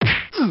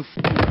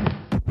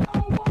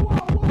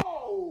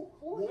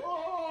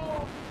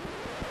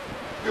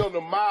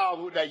on the miles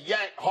with that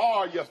yank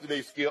hard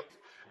yesterday, Skip.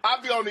 I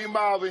be on these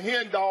miles of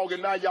hen dog,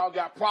 and now y'all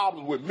got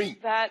problems with me.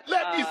 Let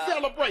me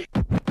celebrate.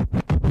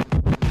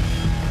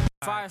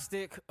 Fire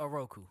Stick or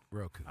Roku?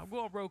 Roku. I'm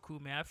going Roku,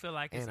 man. I feel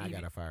like it's I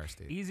got a Fire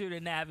Stick. easier to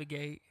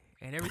navigate.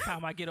 And every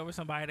time I get over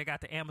somebody that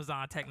got the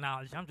Amazon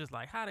technology, I'm just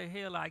like, how the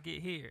hell I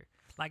get here?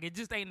 Like, it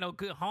just ain't no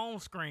good home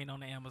screen on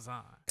the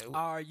Amazon.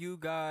 Are you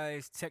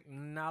guys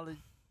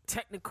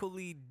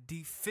technically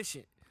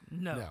deficient?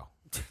 No. All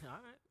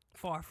right.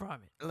 Far from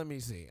it. Let me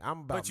see. I'm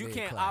about But you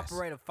can't mid-class.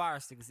 operate a Fire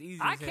Stick. It's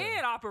easy I as hell.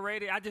 can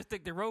operate it. I just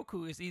think the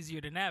Roku is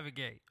easier to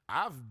navigate.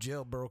 I've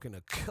jailbroken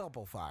a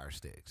couple Fire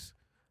Sticks,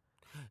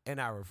 and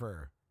I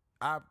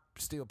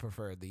still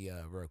prefer the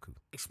Roku.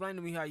 Explain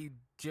to me how you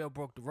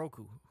jailbroke the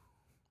Roku.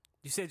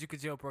 You said you could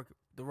jailbreak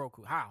the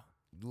Roku. How?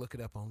 Look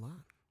it up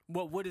online.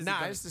 What is it?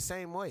 Nah, it's the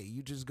same way.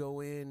 You just go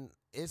in.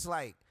 It's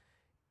like,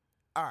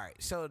 all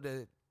right, so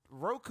the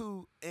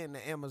Roku and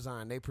the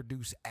Amazon, they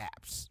produce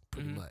apps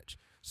pretty much.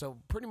 So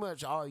pretty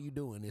much all you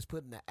doing is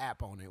putting the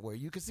app on it where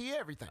you can see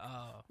everything.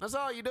 That's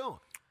all you doing.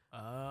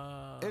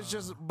 It's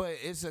just, but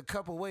it's a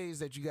couple ways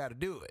that you got to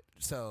do it.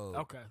 So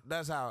Okay.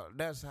 that's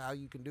how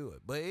you can do it.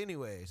 But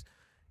anyways,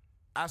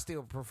 I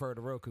still prefer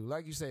the Roku.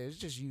 Like you said, it's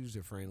just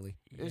user friendly.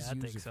 Yeah, I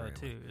think so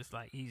too. It's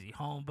like easy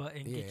home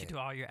button, get you to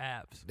all your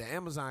apps. The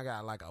Amazon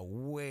got like a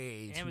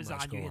way too Amazon,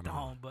 much you going hit the on.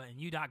 home button,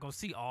 you're not gonna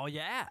see all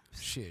your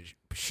apps. Shit,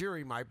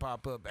 Shuri might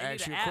pop up, They need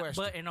ask an you a app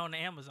question. button on the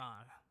Amazon.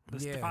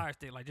 The Yeah. Fire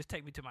Stick, like just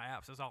take me to my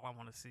apps. That's all I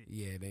want to see.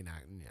 Yeah, they not.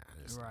 Yeah,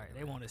 that's not Right,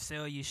 they gonna want to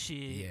sell you shit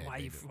Yeah, while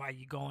they you do. while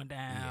you going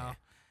down. Yeah.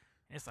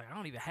 It's like I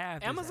don't even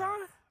have this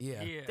Amazon? app.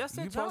 Yeah, Yeah. That's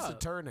their you're supposed to job.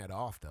 turn that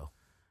off though.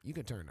 You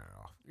can turn that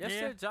off. That's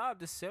Yeah. their job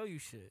to sell you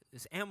shit.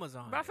 It's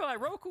Amazon. But I feel like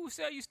Roku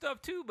sell you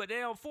stuff too, but they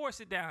don't force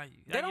it down you.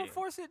 they Like, don't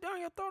force it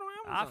down your throat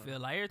on I Amazon. feel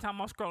like every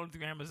time I'm scrolling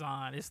through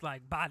Amazon, it's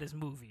like buy this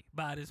movie,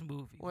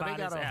 Well, buy they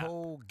got this a app.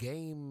 whole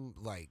game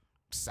like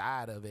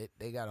side of it.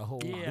 They got a whole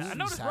Yeah, I movie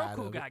noticed side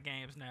Roku of it. got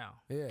games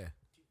now. Yeah,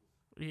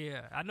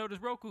 Yeah, I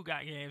noticed Roku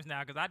got games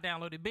now because I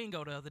downloaded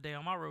Bingo the other day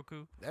on my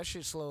Roku. that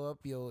shit slow up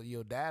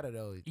your data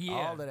though. Yeah.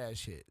 All of that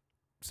shit.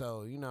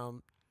 So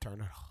turn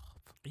it off.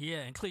 Yeah,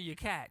 and clear your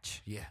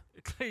cache. Yeah,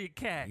 Clear your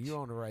cache. you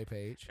on the right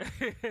page.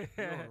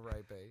 You're on the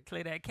right page.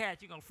 Clear that cache,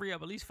 you're going to free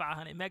up at least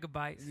 500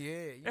 megabytes.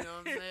 Yeah, you know what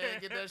I'm saying?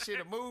 Get that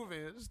shit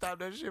moving. Stop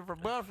that shit from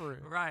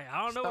buffering. Right.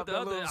 I don't know Stop what the that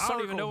other, little I don't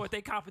even circle. know what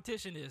their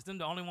competition is. Them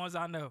the only ones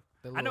I know.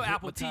 The I know little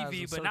Apple TV, but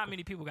hypnotizer not circle.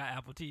 many people got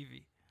Apple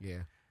TV. Yeah,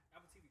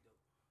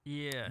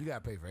 Yeah. you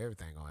gotta pay for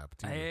everything on Apple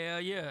TV. Hell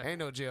yeah. Ain't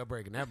no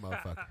jailbreaking that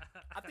motherfucker.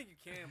 I think you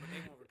can, but they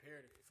won't repair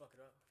it if you fuck it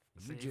up.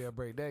 You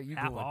jailbreak that, you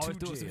Apple going always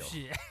to doing jail. some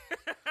shit.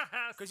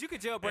 Because you can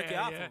jailbreak your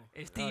Yeah, iPhone. yeah.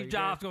 And Oh, Steve you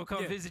Jobs can? going to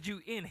come Yeah. visit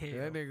you in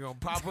here. That nigga gonna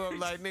pop up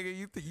like, nigga,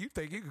 you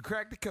think you can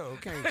crack the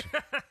code, can't you?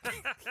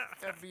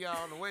 FBI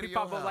on the way to He your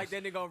pop up house. like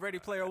that nigga on Ready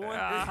Player One.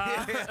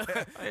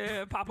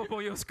 Yeah, pop up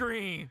on your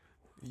screen.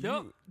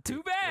 Yup,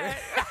 too bad.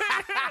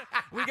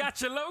 We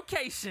got your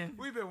location.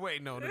 We've been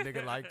waiting on a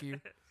nigga like you.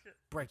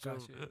 Break your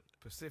Your shit.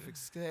 Pacific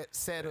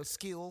set of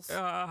skills.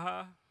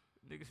 Uh-huh.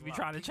 Niggas be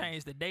trying to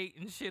change the date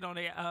and shit on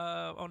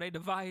their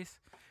device.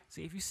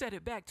 See, if you set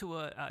it back to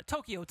a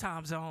Tokyo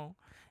time zone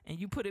and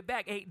you put it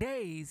back 8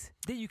 days,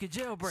 then you can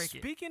jailbreak it.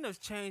 Speaking of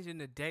changing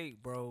the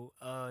date, bro,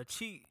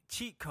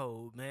 cheat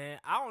code, man.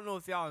 I don't know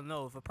if y'all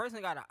know if a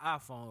person got an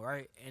iPhone,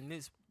 right? And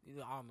this,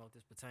 I don't know if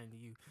this pertains to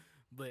you,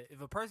 but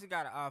if a person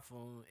got an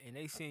iPhone and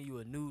they send you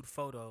a nude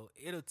photo,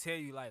 it'll tell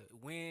you like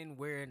when,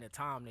 where, and the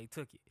time they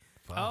took it.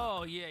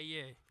 Oh, yeah,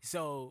 yeah.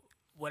 So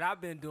what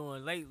I've been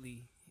doing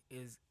lately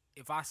is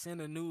if I send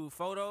a nude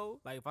photo,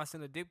 like if I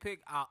send a dick pic,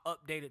 I'll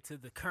update it to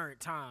the current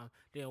time,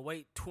 then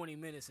wait 20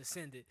 minutes to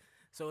send it.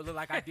 So it look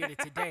like I did it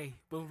today,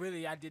 but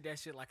really I did that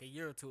shit like a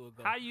year or two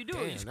ago. How you do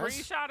it? You Damn,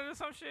 that's- screenshot it or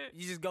some shit?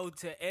 You just go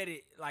to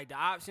edit like the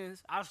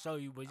options. I'll show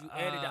you, but you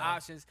edit the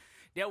options.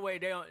 That way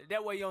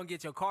you don't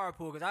get your card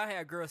pulled. Cause I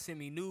had girls send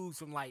me nudes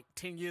from like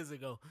 10 years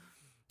ago.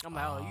 I'm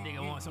like, you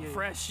Nigga want some yeah.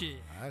 fresh shit.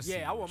 see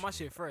Yeah, I what want my you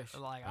shit fresh.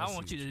 Like, I I see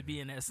want you what to be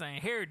in that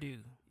same hairdo.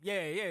 Yeah.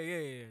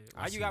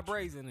 Why see you got what you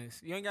braids in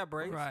this? You ain't got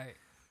braids? Right.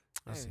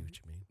 I see what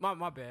you mean.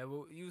 My bad.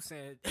 Well, you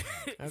said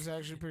That's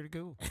actually pretty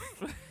cool.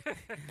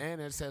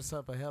 And it sets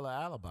up a hella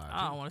alibi.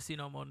 I don't Too. want to see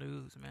no more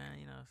news, man.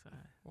 You know what I'm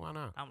saying? Why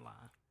not? I'm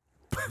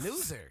lying.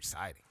 News are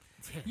exciting.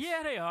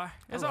 Yeah, they are.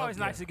 It's love always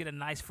nice that. to get a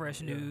nice,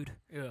 fresh nude.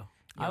 yeah.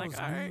 You're I like, was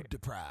all nude right.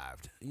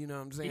 deprived. You know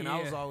what I'm saying?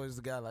 I was Yeah. always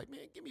the guy like,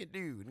 man, give me a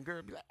nude. And the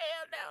girl be like,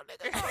 hell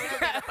no, nigga. Oh,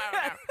 get the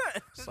phone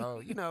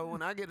out. So,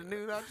 when I get a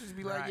nude, I'll just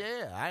be like, Right.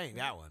 yeah, I ain't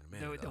got one in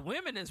a minute. The though.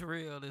 women that's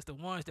real is the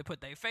ones that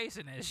put their face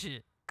in that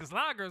shit. Because a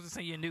lot of girls will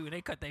send you nude and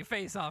they cut their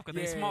face off because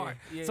they Yeah, smart.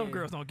 yeah. Some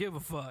girls don't give a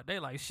fuck. They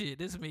like, shit,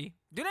 this is me.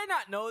 Do they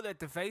not know that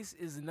the face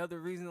is another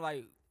reason?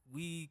 Like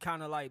we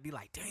kind of like be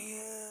like,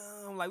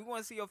 damn, like we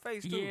want to see your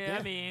face too. Yeah,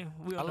 I mean,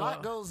 we A don't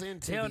lot know. goes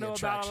into They don't the know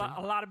attraction. about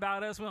a lot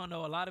about us. We don't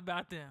know a lot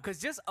about them. Cause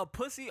just a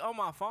pussy on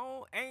my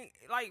phone ain't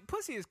like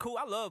pussy is cool.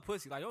 I love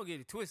pussy. Like don't get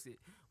it twisted.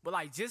 But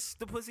like just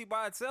the pussy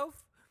by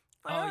itself.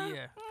 Like, Oh,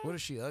 yeah. What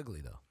if she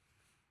ugly, though?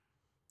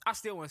 I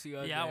still want to see your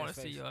ugly Yeah, I ass want to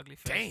see face. your ugly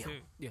face, Damn. too.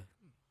 Yeah.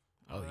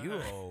 Oh, you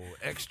old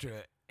extra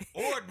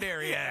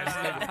ordinary ass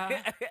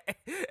nigga.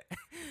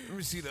 Let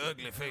me see the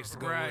ugly face to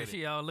go Right, with it.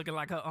 she all looking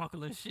like her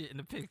uncle and shit in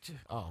the picture.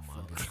 Oh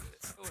my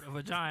goodness. With a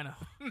vagina.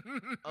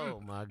 Oh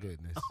my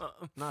goodness.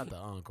 Not the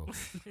uncle.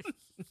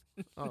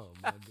 Oh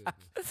my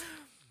goodness.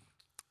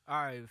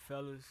 All right,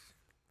 fellas.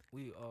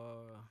 We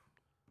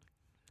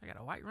I got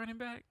a white running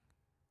back.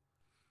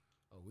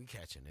 Oh, we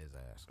catching his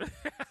ass.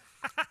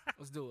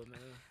 let's do it, man.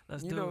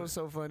 Let's You do know it. what's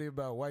so funny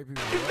about white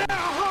people?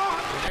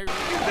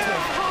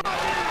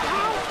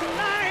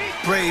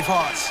 Brave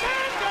hearts.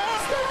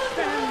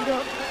 Stand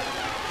up.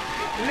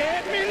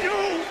 Let me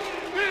know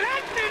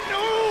that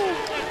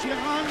you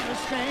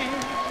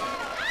understand.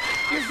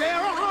 Is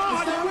there a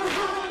heart?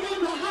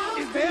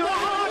 Is there a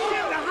heart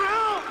in the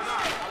house?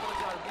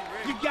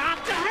 You got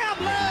to have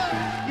love.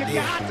 You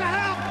got to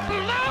have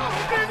love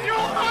in your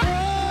heart.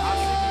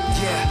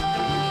 Yeah.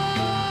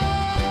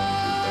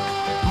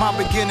 My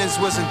beginnings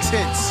was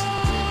intense.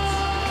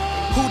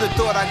 Who'da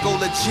thought I'd go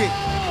legit?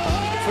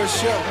 For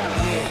sure.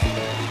 Yeah.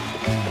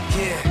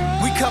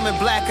 We coming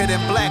blacker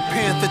than Black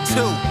Panther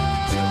 2.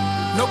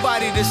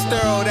 Nobody this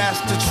thorough, that's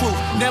the truth.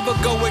 Never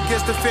go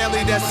against the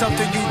family, that's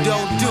something you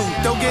don't do.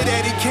 Don't get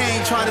Eddie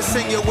Kane trying to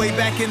sing your way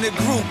back in the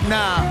group.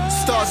 Nah,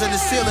 stars in the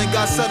ceiling,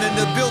 got sun in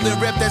the building,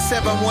 rep that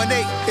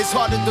 718. It's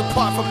hard to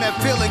depart from that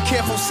feeling,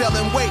 careful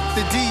selling weight.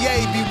 The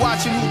DA be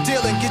watching who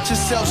dealing, get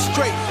yourself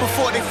straight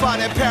before they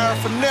find that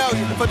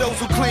paraphernalia. For those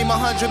who claim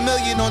 100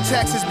 million on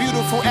taxes,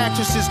 beautiful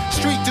actresses,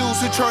 street dudes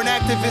who turn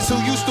activists who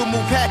used to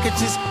move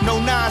packages. No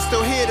nine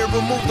still here to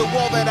remove the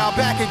wall that our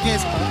back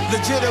against.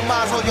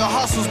 Legitimize all your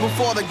hustles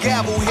before the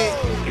gavel hit.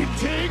 It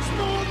takes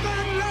more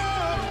than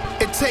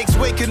love. It takes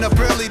waking up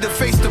early to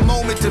face the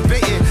moment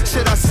debating.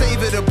 Should I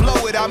save it or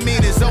blow it? I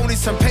mean, it's only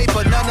some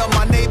paper. None of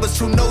my neighbors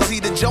too nosy.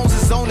 The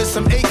Joneses owning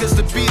some acres.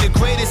 To be the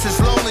greatest is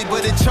lonely,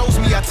 but it chose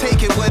me. I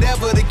take it,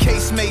 whatever the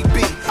case may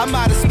be. I'm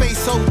out of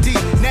space OD.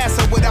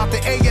 NASA without the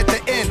A at the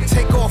end.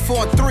 Take off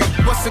on 3.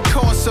 What's the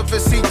cost of a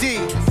CD?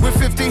 With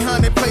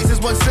 1,500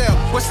 places, one sale.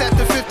 What's that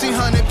to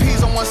 1,500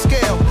 P's on one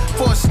scale?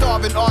 For a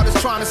starving artist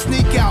trying to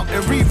sneak out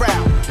and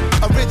reroute.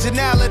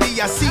 Originality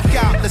I seek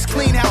out. Let's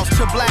clean house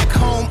to black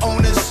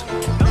homeowners.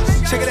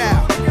 Check it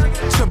out.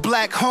 To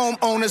black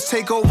homeowners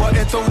take over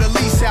and throw the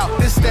lease out.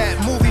 This that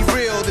movie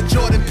real, the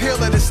Jordan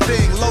Peele of this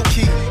thing. Low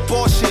key,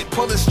 bullshit,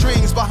 pulling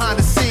strings behind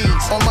the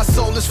scenes. All my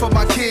soul is for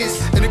my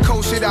kids, and the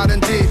cold shit I done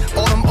did.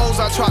 All them O's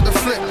I tried to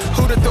flip,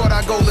 who'da thought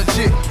I'd go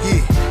legit?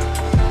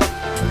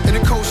 Yeah. And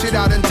the cold shit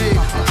I done did.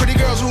 Pretty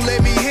girls who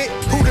let me hit,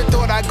 who'da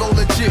thought I'd go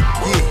legit?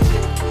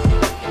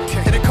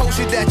 Yeah. And the cold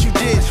shit that you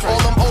did. All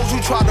them O's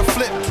who tried to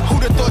flip,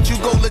 who'da thought you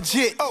go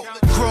legit?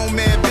 Grown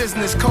man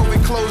business,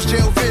 COVID closed,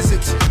 jail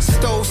visits.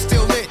 Stove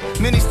still lit,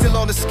 many still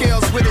on the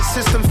scales with it.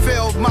 System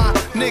failed, my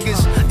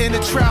niggas in the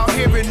trial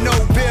hearing no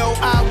bail.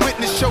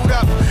 Eyewitness showed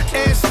up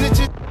and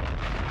snitching.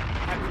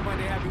 Happy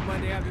Monday, happy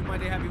Monday, happy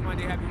Monday, happy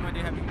Monday, happy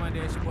Monday, happy Monday.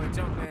 It's your boy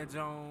Jumpman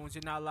Jones.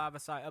 You're now live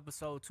inside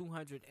episode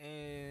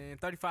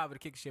 235 of the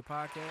Kick Shit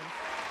Podcast.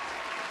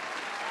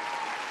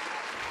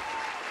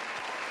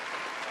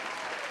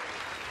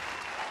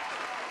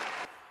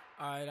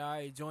 All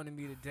right. Joining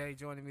me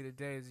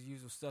today is the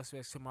usual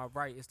suspects. To my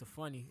right, it's the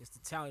funny, it's the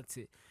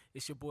talented.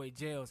 It's your boy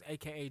Jails,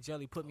 a.k.a.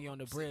 Jelly. Put me on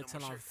the bread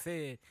till I'm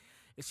fed.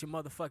 It's your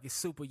motherfucking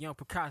super young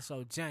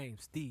Picasso,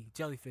 James D.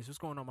 Jellyfish. What's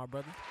going on, my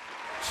brother?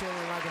 Chilling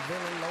like a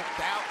villain,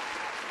 loped out,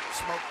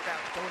 smoked out.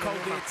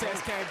 COVID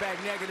test came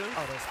back negative.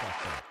 Oh, that's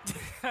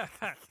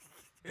fucked up.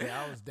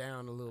 Yeah, I was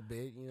down a little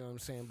bit, you know what I'm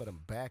saying? But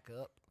I'm back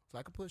up. It's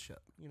like a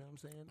push-up, you know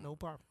what I'm saying? No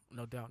problem.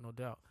 No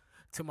doubt.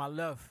 To my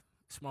left,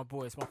 it's my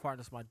boy, it's my partner,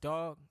 it's my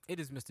dog. It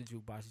is Mr.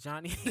 Jukebox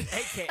Johnny,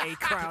 a.k.a.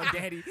 Crown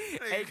Daddy,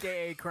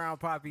 a.k.a. Crown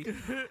Poppy.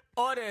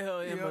 All the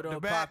hell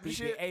Immortal Poppy,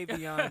 the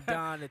Avion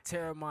Don, the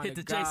Terramon,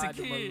 the God,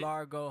 the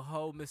Malargo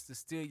Ho, Mr.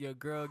 Steal Your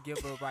Girl, give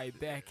her right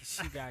back.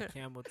 She got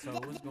camel toe.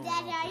 What's going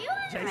on?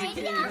 Jason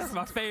Kidd, that's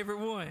my favorite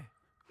one.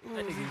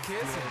 That nigga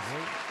kissing.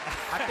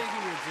 I think he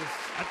was just...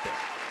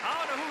 I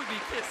don't know who would be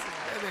kissing.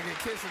 That nigga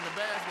kissing the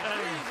basket.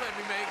 Please let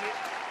me make it.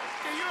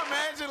 Can you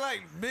imagine,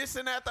 like,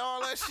 missing after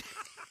all that shit?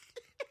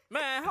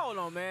 Man, hold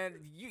on, man.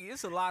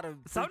 It's a lot of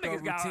some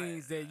niggas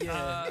routines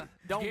that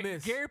don't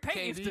miss. Gary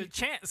Payton used to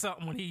chant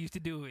something when he used to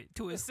do it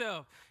to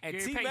himself. And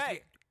Gary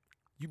T-Mac,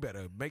 You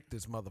better make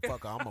this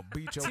motherfucker. I'm gonna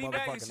beat your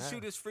T-Mac motherfucking used to ass.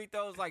 shoot his free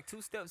throws like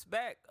 2 steps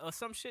back or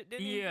some shit,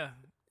 didn't he? Yeah.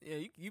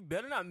 Yeah, you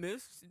better not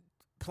miss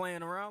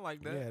playing around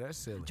like that. Yeah, that's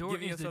silly.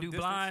 Jordan Giving used to yourself do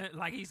distance. blind,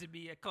 like he used to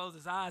be close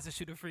his eyes and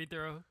shoot a free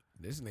throw.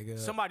 This nigga.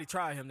 Somebody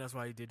tried him. That's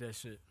why he did that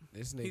shit.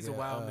 This nigga. He's a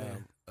wild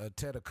man.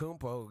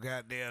 Tetakumpo,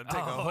 goddamn, take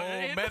a Oh,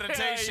 whole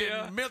meditation,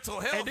 yeah. mental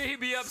health. And then he'd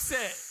be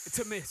upset.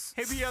 To miss.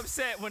 He'd be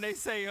upset when they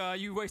say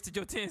you wasted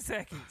your 10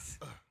 seconds.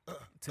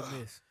 To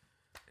miss.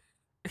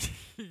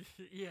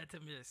 Yeah, to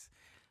miss.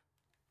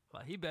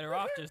 Well, he better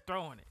off just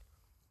throwing it.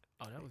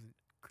 Oh, that was.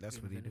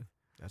 That's what he do.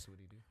 That's what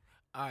he do.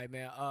 All right,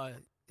 man.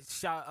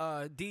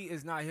 D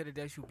is not here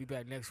today. She'll be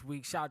back next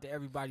week. Shout out to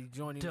everybody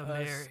joining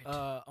us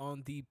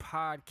on the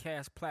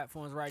podcast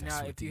platforms right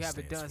now. If you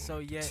haven't done so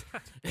yet,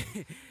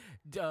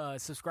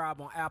 Subscribe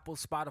on Apple,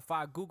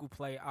 Spotify, Google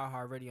Play,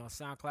 iHeartRadio, on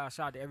SoundCloud.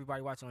 Shout out to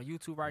everybody watching on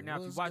YouTube right now.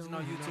 If you're watching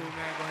on YouTube,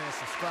 man, go ahead and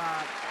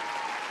subscribe,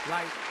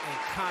 like, and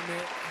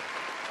comment.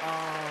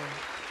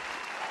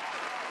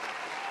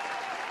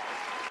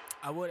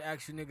 I would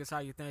ask you niggas how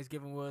your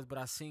Thanksgiving was, but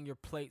I seen your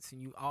plates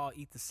and you all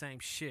eat the same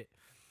shit.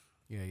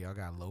 Yeah, y'all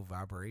got low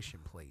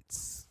vibration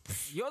plates.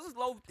 Yours is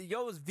low.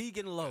 Yours was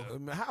vegan low.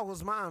 How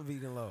was mine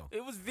vegan low?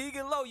 It was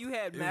vegan low. You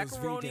had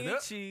macaroni and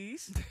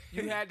cheese.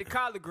 You had the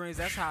collard greens.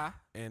 That's high.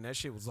 And that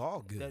shit was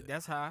all good.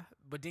 That's high.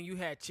 But then you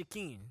had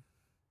chicken.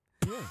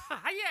 Yeah.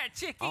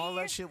 Chicken. All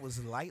that shit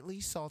was lightly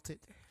salted,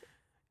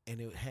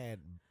 and it had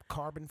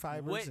carbon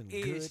fibers and good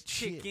What is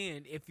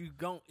chicken if you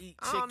don't eat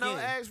chicken? I don't know.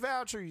 Ask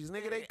Valtrees,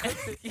 nigga. They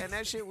cooked it, and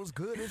that shit was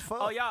good as fuck.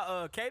 Oh,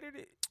 y'all catered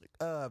it?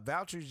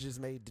 Valtrees just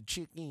made the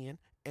chicken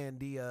and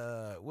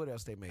the what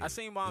else they made? I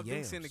seen Mom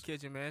Dukes in the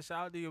kitchen, man.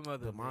 Shout out to your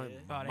mother, Mom,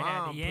 man.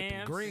 Mom put the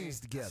yams. greens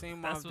together. I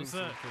seen Mom That's Dukes what's in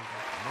the up. kitchen.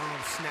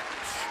 Mom snapped.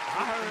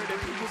 I heard that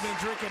people been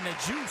drinking the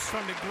juice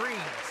from the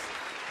greens.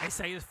 They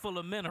say it's full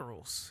of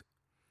minerals.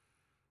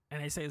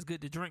 And they say it's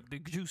good to drink the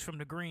juice from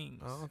the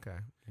greens. Oh, okay.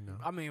 You know.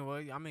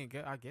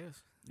 I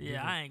guess.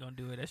 Yeah, I ain't gonna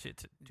do it. That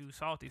shit too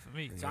salty for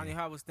me. Johnny,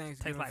 how was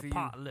Thanksgiving Tastes like for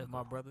pot you, liquor.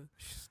 my brother?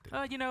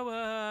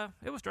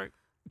 It was straight.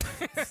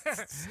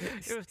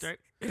 It was straight.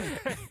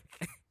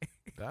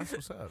 That's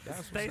what's up. That's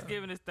what's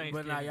Thanksgiving is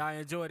Thanksgiving. But now y'all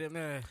enjoyed it,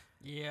 man.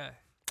 Yeah.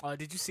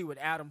 Did you see what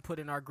Adam put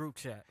in our group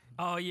chat?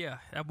 Oh yeah,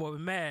 that boy was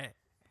mad.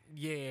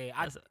 Yeah,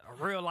 That's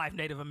a real life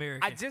Native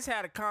American. I just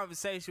had a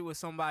conversation with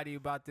somebody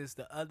about this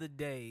the other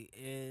day,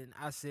 and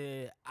I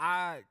said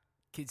I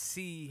could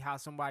see how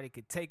somebody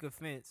could take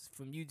offense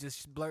from you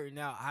just blurting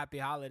out happy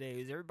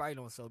holidays. Everybody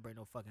don't celebrate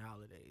no fucking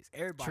holidays.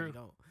 Everybody True.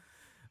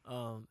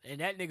 don't. And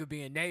that nigga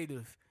being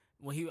Native,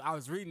 when I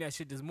was reading that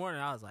shit this morning,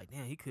 I was like,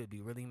 damn, he could be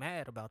really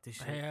mad about this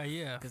shit. Hell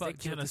yeah, Because fuck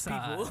they killed his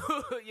genocide.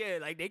 people. Yeah,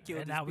 like they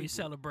killed And his now we people.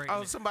 celebrate.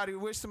 Oh, somebody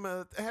wished him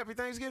a happy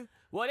Thanksgiving?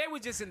 Well, they were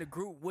just in the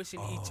group wishing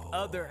each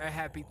other a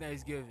happy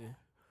Thanksgiving.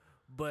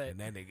 But And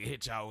that nigga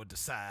hit y'all with the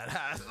side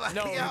eyes. Like,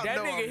 no, y'all that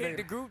know nigga I'm hit the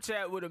Native. group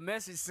chat with a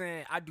message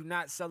saying, I do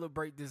not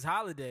celebrate this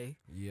holiday.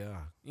 Yeah.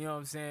 You know what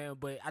I'm saying?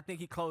 But I think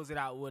he closed it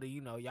out with a,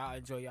 y'all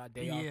enjoy y'all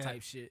day off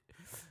type shit.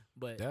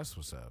 But That's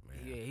what's up,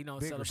 man. yeah, he don't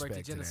Big celebrate the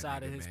respect to that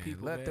genocide of nigga, his man.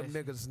 people, Let man.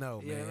 them niggas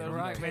know, Yeah, man. let 'em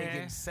Right, know, pagan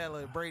man.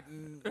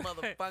 celebrating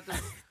motherfuckers.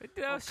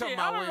 No, Don't come shit,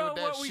 my I way don't know with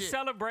that what we shit.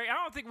 celebrate. I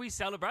don't think we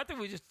celebrate. I think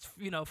we just,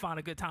 find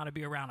a good time to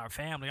be around our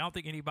family. I don't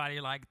think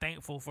anybody like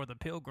thankful for the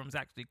pilgrims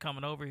actually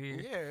coming over here.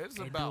 Yeah, it's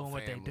and about doing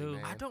what they family, do.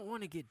 man. I don't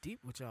want to get deep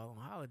with y'all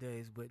on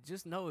holidays, but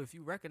just know if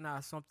you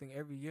recognize something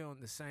every year on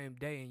the same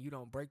day and you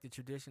don't break the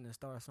tradition and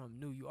start something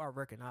new, you are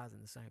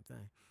recognizing the same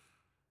thing.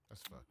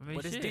 That's fucked. I mean,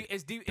 But it's shit. deep.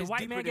 It's deep. The it's white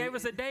deeper man than- gave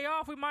us a day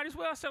off. We might as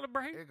well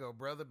celebrate. Here go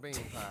Brother Bean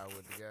Pie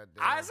with the goddamn.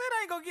 I said I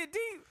ain't gonna get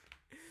deep.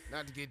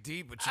 Not to get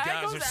deep, but you I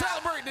ain't guys gonna-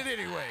 are celebrating it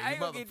anyway, I you ain't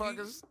gonna get deep.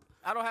 motherfuckers.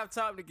 I don't have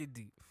time to get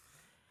deep.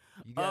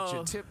 You got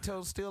your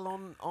tiptoes still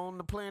on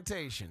the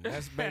plantation.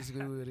 That's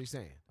basically what he's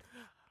saying.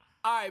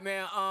 All right,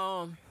 man.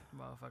 Motherfuckers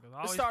Let's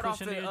always start off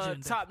pushing the the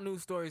agenda. top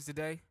news stories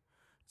today,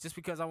 just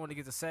because I want to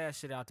get the sad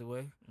shit out the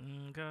way.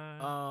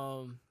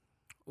 Okay.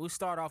 We'll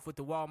start off with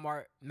the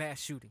Walmart mass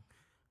shooting.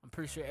 I'm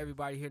pretty sure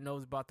everybody here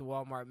knows about the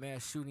Walmart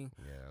mass shooting.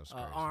 Yeah, that's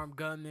crazy. Armed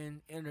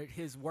gunman entered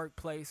his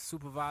workplace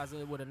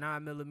supervisor with a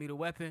 9mm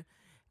weapon,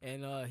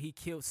 and he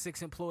killed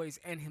 6 employees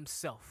and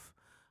himself.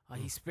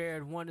 He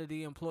spared one of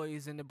the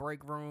employees in the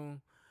break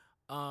room,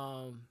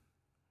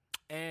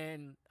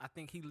 and I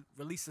think he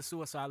released a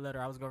suicide letter.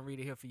 I was going to read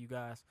it here for you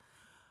guys.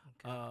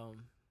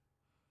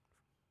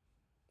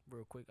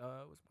 Real quick.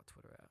 What's my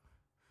Twitter app?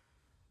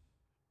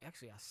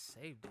 Actually, I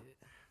saved it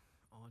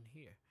on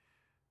here.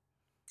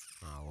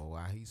 Oh, well,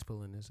 while he's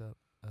pulling this up,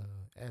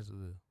 as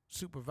a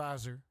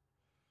supervisor,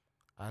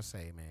 I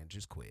say, man,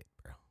 just quit,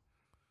 bro.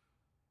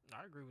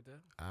 I agree with that.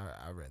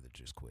 I'd rather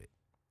just quit,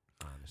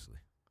 honestly.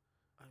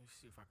 Let me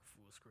see if I can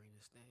full screen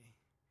this thing.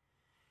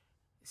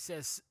 It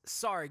says,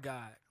 "Sorry,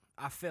 God,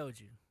 I failed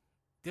you.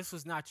 This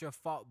was not your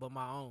fault, but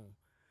my own.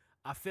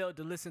 I failed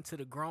to listen to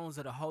the groans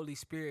of the Holy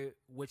Spirit,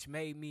 which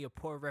made me a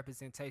poor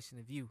representation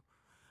of you.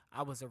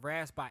 I was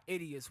harassed by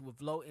idiots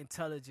with low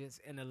intelligence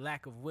and a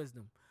lack of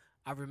wisdom.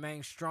 I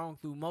remained strong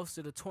through most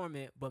of the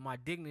torment, but my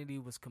dignity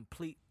was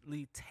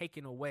completely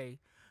taken away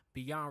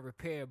beyond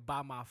repair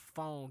by my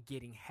phone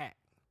getting hacked.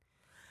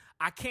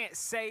 I can't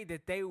say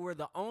that they were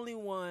the only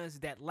ones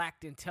that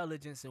lacked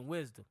intelligence and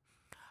wisdom.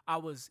 I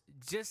was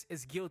just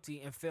as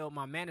guilty and failed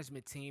my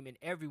management team and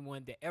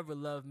everyone that ever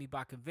loved me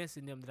by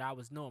convincing them that I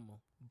was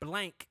normal.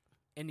 Blank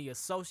and the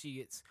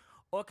associates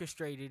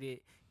orchestrated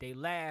it. They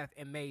laughed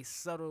and made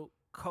subtle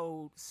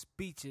code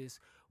speeches,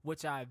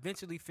 which I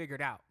eventually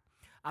figured out.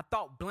 I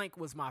thought Blank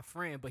was my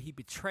friend, but he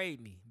betrayed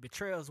me.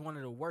 Betrayal is one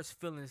of the worst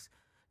feelings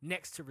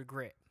next to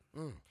regret.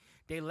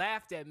 They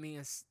laughed at me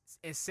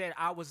and said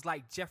I was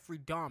like Jeffrey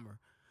Dahmer.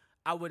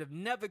 I would have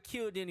never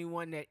killed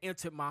anyone that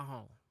entered my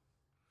home.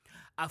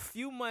 A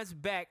few months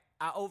back,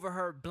 I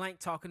overheard Blank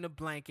talking to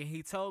Blank, and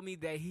he told me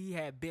that he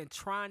had been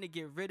trying to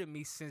get rid of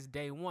me since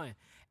day one.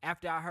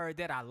 After I heard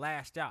that, I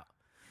lashed out.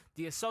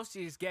 The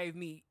associates gave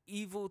me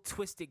evil,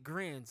 twisted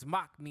grins,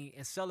 mocked me,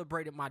 and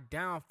celebrated my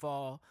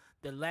downfall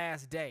the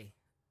last day.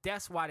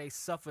 That's why they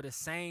suffer the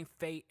same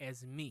fate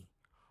as me.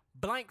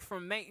 Blank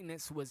from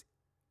maintenance was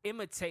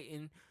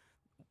imitating.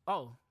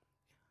 I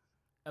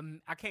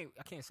can't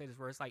say this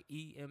word. It's like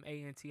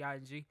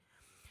EMANTING.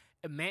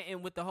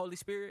 Emanting with the Holy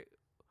Spirit.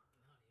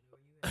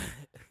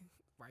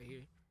 Right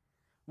here.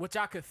 Which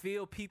I could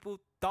feel people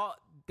thought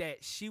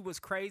that she was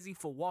crazy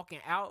for walking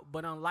out,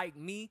 but unlike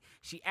me,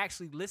 she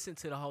actually listened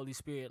to the Holy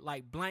Spirit.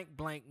 Like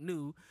blank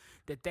knew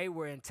that they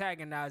were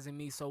antagonizing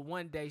me. So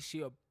one day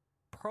she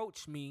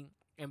approached me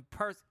in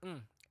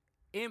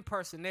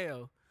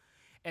personnel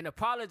and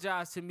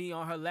apologized to me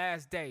on her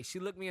last day. She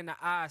looked me in the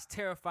eyes,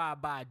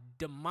 terrified by a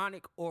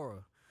demonic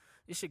aura.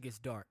 This shit gets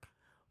dark.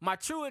 My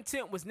true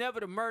intent was never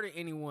to murder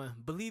anyone.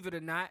 Believe it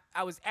or not,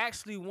 I was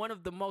actually one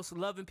of the most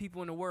loving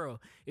people in the world,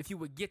 if you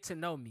would get to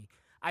know me.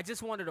 I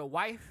just wanted a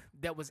wife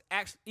that was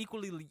actually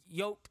equally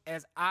yoked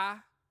as I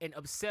and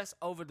obsessed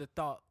over the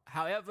thought.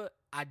 However,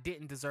 I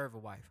didn't deserve a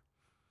wife.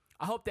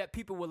 I hope that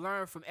people will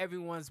learn from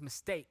everyone's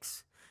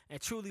mistakes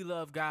and truly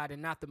love God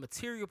and not the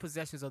material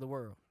possessions of the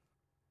world.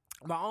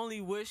 My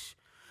only wish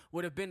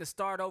would have been to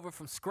start over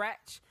from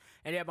scratch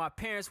and that my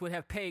parents would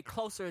have paid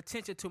closer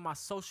attention to my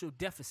social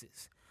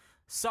deficits.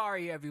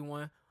 Sorry,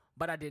 everyone,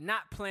 but I did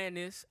not plan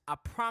this. I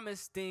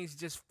promise things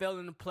just fell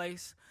into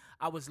place.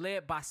 I was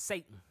led by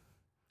Satan.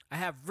 I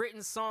have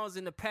written songs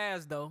in the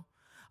past, though.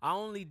 I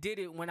only did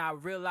it when I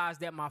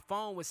realized that my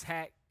phone was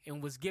hacked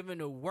and was given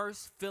the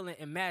worst feeling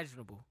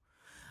imaginable.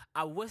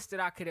 I wish that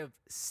I could have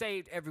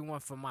saved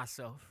everyone from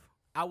myself.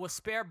 I will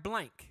spare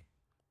blank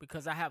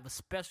because I have a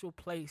special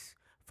place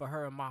for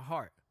her in my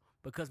heart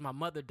because my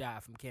mother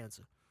died from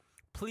cancer.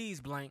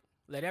 Please, blank,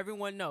 let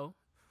everyone know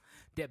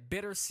that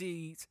bitter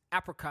seeds,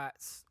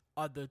 apricots,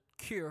 are the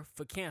cure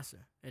for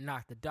cancer and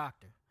not the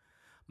doctor.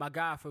 My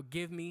God,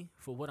 forgive me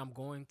for what I'm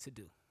going to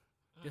do.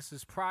 This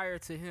is prior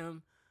to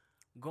him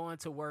going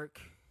to work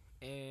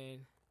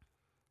and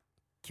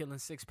killing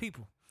 6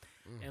 people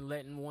and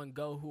letting one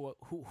go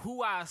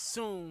who I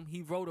assume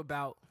he wrote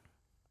about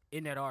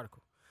in that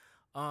article.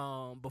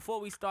 Before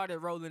we started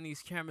rolling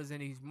these cameras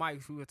and these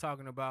mics, we were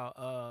talking about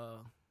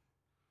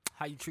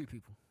how you treat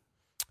people.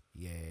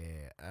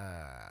 Yeah,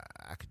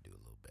 I could do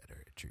a little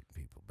better at treating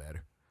people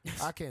better.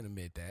 I can't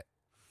admit that.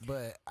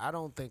 But I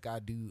don't think I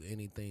do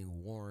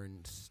anything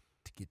warrants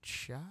to get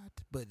shot.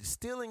 But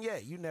stealing, yeah,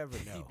 you never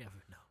know.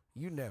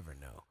 You never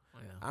know.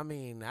 Yeah. I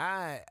mean,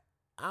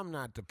 I'm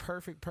not the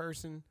perfect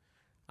person.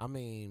 I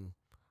mean,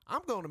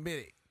 I'm going to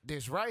admit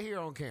this right here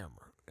on camera.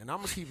 And I'm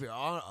going to keep it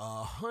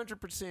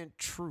 100%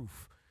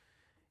 truth.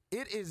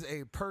 It is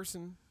a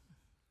person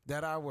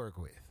that I work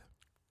with.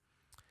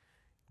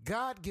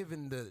 God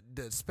given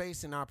the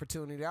space and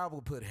opportunity, I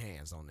will put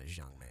hands on this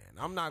young man.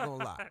 I'm not going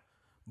to lie.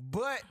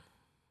 But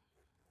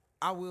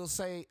I will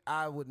say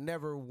I would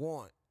never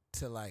want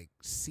to, like,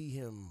 see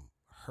him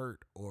hurt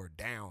or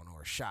down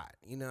or shot.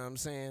 You know what I'm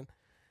saying?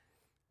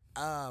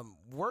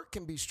 Work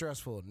can be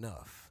stressful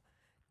enough.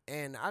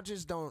 And I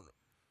just don't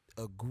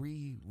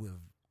agree with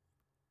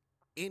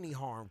any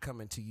harm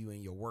coming to you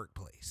in your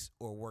workplace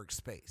or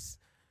workspace.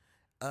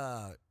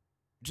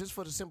 Just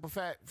for the simple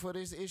fact, for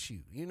this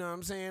issue. You know what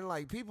I'm saying?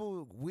 Like,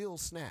 people will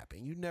snap,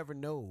 and you never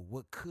know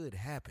what could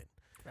happen.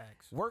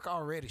 Facts. Work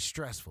already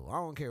stressful. I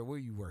don't care where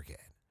you work at.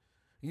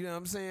 You know what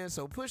I'm saying?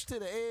 So push to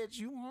the edge,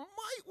 you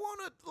might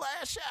want to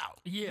lash out.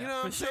 Yeah, you know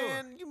what I'm sure.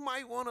 saying? You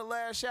might want to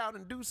lash out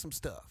and do some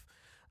stuff.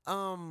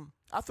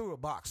 I threw a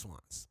box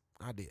once.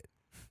 I did.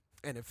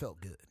 And it felt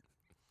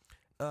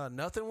good.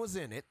 Nothing was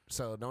in it,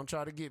 so don't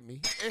try to get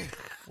me.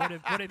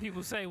 What did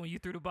people say when you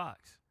threw the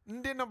box?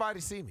 Didn't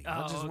nobody see me.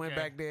 I just went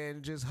back there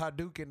and just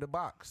Hadouken the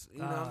box. You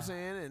know what I'm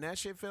saying? And that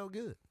shit felt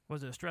good.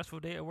 Was it a stressful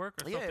day at work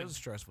or something? Yeah, it was a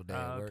stressful day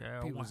at work.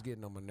 Okay. People was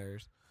getting on my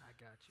nerves. I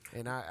got you.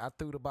 And I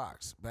threw the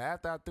box. But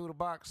after I threw the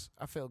box,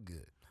 I felt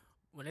good.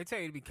 When they tell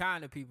you to be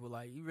kind to people,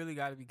 like, you really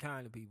got to be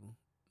kind to people.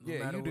 You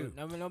do.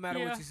 No matter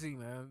what you see,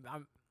 man.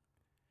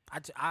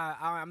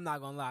 I'm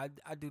not going to lie.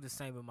 I do the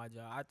same in my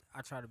job.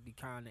 I try to be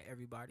kind to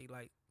everybody.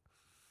 Like,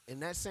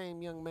 and that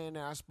same young man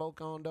that I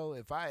spoke on, though,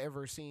 if I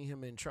ever seen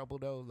him in trouble,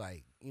 though,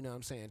 like, you know what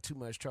I'm saying, too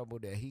much trouble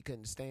that he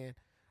couldn't stand,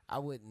 I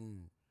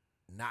wouldn't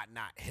not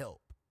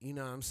help. You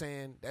know what I'm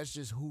saying? That's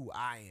just who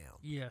I am.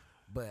 Yeah.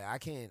 But I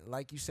can't,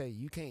 like you say,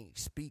 you can't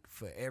speak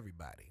for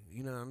everybody.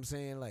 You know what I'm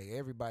saying? Like,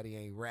 everybody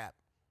ain't rap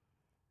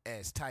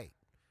as tight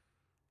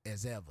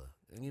as ever.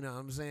 You know what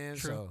I'm saying?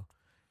 True. So,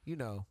 you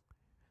know,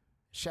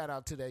 shout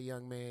out to that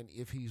young man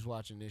if he's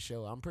watching this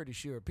show. I'm pretty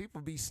sure people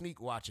be sneak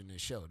watching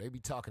this show. They be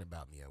talking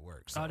about me at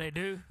work. So, Oh, they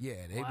do?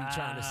 yeah, they be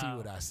trying to see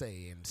what I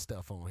say and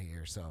stuff on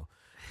here. So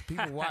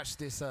people watch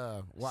this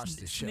show.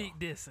 Sneak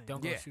dissing.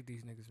 don't go shoot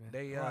these niggas,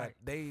 man.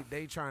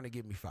 They trying to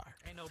get me fired.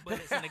 Ain't no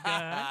bullets in the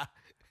gun.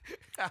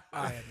 All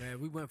right, man.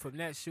 We went from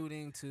that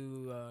shooting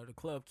to the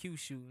Club Q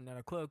shooting. Now,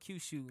 the Club Q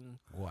shooting.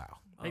 Wow.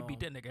 They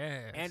beat that nigga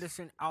ass.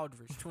 Anderson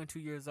Aldridge, 22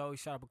 years old. He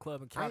shot up a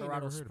club in I ain't never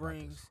Colorado heard about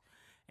Springs. this.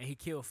 And he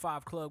killed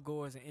 5 club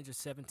goers and injured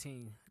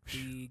 17.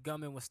 The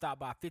gunman was stopped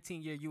by a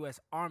 15-year U.S.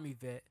 Army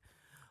vet.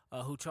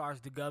 who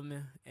charged the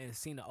government and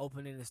seen the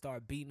opening and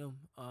started beating him.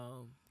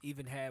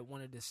 Even had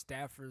one of the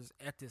staffers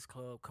at this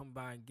club come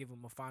by and give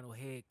him a final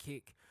head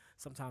kick.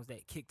 Sometimes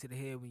that kick to the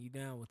head when you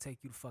down will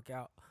take you the fuck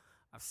out.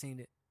 I've seen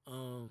it.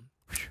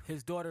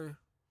 His daughter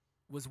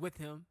was with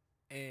him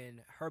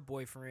and her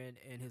boyfriend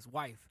and his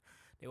wife.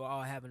 They were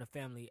all having a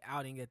family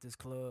outing at this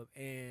club,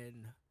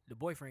 and the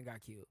boyfriend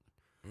got killed.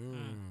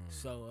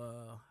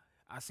 So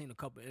I seen a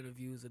couple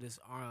interviews of this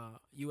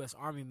U.S.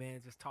 Army man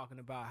just talking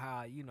about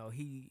how, you know,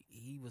 he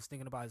was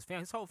thinking about his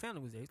family. His whole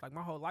family was there. He's like,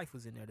 my whole life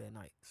was in there that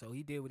night. So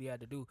he did what he had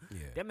to do. Yeah.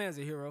 That man's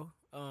a hero.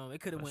 It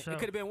could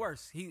have been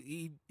worse.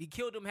 He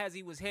killed him as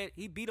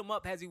he beat him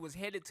up as he was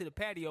headed to the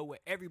patio where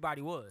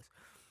everybody was.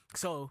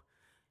 So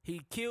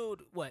he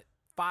killed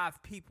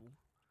 5 people,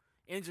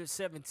 injured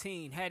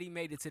 17. Had he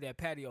made it to that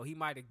patio, he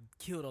might have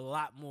killed a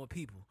lot more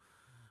people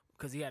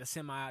because he had a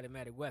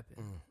semi-automatic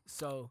weapon.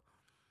 So,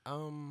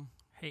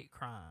 hate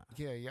crime.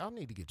 Yeah, y'all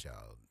need to get y'all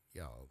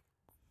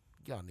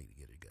need to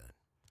get a gun.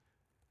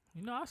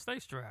 You know, I stay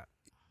strapped.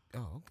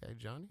 Oh, okay,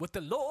 Johnny. With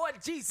the Lord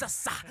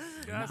Jesus.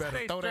 You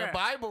better throw that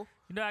Bible.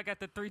 You know, I got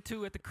the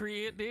 3.2 at the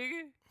crib,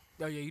 nigga.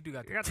 Oh, yeah, you do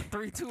got that. I got the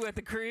 3.2 at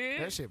the crib.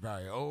 That shit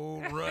probably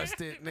old,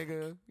 rusted,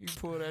 nigga. You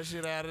pull that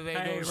shit out of there,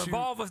 hey, go shoot.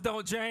 revolvers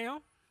don't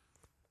jam.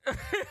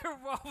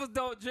 Revolvers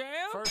don't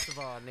jam. First of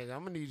all, nigga,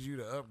 I'm gonna need you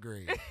to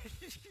upgrade.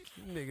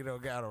 Nigga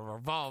don't got a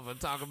revolver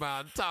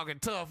talking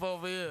tough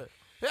over here.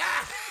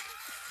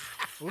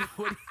 What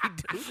do you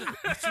do?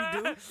 What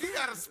you do? You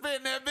gotta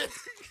spin that bitch.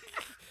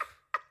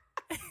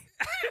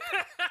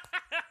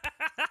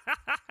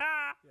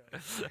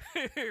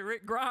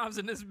 Rick Grimes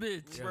in this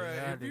bitch.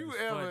 Yeah,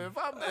 bruh, if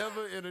I'm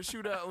ever in a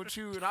shootout with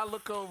you and I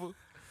look over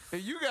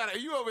and you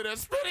over there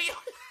spinning,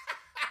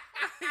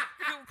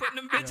 putting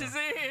them bitches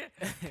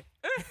in.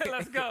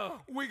 Let's go.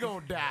 We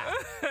gonna die.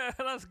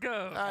 Let's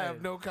go. I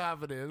have no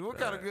confidence. What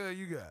kind of gun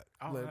you got?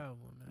 I don't have one,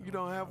 man. You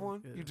don't have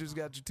one? You just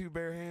got your 2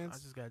 bare hands? I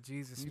just got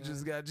Jesus. You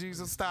just got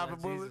Jesus stopping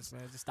bullets? Jesus,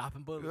 man. Just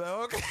stopping bullets.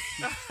 Okay.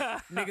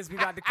 Niggas be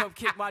about to come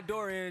kick my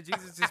door in.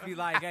 Jesus just be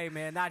like, hey,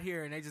 man, not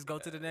here. And they just go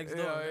to the next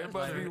door. Yeah, it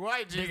must be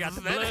white Jesus. They got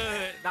the blood.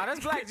 Nah, that's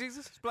black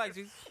Jesus. It's black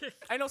Jesus.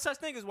 Ain't no such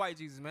thing as white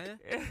Jesus, man.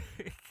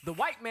 The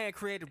white man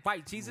created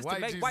white Jesus to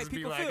make Jesus white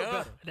people feel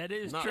better. That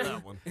is Not true.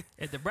 that one.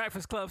 If the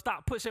Breakfast Club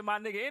stopped pushing my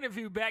nigga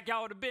interview back,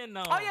 y'all would have been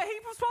on. Oh, yeah, he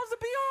was supposed to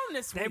be on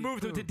this week. They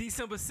moved him to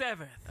December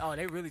 7th. Oh,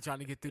 they really trying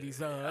to get through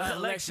these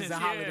elections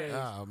and yeah. holidays.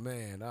 Oh,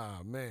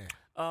 man.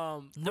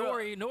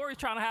 Nori's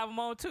trying to have him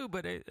on too,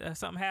 but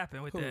something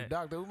happened with that.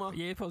 Dr. Umar?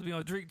 Yeah, he's supposed to be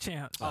on Drink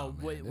Champs. Oh,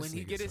 man, when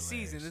he get his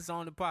season, it's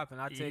on the popping.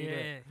 I tell you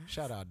that.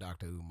 Shout out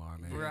Dr. Umar,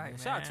 man. Right,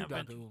 Shout out to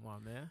man. Dr. Umar,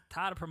 man.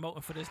 Tired of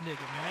promoting for this nigga,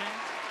 man.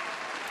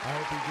 I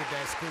hope he get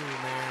that school,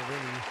 man.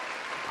 Really.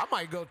 I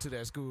might go to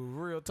that school.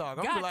 Real talk.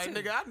 I'm Got like,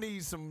 to. nigga, I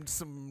need some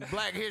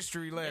Black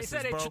history They lessons,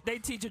 said bro. they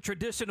teach a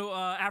traditional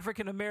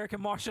African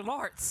American martial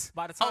arts.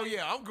 By the time Oh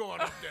yeah, I'm going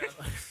up there.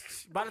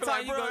 by the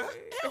time you bro, go,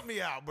 help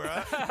me out, bro.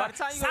 by the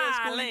time you go to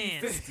school,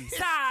 you be 50.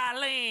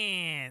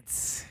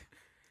 Silence.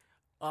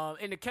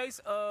 In the case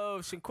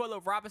of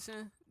Shanquella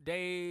Robinson,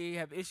 they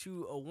have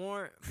issued a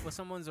warrant for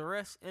someone's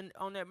arrest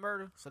on that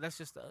murder. So that's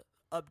just an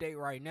update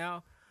right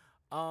now.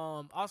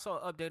 Also,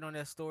 an update on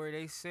that story.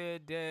 They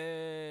said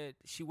that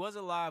she was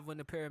alive when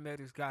the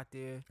paramedics got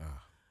there.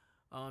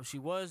 She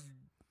was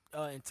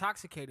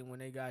intoxicated when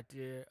they got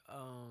there.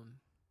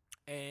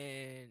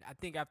 And I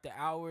think after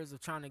hours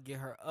of trying to get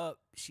her up,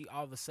 she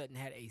all of a sudden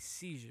had a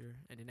seizure.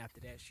 And then after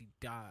that, she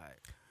died.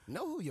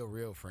 Know who your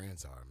real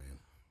friends are, man.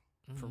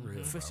 For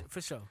real, bro.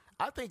 For sure.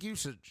 I think you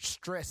should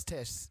stress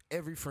test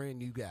every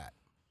friend you got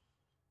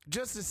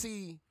just to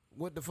see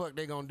what the fuck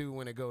they gonna do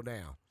when it go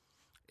down.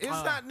 It's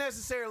not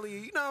necessarily,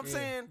 you know what I'm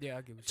saying? Yeah,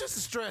 I get what just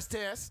a stress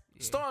test.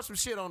 Yeah. Start some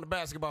shit on the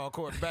basketball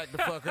court, back the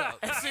fuck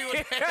up.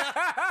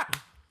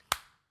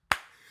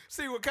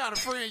 See what kind of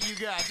friend you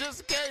got,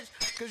 just in case,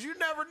 because you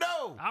never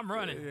know. I'm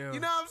running. You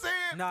know what I'm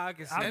saying? Nah, I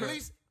can see At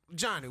least,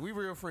 Johnny, we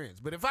real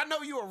friends. But if I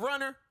know you a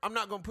runner, I'm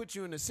not going to put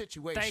you in a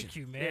situation. Thank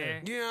you,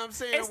 man. You know what I'm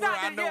saying? It's where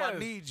not I the- know yeah. I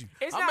need you.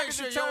 It's I'll not make to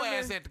sure your determine-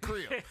 ass at the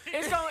crib.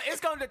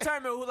 It's gonna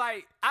determine who.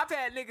 Like, I've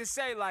had niggas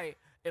say, like,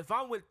 if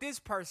I'm with this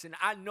person,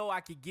 I know I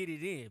could get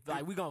it in.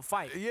 Like, we gonna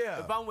fight.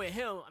 Yeah. If I'm with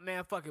him,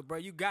 man, fuck it, bro.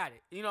 You got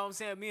it. You know what I'm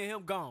saying? Me and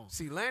him gone.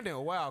 See, Landon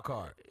a wild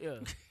card. Yeah.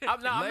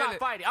 I'm not Landon-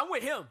 fighting. I'm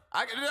with him.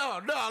 Landon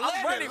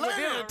running with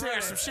him. will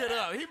tear some shit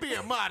up. He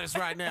being modest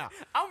right now.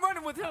 I'm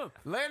running with him.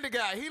 Landon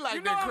guy, he like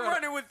You know that I'm crowd.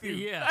 running with you.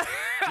 Yeah.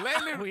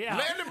 Landon, We out.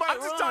 Landon might I'm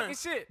just run, talking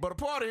shit. but a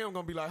part of him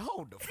gonna be like,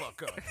 hold the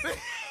fuck up.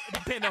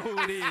 Depending on who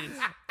it is.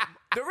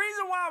 The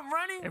reason why I'm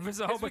running, If it's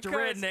a whole is bunch of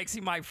because- rednecks,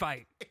 he might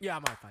fight. Yeah, I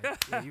might fight.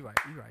 Yeah, you're right.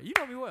 You're right. You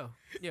know me well.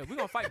 Yeah, we're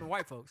gonna fight the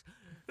white folks.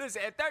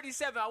 Listen, at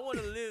 37, I want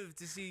to live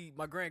to see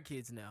my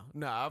grandkids now.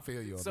 Nah, I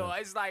feel you on So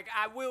that. it's like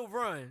I will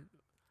run,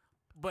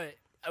 but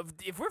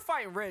if we're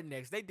fighting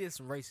rednecks, they did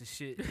some racist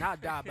shit, and I'll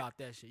die about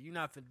that shit. You're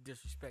not finna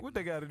disrespect What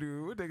me. they gotta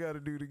do? What they gotta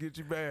do to get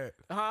you mad?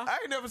 Huh? I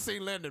ain't never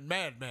seen Landon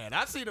mad.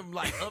 I seen him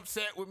like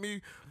upset with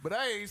me, but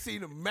I ain't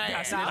seen him mad. Yeah,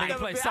 I seen Like, him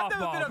play I've never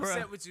softball, been bro.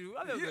 upset with you.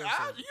 I've never you been don't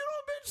upset with you.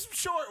 been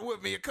short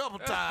with me a couple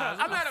times.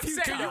 I'm not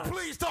upset. Can you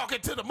please talk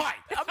into the mic?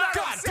 I'm not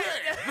God upset.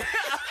 damn.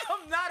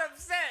 I'm not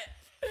upset.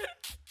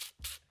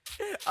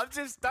 I'm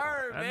just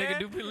stern, That man. nigga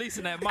do be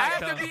releasing that mic, I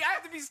though.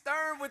 have to be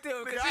stern with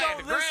him because I you had don't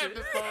to grab listen.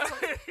 this phone.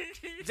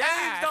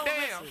 James don't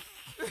damn.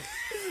 listen.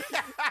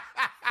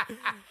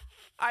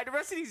 All right, the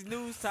rest of these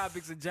news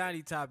topics are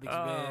Johnny topics,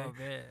 man. Oh,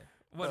 man.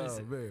 What is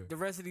it? Man. The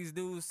rest of these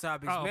news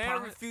topics. Oh, Man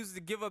pilot? refuses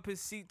to give up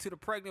his seat to the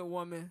pregnant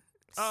woman.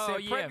 Oh,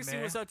 Said yeah, pregnancy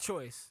man. was her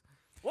choice.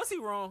 Was he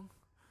wrong?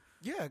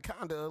 Yeah,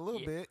 kind of a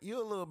little bit.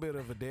 You're a little bit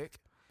of a dick.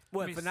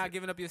 What, me for see. not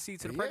giving up your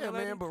seat to the Yeah, pregnant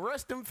lady? man, but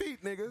rest them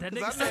feet, nigga. That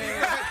 'cause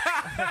nigga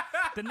I know-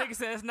 The nigga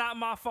said it's not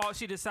my fault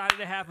she decided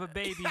to have a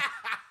baby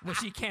when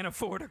she can't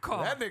afford a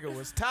car. that nigga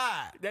was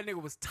tired. That nigga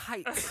was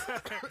tight.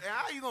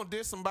 How you gonna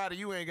diss somebody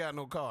you ain't got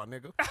no car,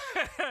 nigga?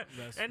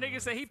 That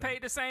nigga said he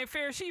paid the same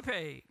fare she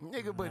paid.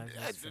 Nigga, but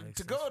That's facts,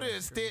 to go to the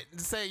extent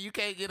and say you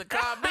can't get a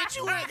car, bitch,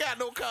 you ain't got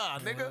no car,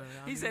 nigga.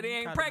 He said he you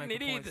ain't kinda pregnant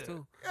making points, either.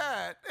 too.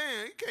 God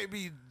damn, you can't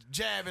be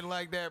jabbing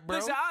like that, bro.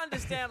 Listen, I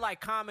understand like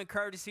common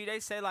courtesy. They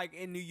say like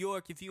in New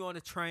York, if you on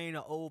a train,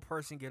 an old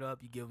person get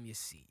up, you give them your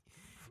seat.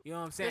 You know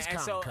what I'm saying? It's And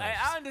common so courtesy.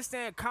 I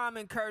understand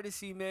common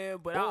courtesy, man.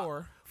 But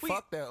or we-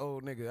 fuck that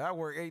old nigga. I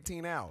work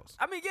 18 hours.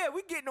 I mean, yeah,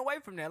 we getting away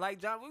from that. Like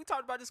John, we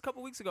talked about this a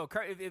couple weeks ago.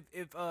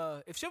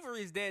 If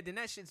chivalry is dead, then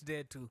that shit's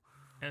dead too.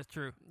 That's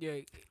true. Yeah,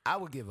 I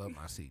would give up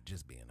my seat,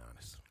 just being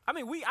honest. I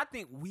mean, I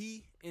think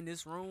we in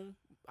this room.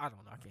 I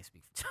don't know. I can't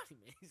speak for Johnny,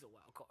 man. He's a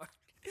wild card.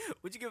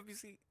 Would you give up your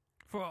seat?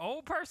 For an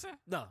old person?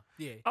 No.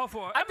 Yeah. Oh,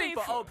 for I think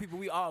for old people,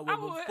 we all would. I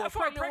would. For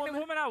For a pregnant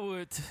woman, I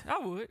would. I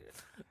would.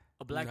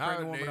 a black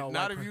pregnant woman, or a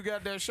Not white if you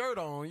got that shirt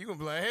on. You gonna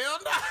be like, hell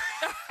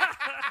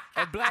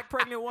no. a black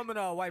pregnant woman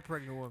or a white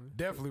pregnant woman.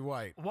 Definitely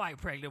white. White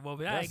pregnant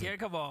woman. I ain't That's get.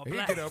 Come on. He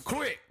Black. get up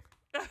quick.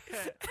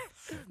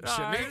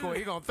 Shaniqua,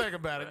 he gonna think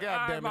about it. All God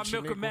right, damn my it,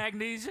 milk Shaniqua. and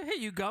magnesia. Here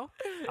you go.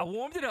 I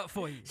warmed it up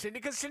for you.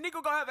 Because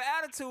Shaniqua gonna have an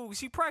attitude.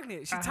 She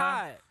pregnant. She Uh-huh.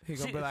 tired. He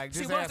gonna be like,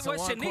 just see, answer what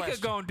one Shanika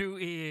question. gonna do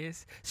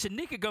is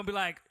Shanika gonna be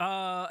like,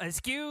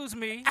 excuse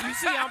me, you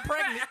see I'm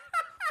pregnant.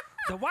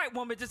 The white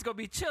woman just gonna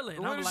be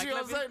chilling. What I'm if like, she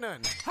don't let me- say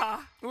nothing? Huh?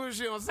 What if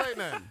she don't say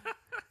nothing?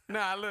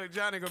 Nah, look,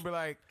 Johnny gonna be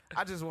like,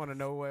 I just want to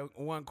know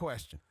one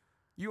question.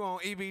 You on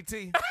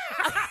EBT?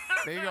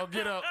 Then you gonna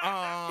get up.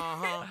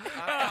 I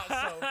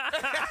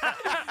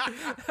thought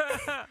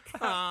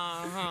so.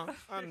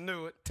 I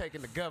knew it.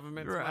 Taking the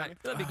government's money. Right.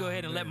 Let me go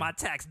ahead and let my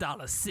tax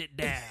dollars sit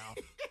down.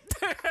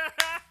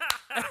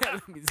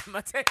 Let me see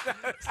my take.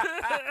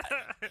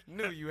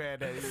 Knew you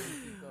had that.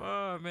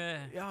 Oh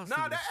man. Y'all No, see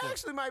that this shit.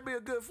 actually might be a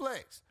good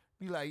flex.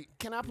 You like,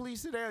 can I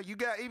please sit down? You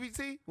got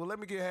EBT? Well, let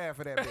me get half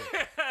of that bit.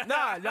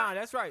 Nah,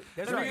 that's right.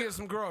 That's Let right. me get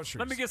some groceries.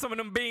 Let me get some of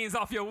them beans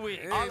off your wig.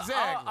 Exactly.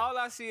 All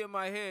I see in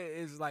my head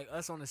is like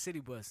us on the city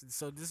bus.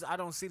 So I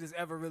don't see this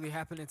ever really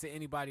happening to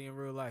anybody in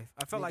real life.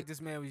 I felt like this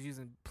man was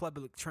using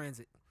public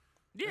transit.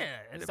 Yeah.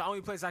 It's the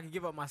only place I can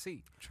give up my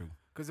seat. True.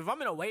 Because if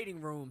I'm in a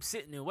waiting room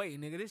sitting and waiting,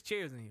 nigga, there's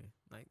chairs in here.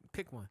 Like,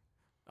 pick one.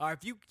 Or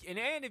if you and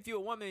if you're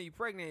a woman and you're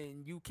pregnant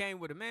and you came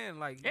with a man,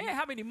 like, Yeah,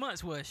 how many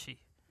months was she?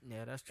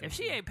 yeah, that's true. If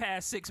she ain't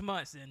past 6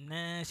 months, then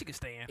nah, she can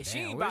stand. If she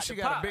Damn, ain't what about if she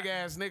to got pop, a big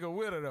ass nigga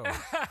with her though.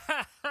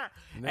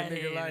 And that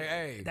nigga like,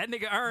 hey. that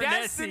nigga earned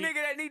that that's the seat. nigga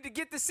that need to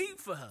get the seat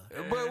for her.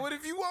 But what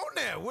if you want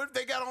that? What if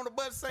they got on the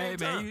bus same Hey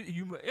time? man,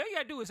 you all you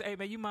gotta do is, hey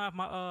man, you mind if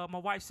my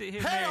wife sit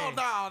here? Hell man?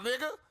 no,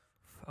 nigga.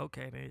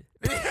 Okay then.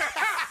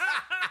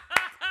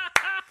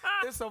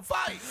 It's a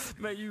fight.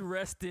 Man, you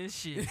rest this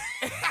shit.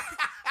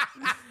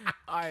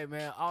 All right,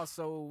 man.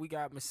 Also, we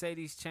got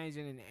Mercedes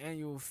changing an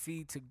annual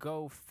fee to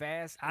go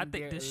fast. I in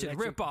think their this shit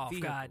electric rip off,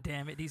 vehicle. god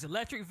damn it. These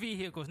electric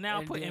vehicles now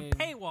And putting then-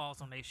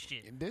 paywalls on their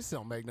shit. This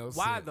don't make no sense.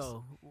 Why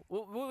though?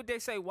 What would they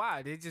say?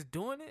 Why? They just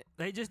doing it?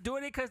 They just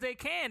doing it because they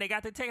can. They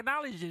got the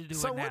technology to do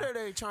So it now. what are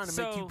they trying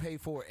to make you So- pay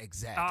for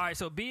exactly? All right,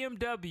 so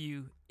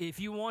BMW, if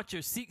you want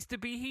your seats to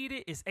be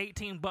heated, it's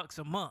 $18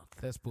 a month.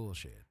 That's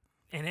bullshit.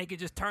 And they can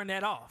just turn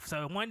that off.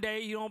 So one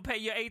day you don't pay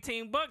your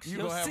 $18, You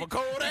your gonna have a seat-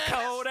 cold ass.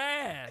 Cold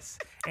ass.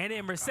 And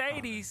then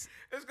Mercedes,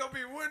 It's gonna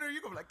be winter.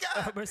 You gonna be like,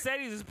 God.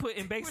 Mercedes is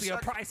putting basically Wish a I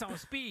could- price on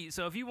speed.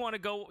 So if you want to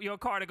go your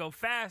car to go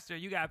faster,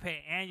 you gotta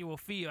pay an annual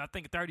fee of I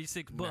think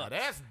 $36. Now,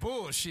 that's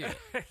bullshit.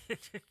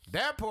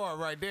 That part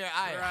right there,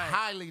 I Right.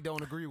 highly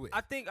don't agree with.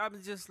 I think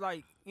I'm just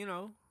like, you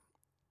know.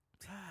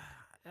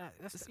 But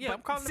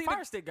I'm calling the see,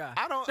 fire stick guy.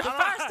 I don't. The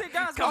fire stick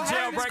guy's Come gonna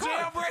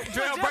jailbreak,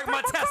 jailbreak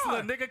my Tesla,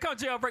 car. nigga. Come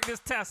jailbreak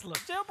this Tesla.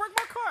 Jailbreak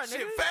my car, nigga.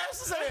 Shit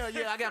fast as hell.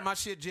 Yeah, I got my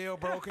shit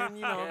jailbroken.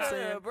 You know what I'm Yeah,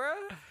 saying? bro.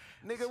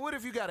 Nigga, what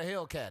if you got a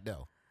Hellcat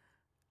though?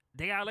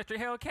 They got electric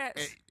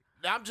Hellcats.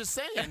 I'm just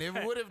saying.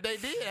 What if they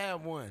did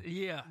have one?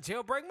 Yeah,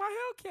 Jailbreak my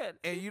Hellcat.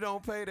 And you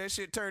don't pay, that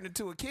shit turned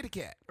into a kitty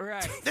cat.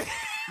 right.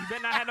 You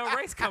better not have no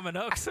race coming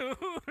up soon.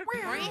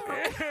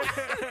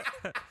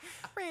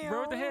 Bro,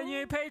 what the hell? You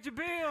ain't paid your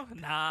bill?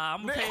 Nah,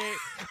 I'm gonna pay it.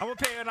 I'm gonna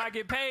pay it when I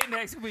get paid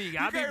next week.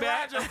 I'll be can't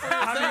back. ride your friends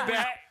I'll that be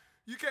back.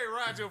 You can't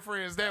ride your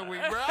friends that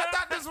week, bro. I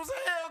thought this was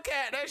a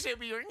Hellcat. That shit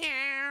be that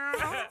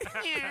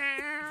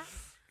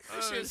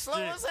shit slow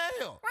shit. as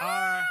hell.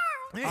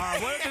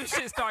 What if them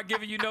shit start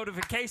giving you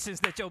notifications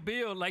that your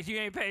bill, like you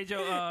ain't paid your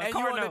and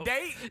car you on note? a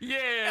date?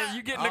 Yeah,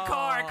 you get in the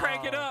car and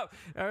crank it up.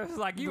 It's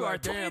like you are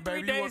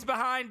 23 days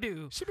behind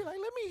due. She be like,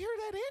 let me hear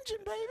that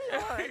engine, baby.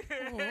 All right.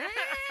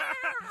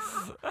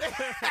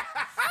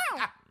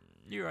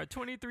 You are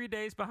 23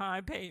 days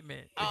behind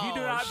payment. If you do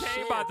not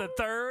pay by the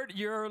 3rd,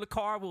 your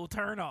car will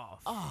turn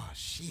off. Oh,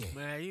 shit.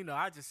 Man, you know,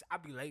 I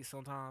be late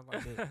sometimes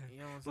like that. You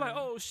know what I'm saying? Like,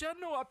 oh, shit,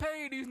 no, I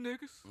paid these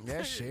niggas.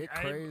 That shit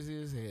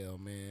crazy as hell,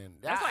 man.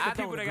 That's like the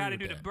people don't that got to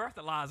agree do with the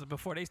breathalyzer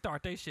before they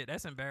start their shit.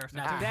 That's embarrassing.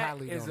 Nah, I that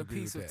highly is don't a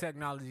agree piece with of that.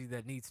 technology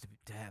that needs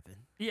to happen.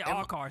 Yeah,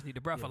 all cars need the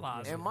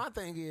breathalyzer. And my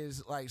thing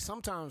is, like,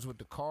 sometimes with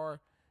the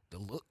car, the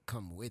look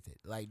come with it.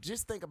 Like,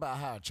 just think about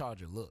how a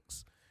Charger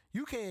looks.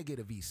 You can't get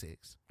a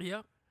V6.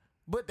 Yep.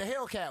 But the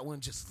Hellcat one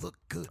just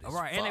looked good as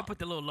Right, and they fuck. put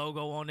the little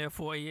logo on there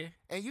for you.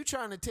 And you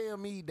trying to tell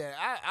me that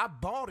I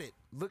bought it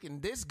looking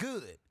this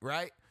good,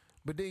 right?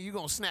 But then you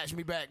gonna snatch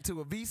me back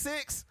to a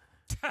V6?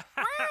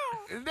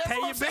 Pay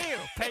your bill.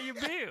 Pay your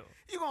bill.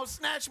 You gonna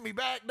snatch me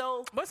back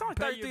though? But it's only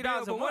Pay your bill.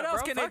 $33 a But month, what else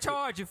bro. can they Fuck it.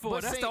 charge you for?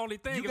 But That's see, the only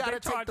thing. You If gotta they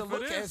charge take the you for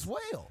look this, as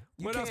well.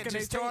 You what else can't can they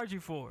just take- charge you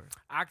for?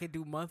 I could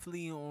do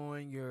monthly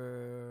on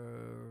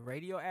your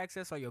radio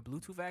access or your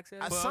Bluetooth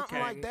access. Something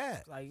like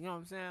that. Like, you know what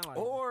I'm saying? Like,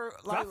 Or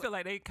So I like, feel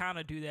like they kind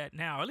of do that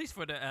now, at least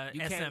for the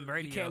you SM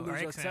radio. You can't lose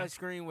or your XM. touch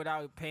screen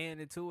without paying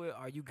into it,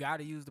 or you got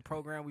to use the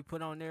program we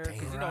put on there.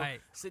 'Cause, you know, Right.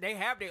 so they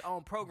have their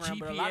own program,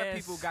 but a lot of GPS.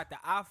 people got the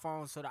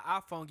iPhone, so the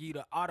iPhone give you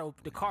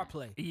the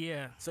CarPlay.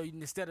 Yeah. So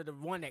instead of the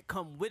one that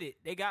come with it,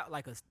 they got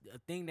like a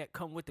thing that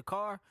come with the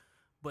car.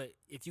 But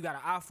if you got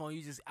an iPhone,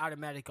 you just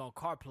automatic on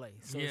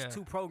CarPlay. So Yeah. it's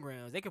 2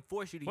 programs. They can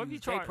force you to What if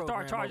use you their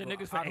program start charging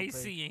over niggas for autopay.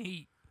 AC and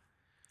heat?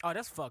 Oh,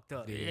 that's fucked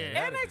up. Yeah, And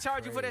that'd they be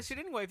charge you for that crazy.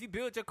 shit anyway. If you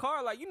build your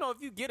car, like, you know,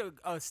 if you get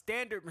a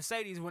standard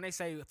Mercedes, when they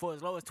say for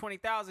as low as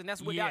 20,000,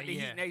 that's without the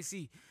heat and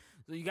AC.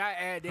 So you gotta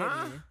add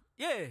that in.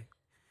 Yeah.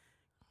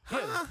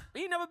 Yeah.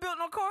 You never built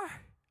no car?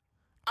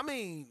 I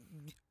mean,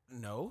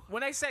 no.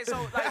 When they say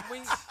so, like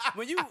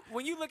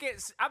when you look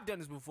at, I've done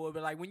this before,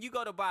 but like when you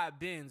go to buy a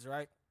Benz,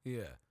 right?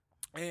 Yeah.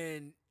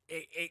 And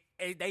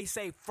they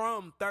say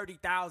from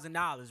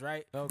 $30,000,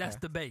 right? Okay. That's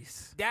the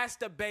base. That's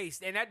the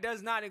base, and that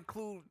does not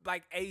include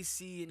like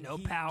AC and No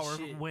heat power and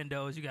shit.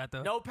 windows. You got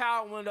the No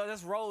power window.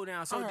 That's roll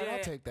down. So All right, then,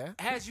 I'll take that.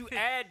 as you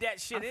add that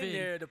shit I feel in you.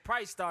 there, the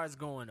price starts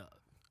going up.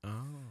 Oh.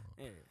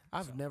 Yeah.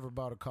 I've never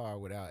bought a car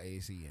without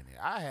AC in it.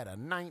 I had a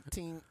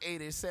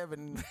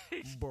 1987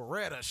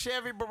 Beretta,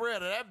 Chevy Beretta.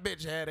 That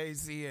bitch had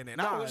AC in it.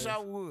 I wish I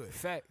would.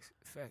 Facts.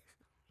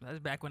 That's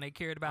back when they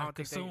cared I about don't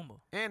think they- consumer.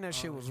 And that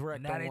shit was And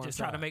wrecked now on they one just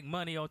trying to side. make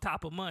money on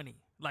top of money.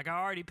 Like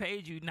I already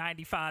paid you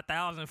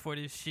 $95,000 for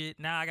this shit.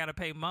 Now I gotta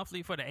pay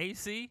monthly for the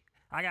AC.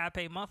 I gotta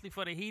pay monthly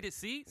for the heated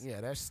seats.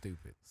 Yeah, that's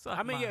stupid. So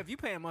I mean, yeah, if you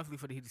paying monthly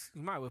for the heat,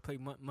 you might as well pay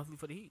monthly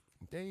for the heat.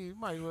 Then you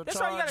might as well That's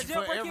why you charge gotta for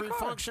jailbreak your every car.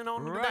 function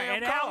on the right. damn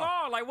And car. how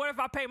long? Like, what if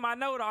I pay my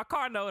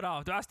car note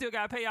off? Do I still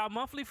gotta pay y'all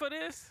monthly for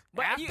this?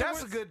 But you-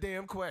 That's a good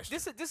damn question.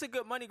 This a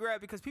good money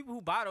grab because people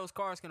who buy those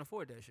cars can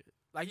afford that shit.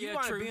 Like you Yeah,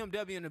 buy a true.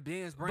 BMW and a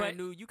Benz brand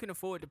But new, you can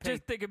afford to pay.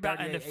 Just think about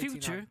in the 38,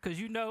 future, $18. because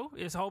you know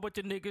it's a whole bunch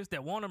of niggas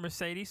that want a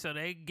Mercedes, so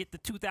they get the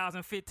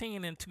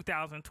 2015 and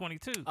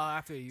 2022. Oh,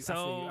 I feel you.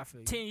 So I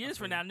feel you. 10 years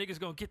from now, niggas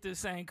gonna get this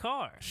same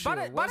car. By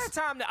that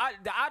time,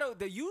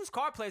 the used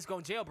car place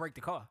gonna jailbreak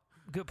the car.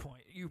 Good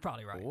point. You're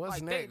probably right. What's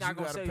Like, they next? not You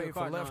gonna gotta sell pay your for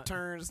car, left no.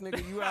 turns,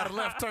 nigga. You out of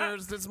left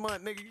turns this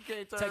month, nigga. You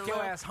can't turn Take your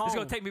left. ass home. It's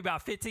gonna take me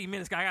about 15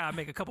 minutes. 'Cause I gotta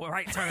make a couple of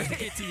right turns to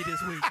get to you this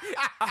week.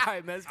 All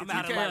right, man. Let's get I'm to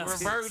out the of You can't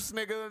lefts. reverse,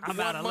 nigga. I'm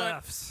one out of month.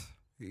 lefts.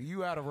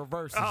 You out of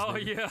reverses. Oh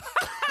nigga. yeah,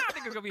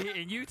 niggas gonna be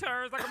hitting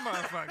U-turns like a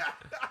motherfucker.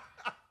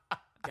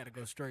 Gotta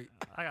go straight.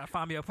 I gotta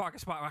find me a parking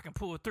spot where I can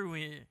pull through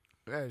in.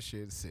 That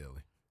shit's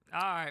silly. All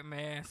right,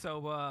 man. So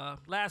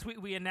last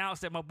week we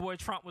announced that my boy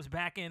Trump was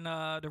back in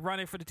the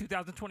running for the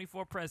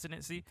 2024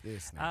 presidency.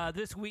 This nigga.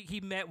 This week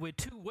he met with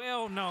 2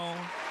 well-known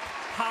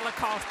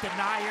Holocaust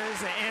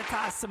deniers and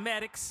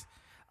anti-Semitics.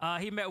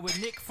 He met with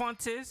Nick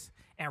Fuentes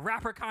and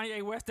rapper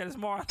Kanye West at his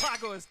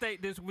Mar-a-Lago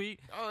estate this week.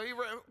 Oh,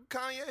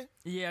 Kanye?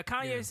 Yeah,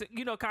 Kanye's,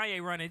 you know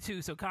Kanye running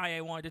too, so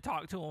Kanye wanted to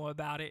talk to him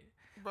about it.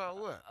 About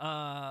what?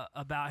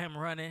 About him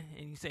running,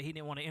 and he said he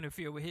didn't want to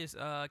interfere with his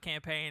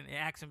campaign, and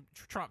asked him,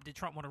 did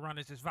Trump want to run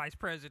as his vice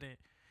president?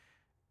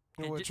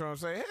 And what Trump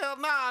say? Hell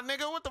nah,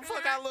 nigga. What the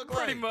fuck I look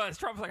Pretty like? much.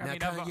 Trump's like, Now,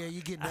 I mean, Kanye,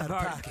 you getting I've out of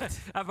already, pocket.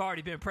 I've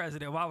already been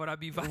president. Why would I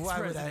be vice Why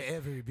would I president?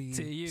 ever be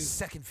to you?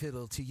 second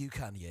fiddle to you,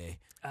 Kanye?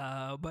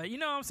 But you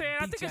know what I'm saying? I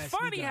think it's Beach-ass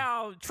funny nigga.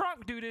 how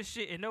Trump do this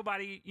shit and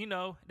nobody, you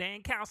know, they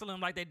ain't counsel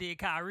him like they did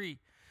Kyrie.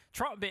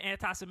 Trump been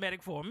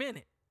anti-Semitic for a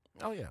minute.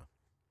 Oh, yeah.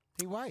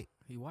 He white.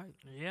 He white.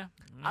 Yeah.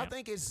 I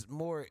think it's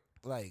more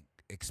like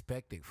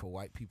expected for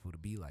white people to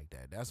be like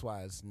that. That's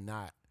why it's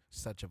not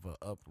such of an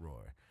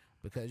uproar.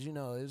 Because, you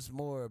know, it's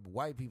more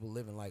white people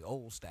living like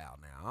old style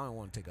now. I don't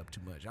want to take up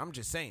too much. I'm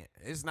just saying.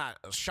 It's not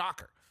a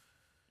shocker.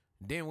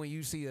 Then when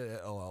you see a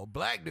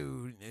black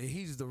dude,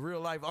 he's the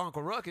real life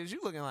Uncle Ruckus,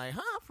 you looking like,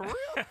 huh, for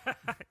real?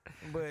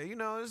 But, you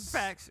know, it's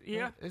Facts,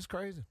 yeah. It's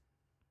crazy.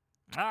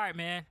 All right,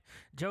 man.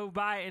 Joe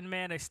Biden,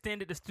 man,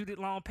 extended the student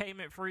loan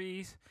payment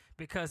freeze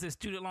because his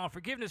student loan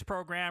forgiveness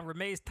program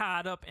remains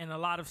tied up in a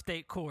lot of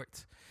state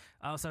courts.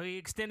 So he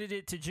extended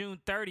it to June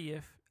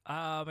 30th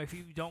if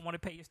you don't want to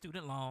pay your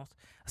student loans.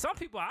 Some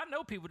people, I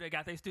know people that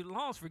got their student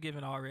loans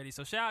forgiven already.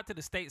 So shout out to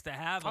the states that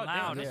have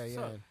allowed it.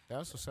 Yeah,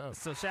 that's what's up.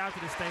 So shout out to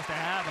the states that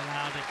have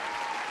allowed it.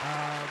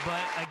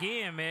 But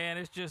again, man,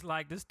 it's just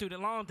like this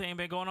student loan thing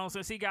been going on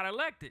since he got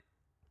elected.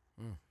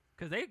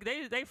 Because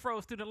they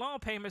froze student loan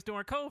payments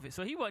during COVID,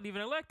 so he wasn't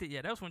even elected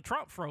yet. That's when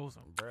Trump froze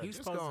them. Bro,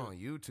 just go on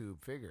YouTube,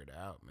 figure it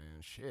out, man.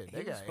 Shit,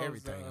 they got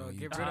everything on YouTube.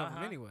 Get rid of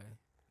them anyway.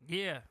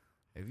 Yeah.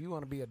 If you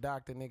want to be a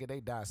doctor, nigga, they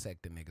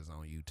dissect the niggas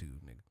on YouTube,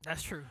 nigga.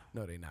 That's true.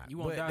 No, they not. You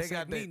want to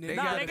dissect me,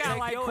 nigga? They got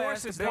like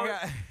courses.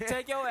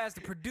 Take your ass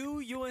to Purdue,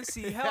 UNC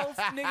Health,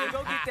 nigga.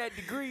 Go get that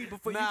degree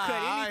before you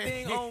cut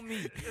anything on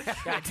me.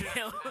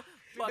 Goddamn.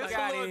 That's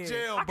a little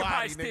jail I body,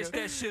 probably nigga. stitch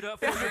that shit up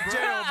for It's you, a bro.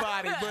 jail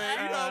body, but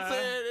you know what I'm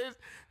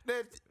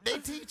saying? They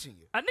teaching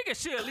you. A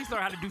nigga should at least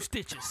learn how to do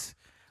stitches.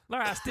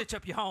 Learn how to stitch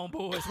up your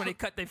homeboys when they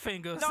cut their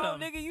fingers. No,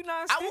 something. nigga, you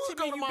not I would stitching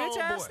go me, to you my bitch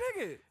ass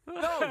homeboy.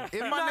 nigga. No,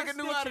 if my not nigga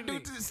knew how to do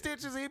stitching me.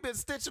 stitches, he been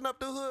stitching up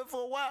the hood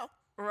for a while.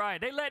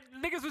 Right. They let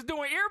niggas was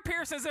doing ear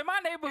piercings in my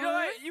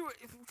neighborhood. You know what?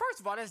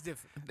 First of all, that's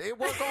different. They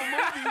work on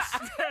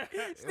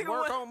movies. They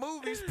work on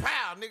movies.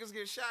 Pow, niggas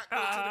get shot. Go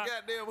to the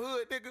goddamn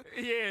hood, nigga.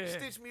 Yeah.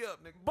 Stitch me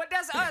up, nigga. But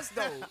that's us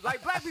though.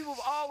 Like black people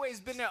have always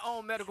been their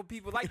own medical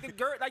people. Like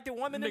the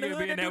woman in the Nigga hood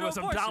be in that there do with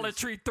the some Dollar abortions.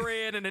 Tree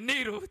thread and a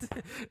needle,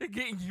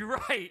 getting you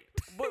right.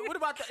 But what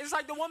about it's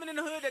like the woman in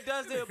the hood that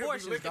does the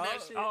abortions, looking dog.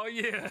 at shit. Oh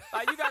yeah.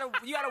 Like you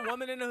got a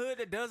woman in the hood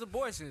that does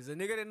abortions, a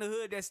nigga in the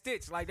hood that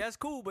stitch. Like that's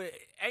cool, but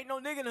ain't no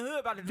nigga in the hood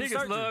about to do Niggas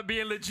surgery. love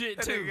being legit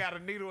That too. nigga got a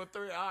needle and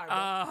thread. All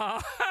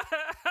right,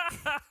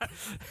 bro.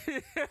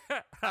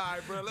 All right,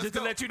 bro. Let's Just go.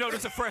 to let you know,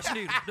 this a fresh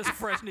needle. This a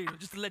fresh needle.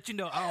 Just to let you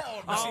know,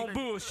 I don't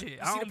bullshit.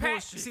 I See the don't pack?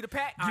 bullshit. You see the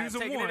pack? All right, Use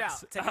them taking it once.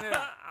 out. Taking it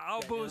out. I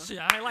don't bullshit.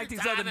 I ain't like these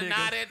other Time to nod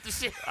niggas. at the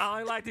shit. I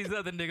ain't like these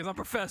other niggas. I'm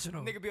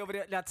professional. Nigga be over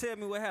there. Now tell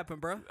me what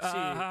happened, bro.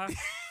 Uh-huh. Shit.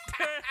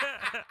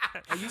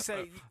 And you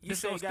say This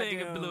say gonna sting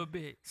goddamn- a little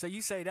bit. So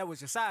you say that was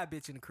your side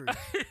bitch in the crew.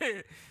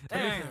 Let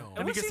Damn. me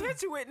And what get she some-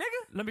 hit you with,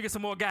 nigga? Let me get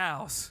some more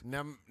gals.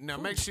 Now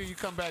make sure you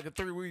come back in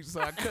 3 weeks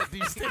so I cut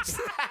these stitches.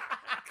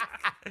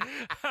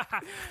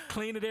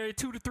 Clean it every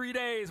 2 to 3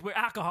 days with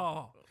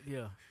alcohol.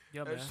 Yeah.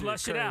 Yeah, That man. shit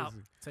Flush it out.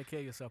 crazy. Take care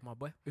of yourself, my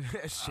boy.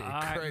 That shit All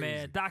right, crazy.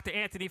 man. Dr.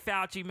 Anthony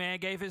Fauci, man,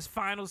 gave his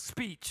final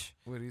speech.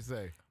 What'd he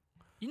say?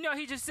 You know,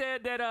 he just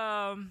said that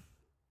I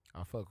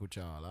fuck with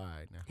y'all. All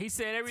right, now. he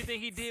said everything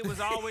he did was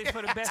always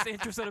for the best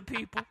interest of the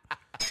people.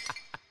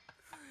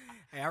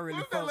 Hey, I really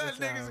We fuck gonna let with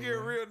y'all, niggas get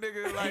man. real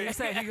niggas like, He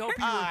said he hope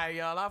you all right,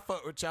 y'all, I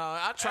fuck with y'all.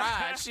 I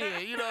tried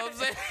shit, you know what I'm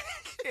saying?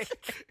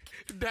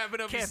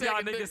 Dabbing up kept your y'all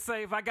second niggas dick.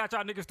 safe. I got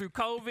y'all niggas through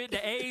COVID,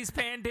 the AIDS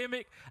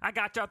pandemic. I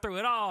got y'all through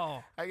it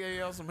all. I gave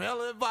y'all some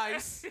hella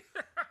advice,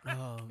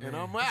 Oh, and man.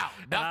 I'm out.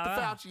 Dr.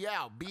 Uh-huh. Fauci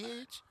out,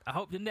 bitch. I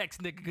hope the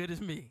next nigga good as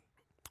me.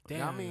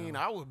 Damn. I mean,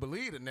 I would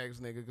believe the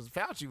next nigga because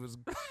Fauci was,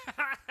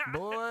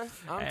 boy,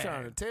 I'm Hey.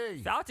 trying to tell you.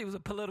 Fauci was a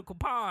political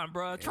pawn,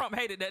 bro. Trump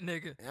hated that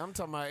nigga. I'm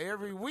talking about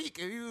every week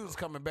he was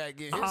coming back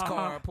getting his Uh-huh.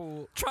 car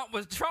pulled. Trump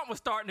was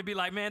starting to be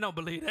like, man, don't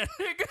believe that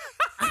nigga.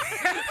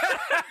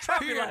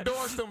 He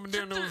endorsed him, and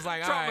then it was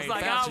like, all Trump right, was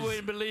like, Fauci's, I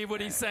wouldn't believe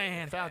what he's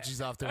saying.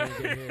 Fauci's off the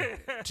window here.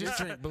 Just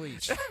drink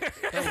bleach.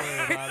 Don't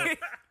worry about it.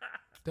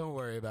 Don't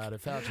worry about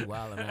it. Fauci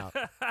wilding out.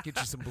 Get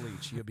you some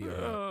bleach. You'll be all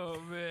right.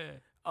 Oh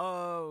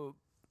man.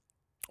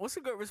 What's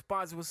a good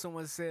response when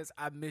someone says,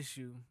 I miss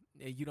you,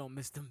 and you don't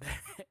miss them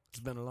back? It's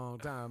been a long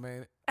time,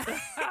 man.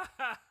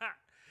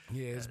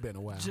 Yeah, it's been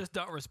a while. Just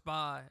don't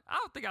respond. I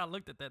don't think I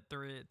looked at that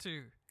thread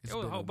too. It's It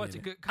was a been whole a bunch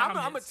of minute. good I'm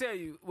comments. going to tell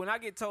you, when I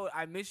get told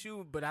I miss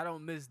you, but I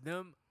don't miss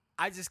them,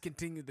 I just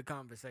continue the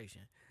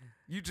conversation.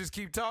 You just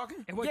keep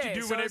talking? And what Yeah, you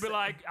do so when they it's- be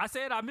like, I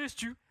said I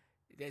missed you.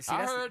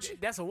 I heard you.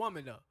 That's a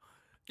woman, though.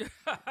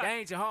 That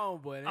ain't your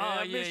homeboy. Oh,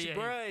 I yeah, miss you, yeah,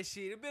 bruh. and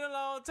shit. It's been a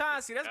long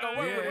time. See, that's going to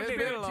work Yeah, with a it's nigga.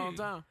 been a long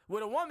time.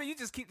 With a woman, you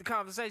just keep the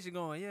conversation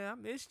going. Yeah, I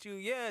missed you.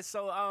 Yeah,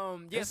 so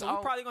It's so all-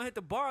 we're probably gonna hit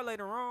the bar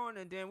later on,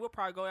 and then we'll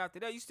probably go after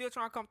that. You still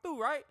trying to come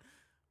through, right?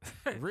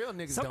 Real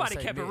niggas Somebody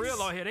don't say kept it miss.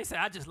 real on here. They said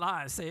I just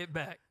lied and say it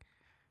back.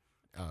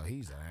 Oh,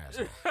 he's an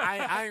asshole.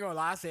 I ain't gonna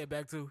lie. I say it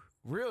back too.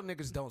 Real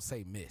niggas don't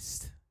say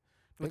missed.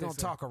 They What they gonna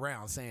say? talk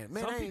around saying,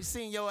 man, Some I ain't people-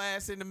 seen your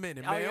ass in a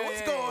minute, Oh, man. yeah, What's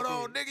yeah, going yeah,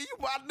 on, nigga? You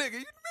my nigga.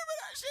 You remember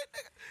that shit,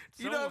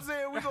 nigga? You know what I'm Someone-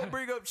 saying? We gonna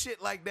bring up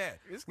shit like that.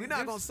 We're not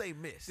this- gonna say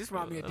miss. This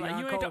remind me of Like, Deion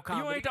you Cole ain't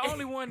comedy. the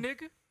only one,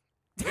 nigga.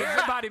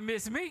 Everybody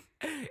miss me.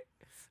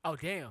 Oh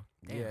damn.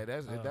 Yeah,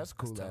 that's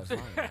cool ass line.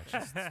 actually.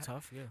 It's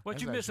tough. Yeah. What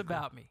That's you miss actually cool.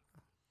 about me?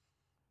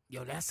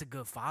 Yo, that's a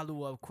good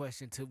follow up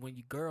question to when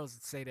you girls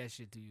say that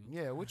shit to you.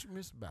 Yeah, what you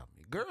miss about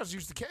me? Girls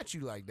used to catch you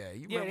like that.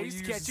 You Yeah, remember they when used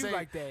to you catch you say,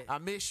 like that. I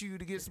miss you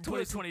to get some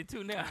pussy.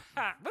 2022 now.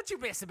 What you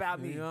miss about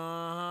me? Uh-huh.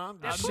 I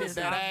That miss shit,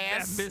 that I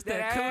ass. miss That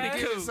that ass.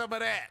 cootie Give you coo. some of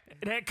that.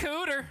 That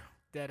cooter.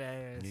 That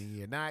ass. And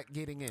you're not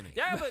getting in it.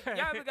 Y'all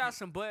ever got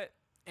some butt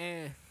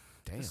and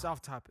Damn. it's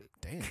off topic.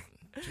 Damn.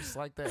 Just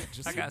like that.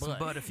 Just I got some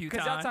butt a few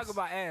times. Because y'all talk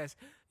about ass.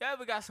 Y'all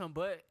ever got some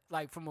butt,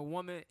 like, from a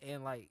woman,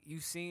 and, like, you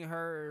seen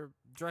her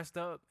dressed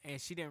up, and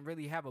she didn't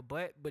really have a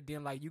butt, but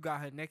then, like, you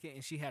got her naked,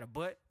 and she had a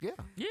butt? Yeah.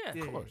 Yeah.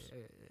 Of course.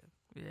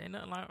 Yeah, ain't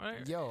nothing like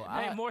that. Yo,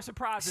 ain't more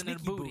surprising than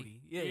Sneaky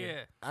booty.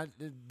 Yeah.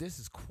 This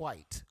is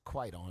quite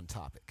on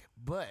topic.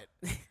 But,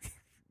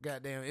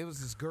 goddamn, it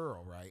was this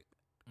girl, right?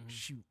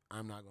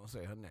 I'm not going to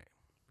say her name.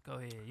 Go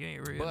ahead. You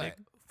ain't real, But, nigga.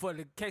 For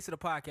the case of the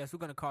podcast, we're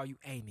going to call you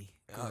Amy.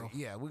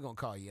 yeah, we're going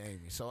to call you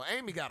Amy. So,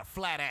 Amy got a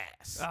flat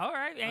ass. All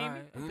right, Amy. All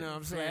right. You know what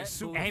I'm saying? Flat.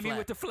 Super Amy flat.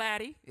 with the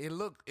flatty. It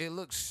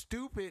looked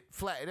stupid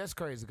flat. That's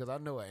crazy because I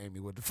know an Amy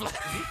with the flat.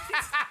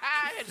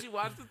 And she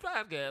watched the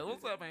podcast.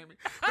 What's up, Amy?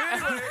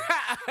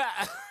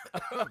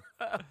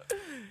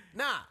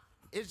 Nah,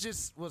 it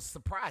just was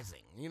surprising.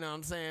 You know what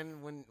I'm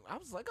saying? When I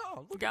was like,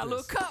 oh, look Got at a little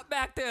this. cup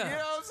back there. You know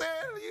what I'm saying?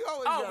 You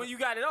always Oh, got- when you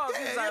got it off,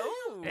 Yeah, it's like,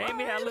 yeah, ooh.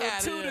 Amy had a Get little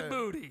outta tooted here.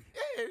 booty.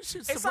 Yeah,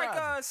 she's It's like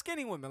surprising.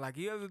 skinny women. Like,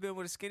 you ever been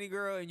with a skinny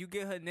girl and you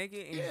get her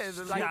naked? And Yeah, she's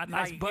it's like, got a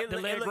nice butt to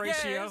it leg look-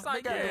 ratio. Yeah, it's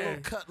like, They got a yeah.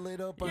 little cut lit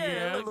up under Yeah,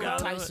 there, a little got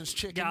Tyson's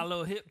chicken. Got a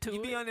little hip to You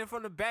it. be on there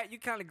from the back, you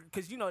kind of,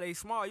 because you know they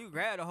small, you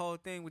grab the whole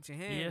thing with your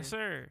hand. Yes,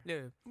 sir.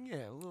 Yeah.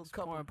 Yeah, a little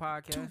couple Porn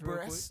podcast. two real quick.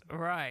 breasts.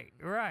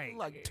 Right.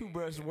 Like 2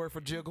 breasts worth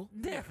of jiggle.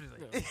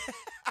 Definitely.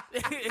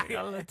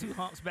 Got a little 2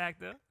 humps back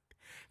there.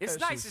 It's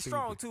That nice shit's and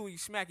strong stupid. too when you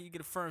smack it. You get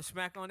a firm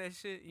smack on that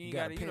shit. You ain't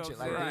gotta gotta, pinch you it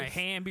know, like Right. this.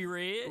 Hand be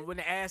red. when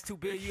the ass too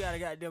big, you gotta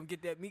goddamn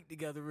get that meat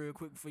together real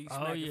quick before you Oh,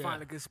 smack and yeah.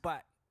 find a good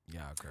spot.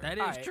 Yeah, crazy. That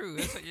is Alright. true.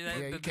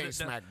 Yeah, you can't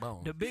smack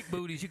bone. The big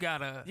booties, you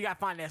gotta. You gotta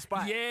find that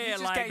spot. You Yeah,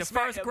 just like can't the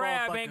smack first that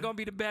grab motherfucker. ain't gonna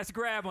be the best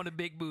grab on the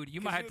big booty. You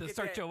might have you'll to get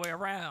search that- your way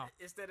around.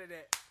 Instead of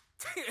that.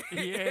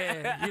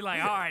 Yeah, you're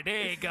like, all right,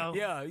 there you go.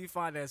 Yeah, you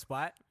find that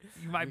spot.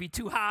 You might be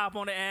too high up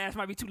on the ass,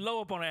 might be too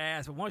low up on the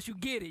ass, but once you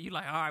get it, you're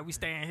like, all right, we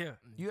staying here.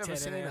 You ever Tear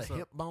that seen a ass up.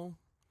 hip bone?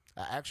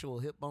 An actual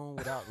hip bone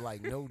without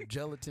like no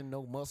gelatin,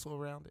 no muscle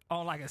around it?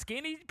 On like a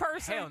skinny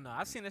person? Hell no,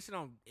 I seen that shit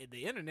on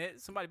the internet.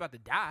 Somebody about to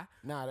die.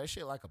 Nah, that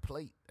shit like a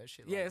plate. That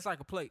shit Yeah, like, it's like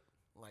a plate.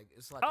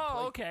 it's like a Oh,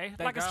 plate. okay.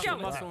 That Like a got some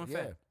skeleton. muscle and Yeah.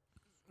 fat.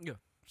 Yeah.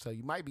 So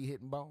you might be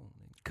hitting bone.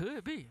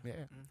 Could be.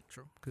 Yeah,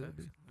 True. could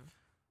be.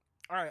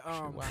 All right.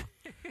 Wow.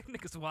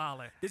 Niggas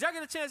wildin'. Did y'all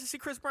get a chance to see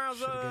Chris Brown's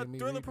Shoulda gave me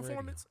Thriller Read Radio.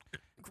 performance?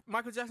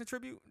 Michael Jackson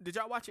tribute. Did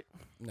y'all watch it?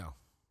 No.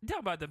 You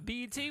talking about the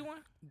BET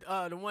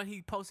one? The one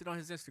he posted on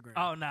his Instagram.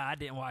 Oh, nah, I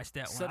didn't watch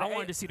that So one. I the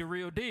wanted A- to see the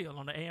real deal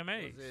on the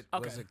AMAs.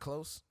 Okay. Was it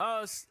close? It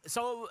was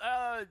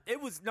it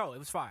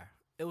was fire.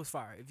 It was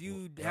fire. If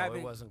you No, haven't,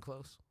 it wasn't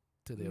close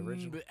to the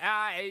original. But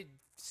I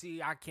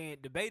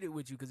can't debate it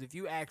with you because if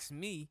you ask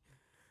me,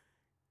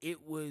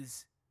 it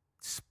was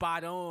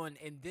spot on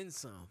and then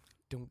some.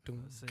 Dun,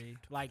 dun. Let's see.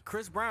 Like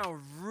Chris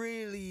Brown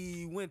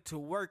really went to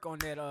work on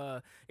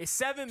that. It's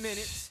 7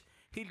 minutes.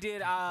 He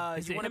did.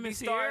 Is You it want to him be and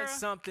starting Sierra?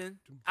 something?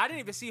 I didn't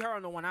even see her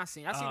on the one I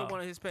seen. I seen the Oh. one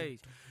on his page.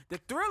 The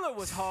Thriller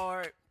was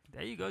hard.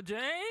 There you go,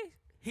 James.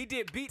 He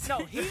did beat. No,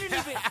 he didn't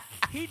even.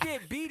 He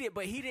did beat it,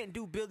 but he didn't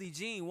do Billie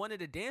Jean. One of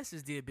the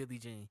dancers did Billie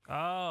Jean.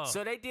 Oh.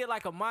 So they did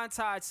like a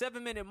montage,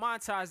 7-minute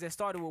montage that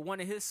started with one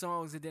of his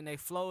songs, and then they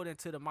flowed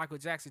into the Michael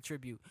Jackson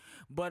tribute.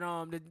 But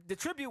the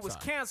tribute was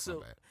Sorry,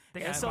 canceled, my bad. They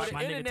and gotta so invite the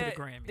my nigga to the internet,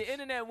 Grammys. the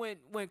internet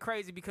went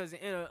crazy because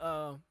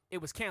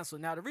it was canceled.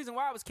 Now the reason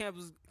why it was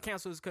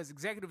canceled is because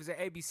executives at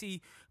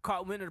ABC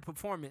caught wind of the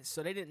performance,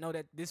 so they didn't know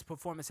that this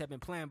performance had been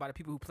planned by the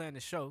people who planned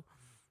the show,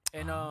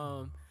 and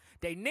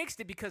they nixed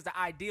it because the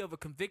idea of a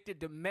convicted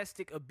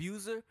domestic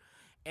abuser,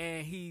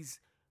 and he's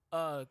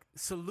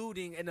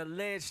saluting an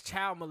alleged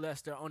child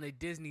molester on a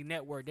Disney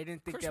network. They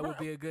didn't think Chris that would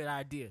Brown? be a good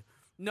idea.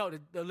 No, the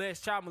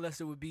alleged child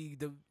molester would be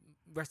the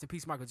rest in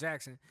peace Michael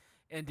Jackson,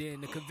 and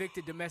then the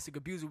convicted domestic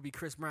abuser would be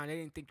Chris Brown. They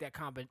didn't think that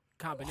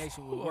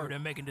combination would Or work. they're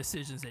making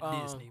decisions at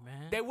Disney,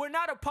 man. They were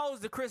not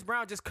opposed to Chris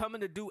Brown just coming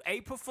to do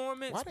a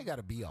performance, Why they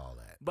gotta be all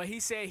that? but he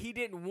said he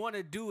didn't want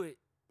to do it.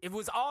 It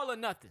was all or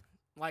nothing.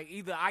 Like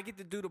either I get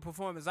to do the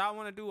performance I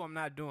want to do, or I'm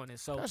not doing it.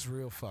 So That's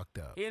real fucked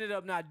up. he ended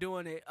up not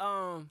doing it.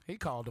 He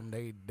called them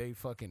they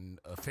fucking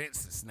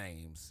offenses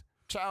names.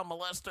 Child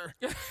molester.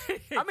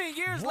 I mean,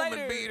 years Woman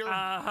later,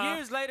 beater.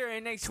 years later,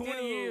 and they 20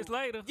 still, years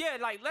later. yeah,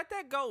 like let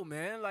that go,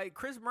 man. Like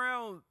Chris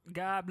Brown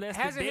God bless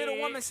the hasn't hit a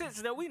dead. woman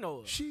since that we know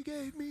of. She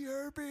gave me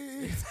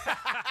herpes.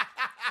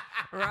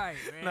 Right,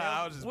 man. Nah,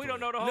 I was just We don't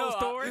playing. know the whole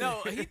story.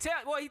 No, he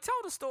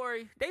told a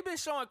story. They've been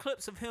showing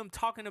clips of him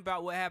talking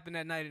about what happened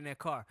that night in that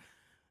car.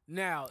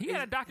 Now, He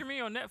had a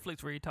documentary on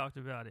Netflix where he talked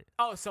about it.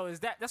 so is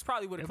that's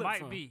probably what It clip might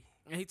from. be.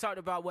 And he talked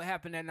about what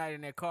happened that night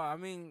in that car. I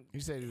mean, He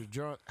said he was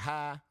drunk,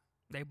 high.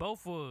 They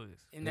both was.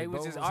 and They they was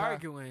both just was high.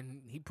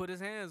 arguing. He put his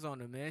hands on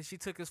her, man. She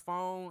took his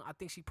phone. I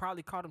think she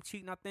probably caught him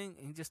cheating, and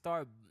he just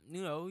started,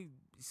 he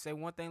said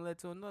one thing led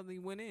to another. He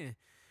went in.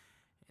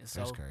 And so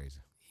That's crazy.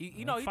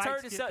 he Fights turned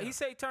get himself. He tough.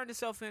 said he turned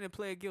himself in and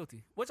pled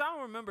guilty, which I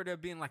don't remember there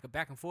being like a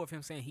back and forth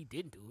him saying he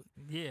didn't do it.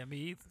 Yeah, me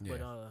either. Yeah.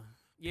 But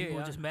yeah, People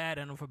were just mad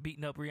at him for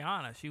beating up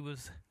Rihanna. She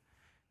was,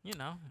 she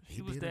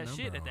He was did a that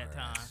number shit at on that her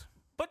time. ass.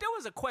 But there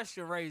was a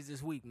question raised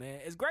this week, man.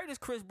 As great as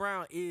Chris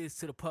Brown is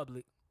to the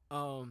public,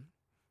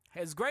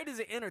 as great as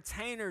an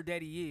entertainer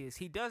that he is,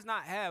 he does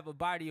not have a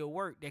body of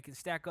work that can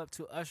stack up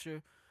to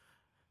Usher.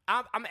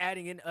 I'm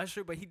adding in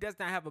Usher, but he does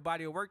not have a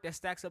body of work that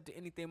stacks up to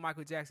anything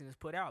Michael Jackson has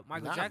put out.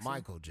 Michael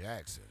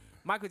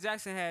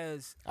Jackson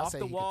has Off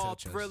the Wall,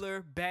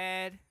 Thriller,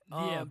 Bad,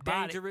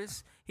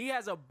 Dangerous. He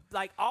has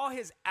all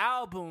his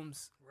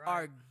albums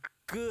are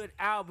good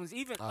albums.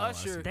 Even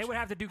Usher, they would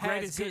have to do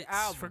greatest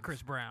hits for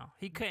Chris Brown.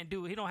 He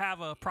don't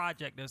have a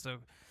project that's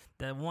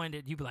the one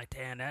that you be like,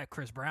 damn, that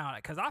Chris Brown.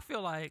 Because I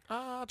feel like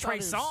Trey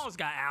Songz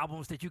got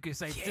albums that you could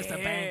say just a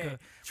banger.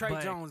 Trey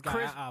Jones got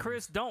albums.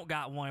 Chris don't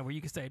got one where you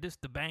can say this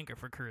the banger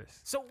for Chris.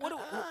 So what?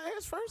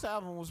 His first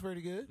album was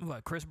pretty good.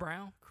 What, Chris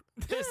Brown?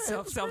 Yeah,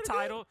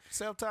 self-titled.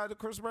 Self-titled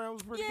Chris Brown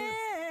was pretty good.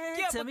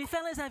 Yeah, tell me,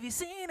 fellas, have you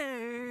seen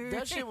her?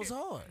 That shit was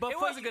hard. But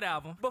it was a good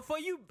album. But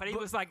he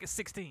was like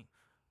 16.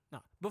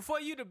 No,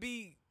 before you to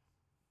be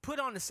put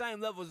on the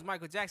same level as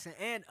Michael Jackson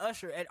and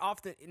Usher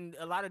in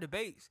a lot of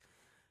debates,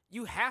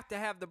 you have to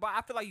have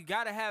I feel like you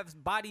got to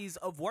have bodies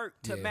of work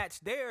to match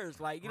theirs.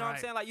 Like, you know what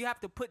I'm saying? Like, you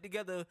have to put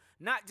together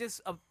not just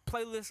a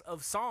playlist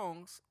of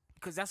songs,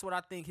 because that's what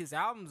I think his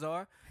albums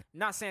are.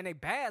 Not saying they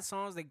bad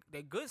songs,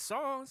 they good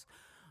songs.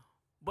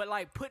 But,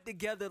 like, put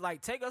together,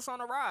 like, take us on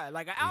a ride.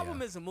 Like, an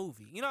album is a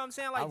movie. You know what I'm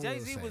saying? Like,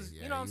 Jay-Z was,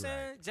 you know what I'm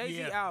saying?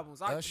 Jay-Z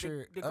albums. Like,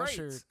 Usher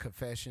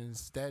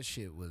Confessions, that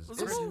shit was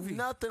a movie.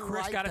 Nothing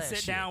Chris like got to that sit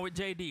shit. down with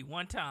JD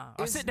one time.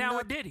 Or sit down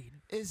with Diddy.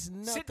 It's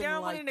nothing sit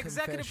down like with an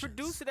executive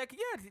Confessions. producer that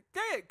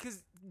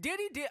because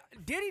Diddy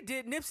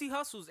did Nipsey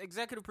Hussle's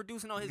executive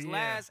producing on his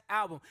last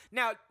album.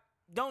 Now,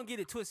 don't get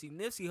it twisted.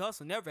 Nipsey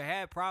Hussle never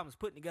had problems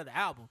putting together an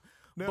album.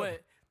 Never.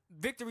 But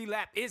Victory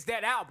Lap is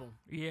that album.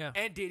 Yeah.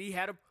 And Diddy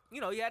had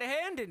he had a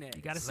hand in that.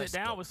 You got to sit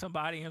down with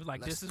somebody and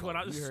like, this is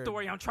this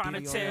story I'm trying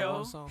to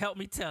tell. Help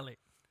me tell it.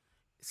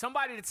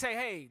 Somebody to say,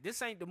 hey,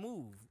 this ain't the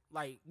move.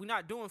 Like, we're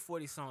not doing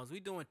 40 songs. We're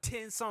doing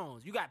 10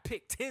 songs. You got to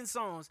pick 10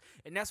 songs,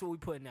 and that's what we're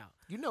putting out.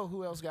 You know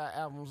who else got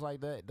albums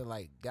like that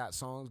like got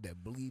songs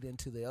that bleed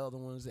into the other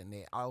ones and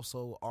they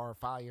also are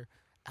fire?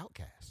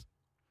 Outkast.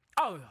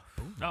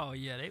 Oh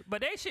yeah,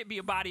 but they should be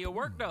a body of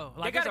work though.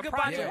 Like, they got a good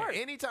body of work.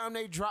 Anytime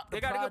they drop they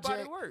got a good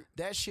body of work.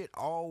 That shit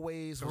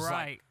always was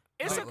like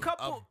it's a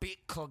big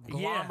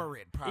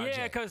conglomerate project.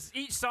 Yeah, because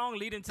each song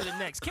lead into the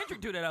next. Kendrick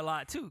do that a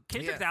lot too.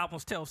 Kendrick's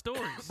albums tell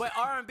stories. But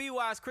R&B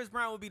wise, Chris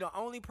Brown would be the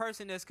only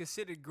person that's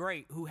considered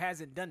great who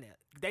hasn't done that.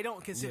 They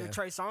don't consider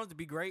Trey Songz to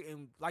be great,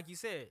 and like you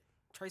said,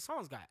 Trey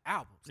Songz got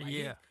albums.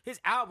 Like his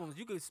albums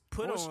you could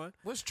put on.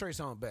 What's Trey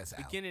Songz best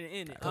album? Beginning to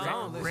end. Because I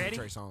don't listen to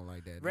Trey Songz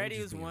like that. Ready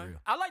is one. Real.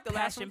 I like the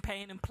last one. Passion,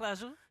 Pain, and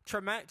Pleasure.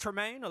 Tremaine.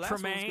 The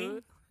last one's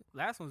good.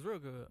 Last one's real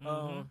good.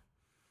 Mm-hmm.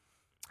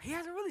 He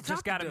hasn't really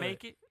just got to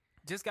make it.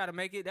 Just Gotta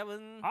Make It. That was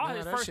all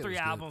his first 3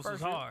 albums was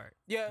hard.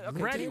 Yeah,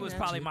 okay. Ready was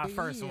probably my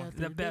first one,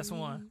 the best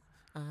one.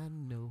 I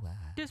know why.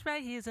 This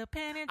right here's a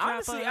penny dropper.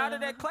 Honestly, out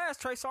of that class,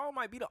 Trey Songz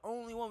might be the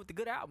only one with the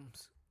good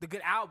albums. The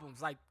good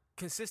albums, like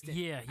consistent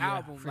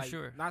albums. For like,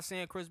 sure. Not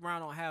saying Chris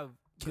Brown don't have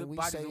good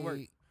bodies of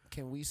work.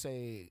 Can we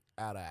say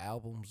out of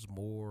albums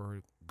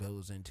more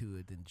goes into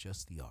it than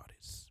just the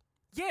artists?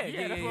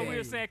 Yeah, that's what we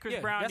were saying. Chris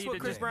Brown need to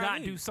just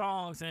not do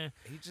songs, and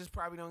he just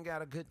probably don't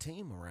got a good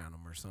team around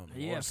him or something.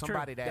 Yeah, or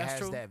somebody that that's has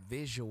true. that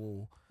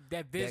visual,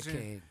 that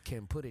vision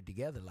can put it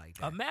together like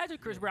that. Imagine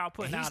Chris Brown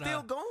putting and out he's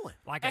still going.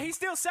 And he's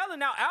still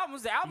selling out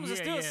albums. The albums are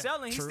still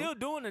selling. True. He's still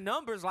doing the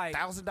numbers like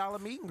 $1,000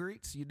 meet and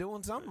greets. You're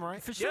doing something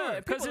right for sure.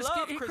 Because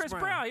Chris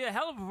Brown,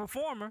 hell of a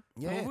performer.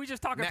 Yeah, when we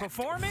just talking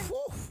performing.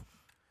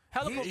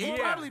 He's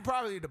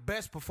probably the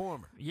best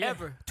performer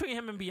ever. Between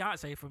him and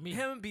Beyonce for me.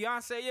 Him and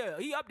Beyonce,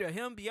 he up there.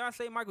 Him,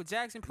 Beyonce, Michael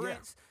Jackson,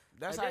 Prince. Yeah.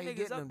 That's how he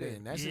getting them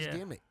then. That's his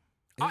gimmick.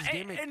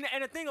 And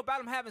the thing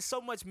about him having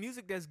so much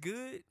music that's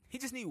good, he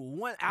just need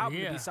one album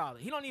to be solid.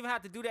 He don't even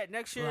have to do that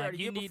next year or the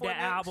year before. You need that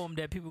album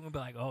that people can be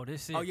like, oh,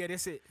 this is it. Oh, yeah,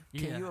 that's it.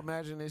 Can you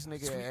imagine this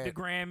nigga at the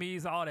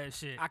Grammys, all that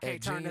shit? I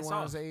can't turn this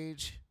off.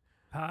 Age?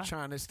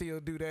 Trying to still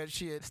do that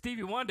shit.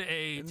 Stevie Wonder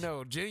age.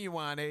 No,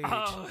 Genuine age.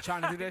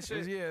 Trying to do that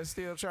shit. Yeah,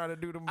 still trying to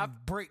do them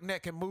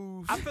breaknecking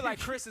moves. I feel like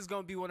Chris is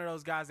going to be one of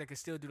those guys that can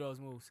still do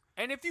those moves.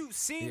 And if you've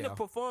seen the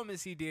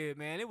performance he did,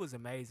 man, it was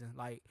amazing.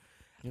 Like,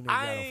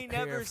 I ain't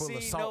never seen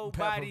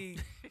nobody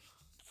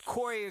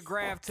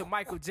choreograph to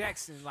Michael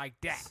Jackson like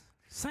that.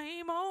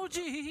 Same OG.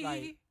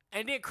 Like,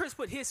 and then Chris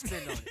put his spin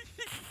on it.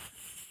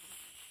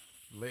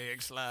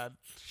 Leg slide.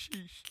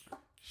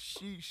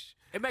 Sheesh.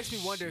 It makes me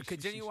wonder, could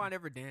Genuine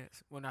ever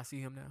dance when I see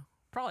him now?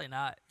 Probably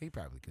not. He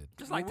probably could.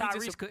 Just like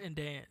Tyrese couldn't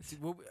dance.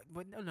 No.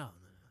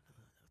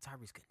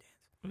 Tyrese couldn't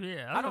dance.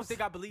 Yeah. I don't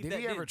think I believe that. Did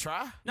he ever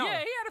try? No. Yeah,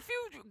 he had a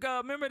few.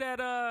 Remember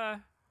that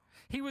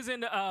he was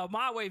in the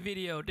My Way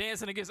video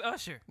dancing against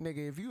Usher.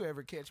 Nigga, if you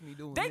ever catch me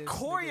doing they this. They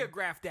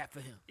choreographed that for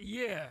him.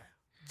 Yeah.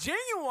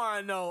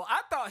 Genuine, though, I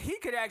thought he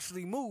could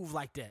actually move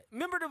like that.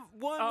 Remember the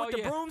one with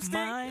the broomstick?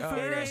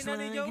 It ain't none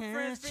of your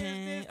friends'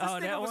 business. This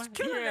nigga was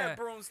killing that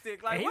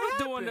broomstick. Like, he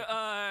was doing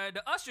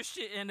the Usher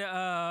shit in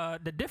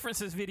the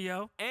Differences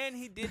video. And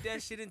he did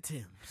that shit in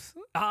Tim's.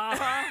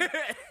 My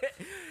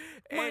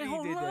and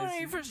whole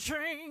life has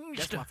changed.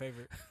 That's my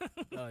favorite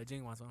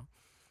Genuine song.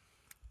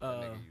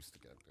 nigga used to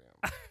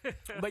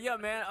goddamn. But yeah,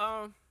 man.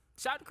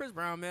 Shout out to Chris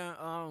Brown, man.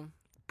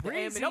 The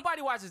AMA,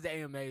 nobody watches the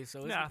AMA,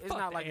 so it's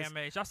not like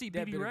AMA. Y'all see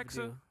BB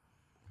Rexha?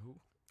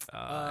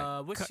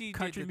 What she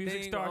country did the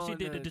music thing star. She on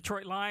did the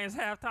Detroit Lions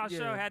halftime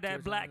show. Had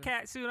that black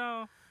cat suit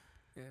on.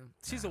 Yeah,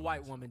 she's a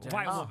white woman, James.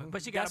 White woman,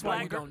 but she got a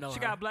black girl. She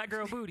got a black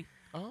girl booty.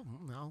 Oh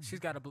no, she's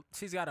got a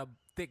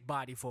thick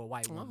body for a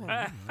white woman.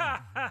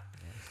 I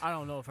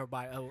don't know if her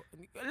body. Oh.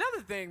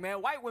 Another thing,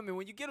 man, white women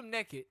when you get them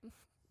naked,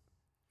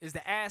 is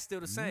the ass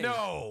still the same?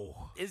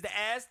 No, is the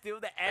ass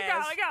still the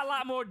ass? It got a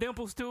lot more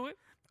dimples to it.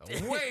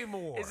 Way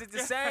more. Is it the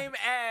same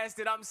ass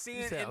that I'm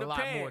seeing in the a lot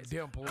pants? more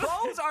dimples.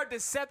 Clothes are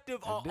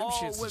deceptive on them all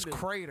shits women. Is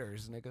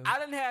craters, nigga. I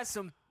done had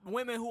some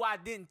women who I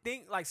didn't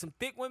think, like some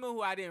thick women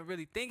who I didn't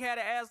really think had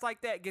an ass like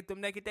that. Get them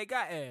naked, they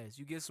got ass.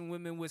 You get some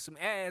women with some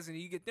ass, and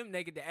you get them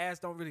naked, the ass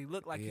don't really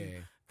look like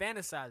you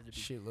fantasize it to be.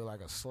 Shit look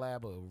like a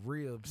slab of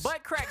ribs.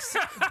 Butt crack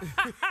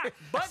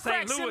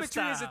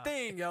symmetry is a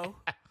thing, yo.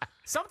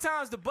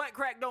 Sometimes the butt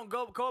crack don't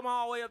go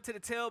all the way up to the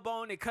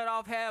tailbone. It cut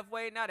off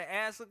halfway. Now the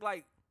ass look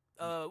like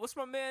what's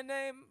my man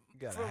name?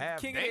 From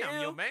King of the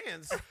Hill? Your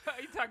man's.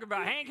 You talking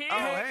about Hank Hill? Oh,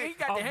 Hank. He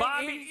got the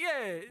Bobby?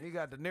 Yeah. He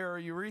got the narrow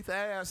urethra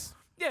ass.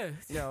 Yeah.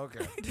 Yeah,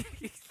 okay.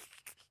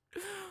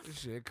 This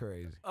shit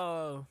crazy.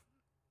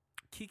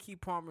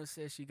 Keke Palmer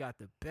says she got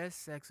the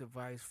best sex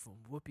advice from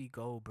Whoopi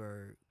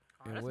Goldberg.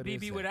 That's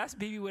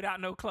BB without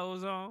no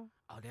clothes on.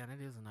 Oh, damn, that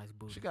is a nice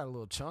booty. She got a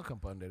little chunk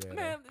up under there.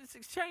 Man,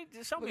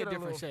 show me a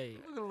different shade.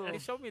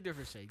 Show me a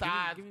different shade.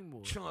 Give me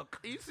more. Chunk.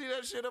 You see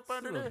that shit up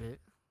under there? Bit.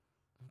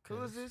 Okay.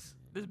 Who is this?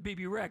 This is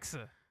BB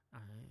Rexha.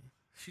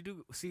 She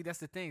do see that's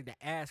the thing, the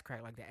ass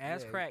crack. Like the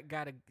ass crack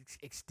gotta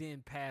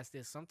extend past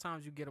this.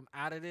 Sometimes you get them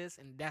out of this,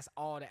 and that's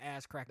all the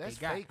ass crack that's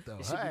they got. Fake though.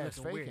 Her ass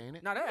fake, weird. ain't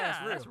it? No,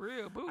 that's real. That's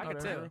real booty. I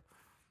can tell.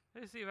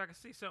 Let's see if I can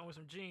see something with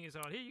some jeans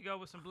on. Here you go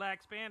with some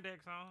black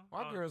spandex on.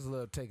 Why girls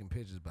love taking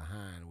pictures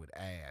behind with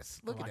ass?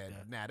 Look at like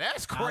that. Now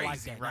that's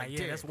crazy right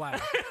there. That's wild.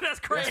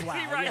 That's crazy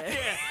wild, right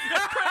there.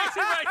 That's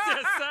crazy right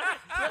there, son.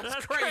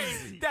 That's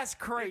crazy. That's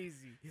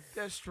crazy.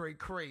 That's straight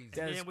crazy.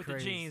 And with the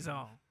jeans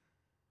on.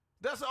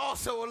 That's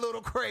also a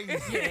little crazy.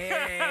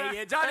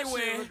 Yeah. Johnny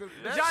win.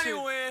 Johnny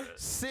win.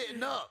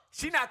 Sitting up.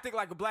 She not thick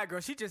like a black girl.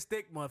 She just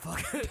thick,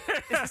 motherfucker.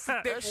 It's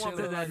a thick That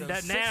woman. Like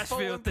that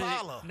Nashville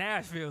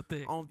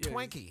thick. On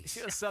Twinkie. She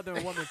a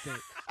southern woman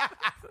thick.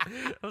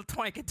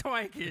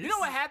 Twinkie. You know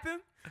what happened?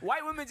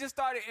 White women just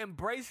started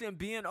embracing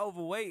being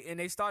overweight, and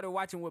they started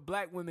watching what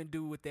black women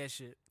do with that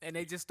shit, and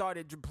they just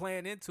started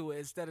playing into it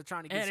instead of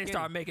trying to get and skinny. They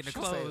started making the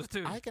clothes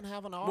too. I can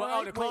have an all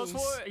right the clothes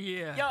waist. for it?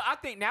 Yeah. Yo, I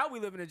think now we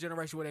live in a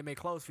generation where they make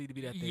clothes for you to be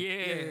that thick.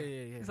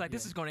 Yeah. It's like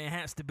this is going to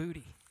enhance the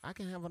booty. I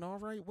can have an all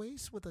right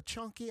waist with a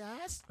chunky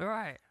ass. All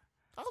right.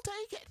 I'll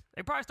take it.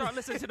 They probably start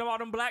listening to all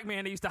them black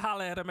men that used to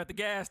holler at them at the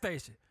gas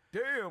station.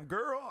 Damn,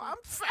 girl, I'm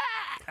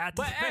fat.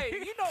 But hey,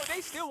 you know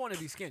they still want to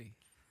be skinny.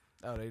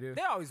 Oh, they do?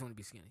 They always want to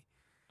be skinny.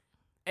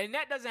 And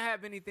that doesn't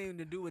have anything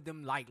to do with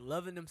them like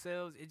loving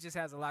themselves. It just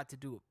has a lot to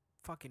do with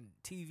fucking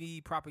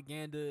TV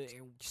propaganda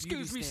and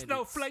Excuse me, standards.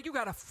 Snowflake, you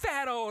got a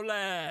fat old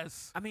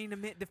ass. I mean,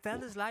 the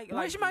fellas like.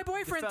 Wish my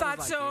boyfriend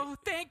thought so.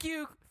 Thank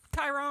you,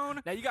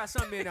 Tyrone. Now you got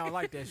some men that don't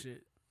like that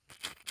shit.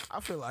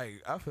 I feel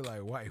like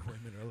white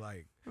women are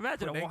like,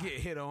 imagine when they get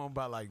hit on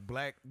by like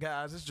black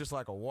guys, it's just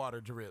like a water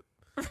drip,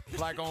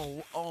 like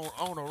on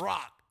a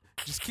rock.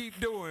 Just keep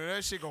doing it.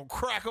 That shit gonna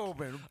crack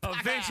open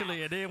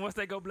eventually, and then once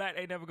they go black,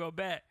 they never go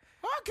back.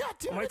 Oh,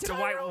 goddamn! Wait till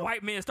the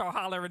white men start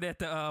hollering at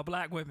the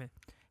black women.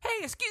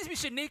 Hey, excuse me,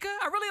 Shanika.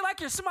 I really like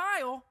your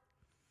smile.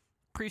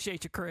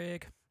 Appreciate you,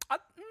 Craig.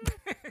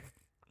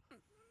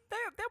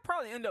 They'll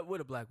probably end up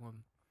with a black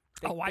woman.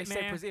 A white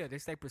man? They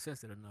stay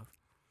persistent enough.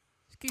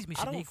 Excuse me,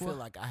 Shanika. I don't feel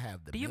like I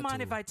have the. Do you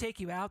mind if I take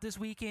you out this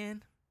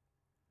weekend?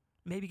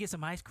 Maybe get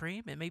some ice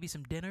cream and maybe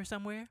some dinner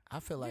somewhere? I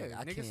feel like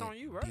I can't on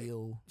you, right?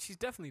 deal. She's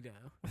definitely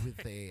down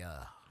with a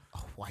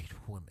white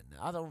woman.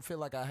 I don't feel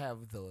like I have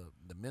the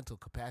mental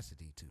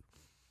capacity to.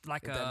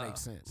 Like if that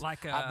makes sense.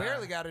 Like I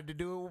barely got it to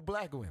do it with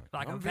black women.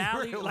 Like a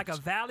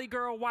valley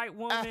girl white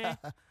woman,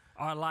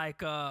 or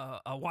like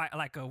a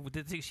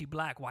she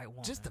black white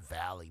woman. Just the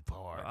valley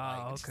part.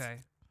 Oh, okay.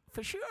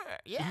 For sure.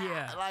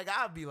 Yeah. Like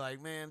I'd be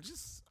like, man,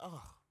 just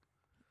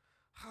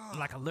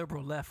like a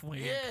liberal left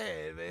wing.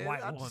 Yeah, man.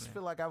 White I woman. just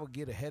feel like I would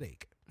get a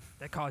headache.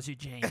 That calls you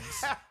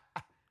James.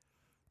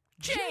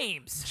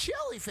 James!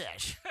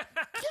 Jellyfish!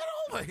 Get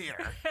over here.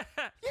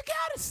 You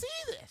gotta see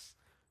this.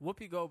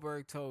 Whoopi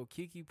Goldberg told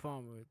Keke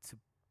Palmer to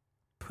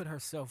put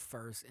herself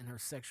first in her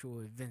sexual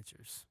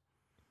adventures.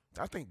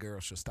 I think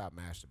girls should stop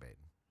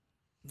masturbating.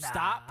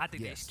 Stop? I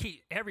think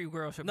every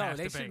girl should masturbate. No,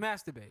 they should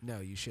masturbate. No,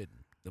 you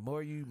shouldn't. The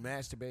more you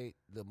masturbate,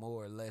 the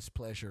more less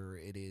pleasure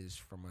it is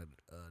from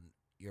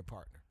your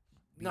partner.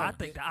 No, I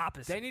think the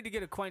opposite. They need to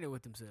get acquainted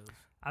with themselves.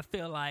 I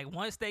feel like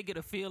once they get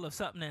a feel of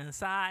something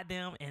inside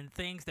them and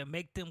things that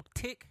make them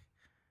tick,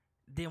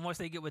 then once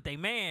they get with their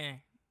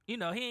man, you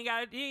know, he ain't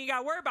got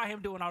to worry about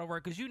him doing all the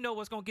work because you know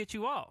what's gonna get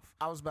you off.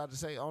 I was about to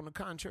say, on the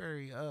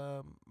contrary,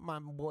 my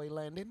boy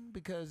Landon,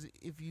 because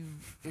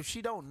if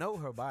she don't know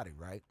her body,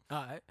 right?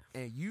 All right,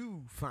 and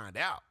you find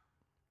out,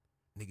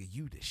 nigga,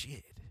 you the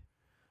shit.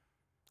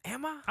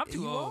 Am I? I'm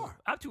too You old. are.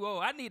 I'm too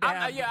old. I need to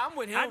have. I'm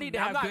with him. I need to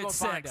I'm have not good gonna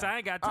find sex. out. I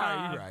ain't got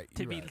time you right,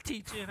 to you be right.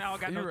 teaching. I don't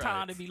got You no right.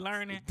 time to be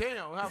learning.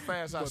 Damn, how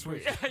fast I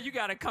switch. You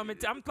gotta come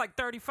into. I'm like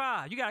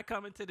 35. You gotta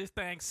come into this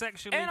thing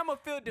sexually. And I'm gonna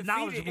feel defeated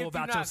knowledgeable if you're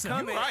about not yourself.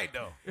 coming. You right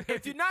though.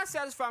 If you're not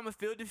satisfied, I'm gonna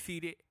feel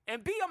defeated.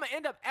 And B, I'm gonna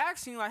end up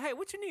asking like, "Hey,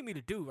 what you need me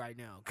to do right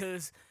now?"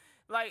 Because,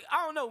 like,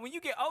 I don't know. When you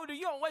get older,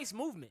 you don't waste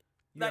movement.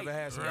 You Like, ever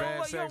had some you don't bad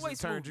wa- you don't sex that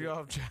waste turned you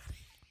movement. off, Johnny?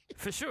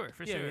 For sure.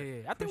 Yeah.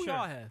 I think For we sure.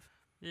 all have.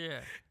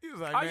 Yeah. He was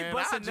like, Are you man,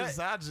 busting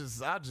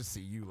I'll just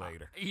see you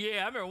later.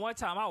 Yeah, I remember one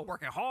time I was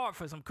working hard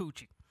for some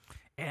coochie,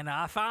 and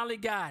I finally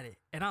got it,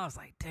 and I was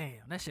like,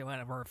 "Damn, that shit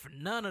wasn't worth for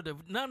none of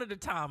the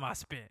time I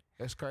spent."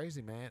 That's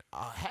crazy, man.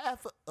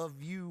 Half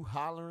of you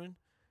hollering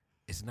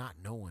is not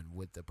knowing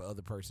what the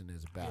other person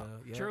is about.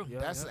 True.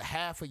 That's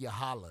half of your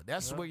holler.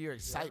 That's where your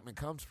excitement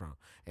comes from.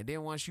 And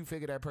then once you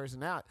figure that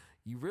person out,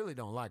 you really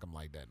don't like them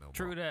like that no more.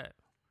 True that.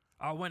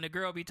 Or when the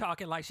girl be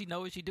talking like she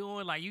know what she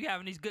doing, like you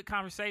having these good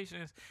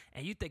conversations,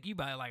 and you think you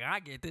about like, I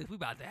get this, we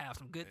about to have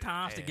some good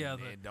times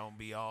together. And don't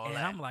be all And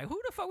that. I'm like, who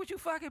the fuck was you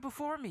fucking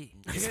before me?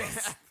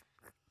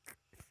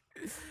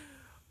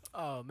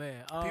 Oh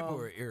man, People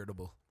are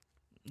irritable.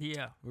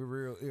 Yeah, We're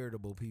real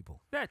irritable people.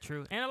 that's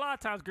true. And a lot of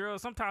times,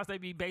 girls, sometimes they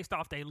be based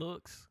off their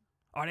looks,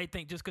 or they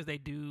think just because they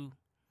do,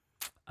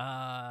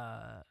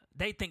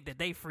 they think that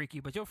they freaky,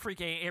 but your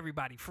freak ain't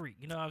everybody freak.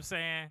 You know what I'm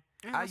saying?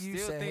 And I I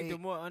used still to think hate- the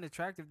more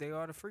unattractive they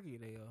are, the freakier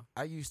they are.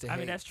 I used to I hate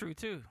mean, that's true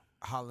too.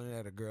 hollering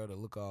at a girl that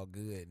look all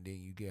good, and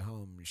then you get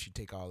home and she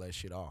take all that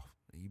shit off,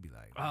 and you be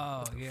like, Oh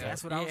what the yeah, fuck?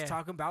 That's what I was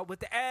talking about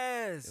with the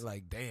ass.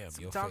 Like, damn,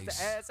 your Sometimes face.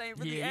 the ass ain't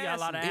really Yeah, you got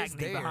a lot of assy. It's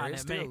acne there. behind It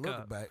that still makeup.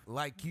 look back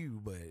like you,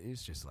 but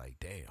it's just like,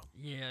 damn.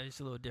 Yeah, it's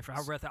a little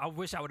different. I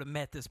wish I would have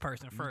met this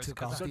person first. took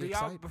 'cause off So the do y'all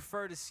excitement.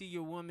 prefer to see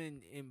your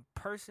woman in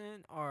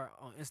person or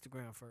on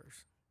Instagram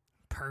first?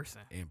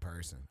 person. In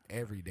person,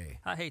 every day.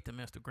 I hate them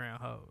Instagram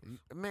hoes.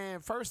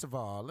 Man, first of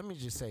all, let me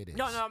just say this.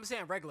 No, I'm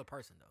saying regular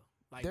person though.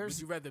 Like, There's-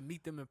 would you rather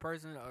meet them in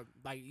person or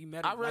like you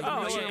met? I'd rather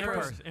like, meet you you know in her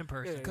person. In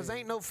person. Yeah. Because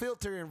ain't no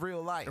filter in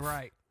real life.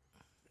 Right.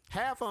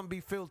 Half of them be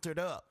filtered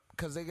up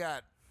because they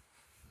Yeah.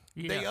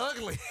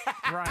 ugly.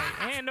 Right.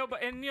 And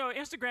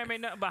Instagram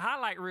ain't nothing but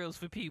highlight reels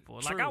for people.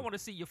 Like, True. I want to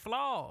see your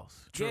flaws.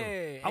 True.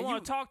 Yeah, I and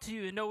want to talk to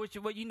you and know what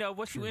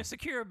you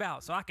insecure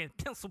about, so I can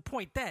pencil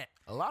point that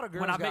A lot of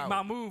girls when I make got-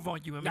 my move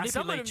on you and Now,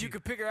 some of them manipulate you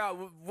could figure out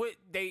what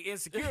they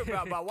insecure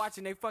about by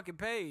watching their fucking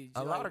page.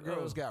 A lot of Like,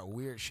 girls oh. got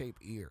weird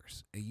shaped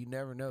ears, and you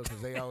never know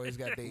because they always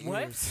got their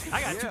What? ears.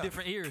 I got two Yeah.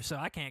 different ears, so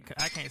I can't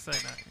say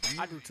nothing.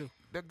 I do too.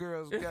 That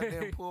girl's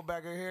goddamn pull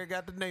back her hair,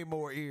 got the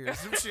Namor ears.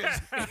 Some shit.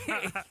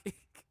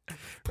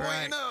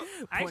 Pointing up.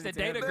 I used to Pointed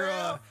date a to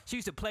girl. She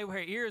used to play with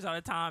her ears all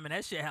the time, and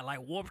that shit had like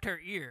warped her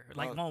ear,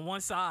 like on one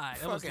side.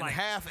 It was Fucking like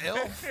half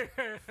elf.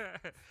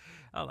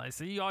 I was like,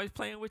 so you always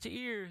playing with your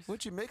ears?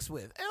 What you mix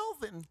with?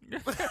 Elvin.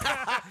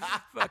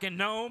 Fucking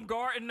gnome,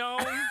 garden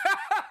gnome.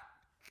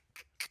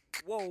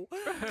 Whoa.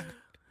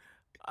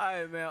 All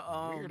right, man.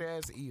 Weird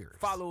ass ears.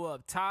 Follow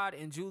up. Todd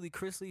and Julie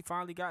Chrisley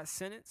finally got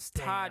sentenced.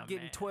 Damn, Todd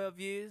getting man. 12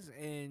 years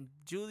and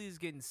Julie's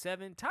getting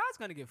 7. Todd's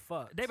gonna get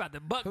fucked. They about to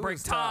buck Who break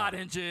is Todd Todd?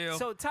 in jail.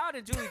 So Todd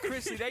and Julie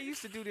Chrisley, they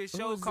used to do this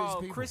show Who's these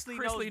called people?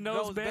 Chrisley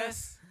Knows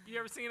best. You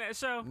ever seen that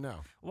show?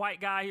 No.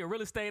 White guy, he a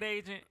real estate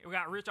agent. He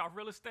got rich off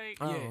real estate.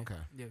 Oh, Yeah. okay.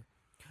 Yeah.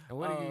 And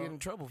what did he get in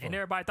trouble for? And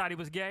everybody thought he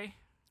was gay.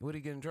 What did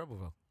he get in trouble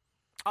for?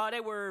 Oh, they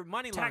were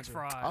money Tax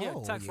laundering. fraud. Yeah,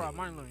 Oh, tax fraud, yeah,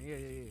 money laundering. Yeah.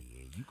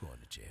 Yeah, you going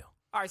to jail.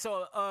 All right,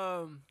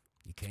 so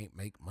You can't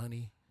make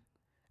money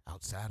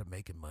outside of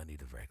making money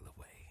the regular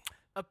way.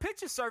 a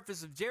picture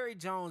surfaced of Jerry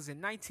Jones in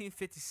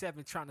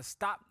 1957 trying to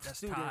stop That's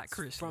students Todd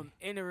Chrisley. from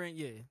entering.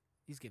 Yeah,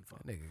 he's getting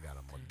fucked. That nigga got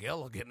a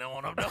Miguel getting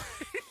on him though.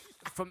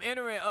 From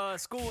entering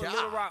school in God.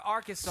 Little Rock,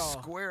 Arkansas.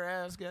 Square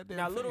ass goddamn.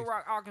 Now, Little face.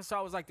 Rock,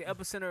 Arkansas was like the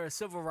epicenter of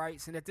civil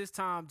rights, and at this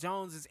time,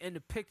 Jones is in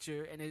the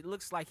picture, and it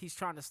looks like he's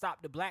trying to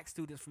stop the black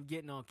students from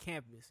getting on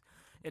campus.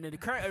 And in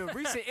a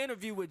recent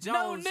interview with No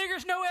Jones,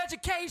 niggers, no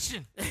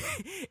education.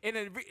 in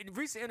a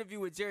recent interview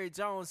with Jerry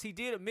Jones, he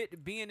did admit to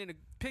being in the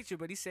picture,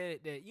 but he said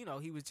that,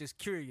 he was just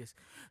curious.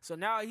 So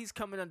now he's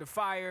coming under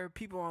fire.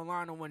 People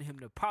online don't want him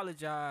to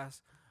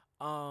apologize.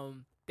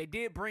 They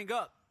did bring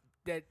up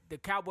that the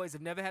Cowboys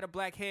have never had a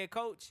black head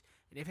coach,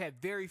 and they've had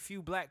very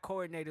few black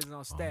coordinators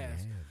on staff.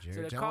 Oh, yeah. So Jerry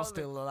they're Jones calling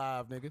still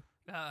alive, nigga.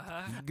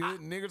 Uh-huh. Good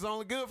niggas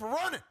only good for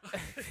running.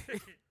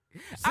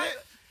 That's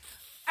it.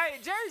 Hey,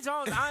 Jerry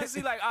Jones,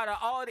 honestly, like out of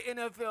all the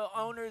NFL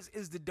owners,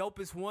 is the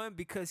dopest one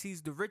because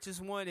he's the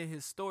richest one and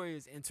his story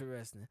is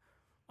interesting.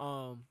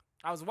 I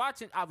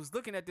was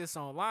looking at this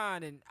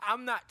online, and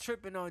I'm not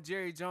tripping on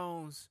Jerry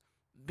Jones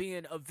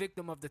being a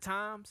victim of the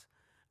times.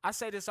 I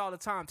say this all the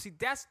time. See,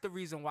 that's the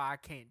reason why I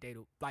can't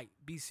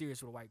be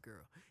serious with a white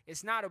girl.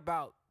 It's not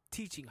about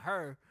teaching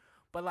her,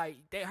 but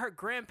her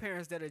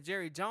grandparents that are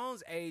Jerry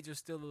Jones' age are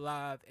still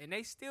alive, and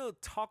they still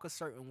talk a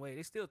certain way.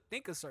 They still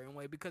think a certain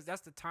way because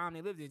that's the time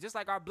they lived in. Just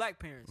like our black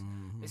parents,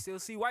 they still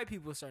see white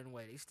people a certain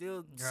way. They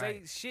still say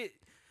Right. shit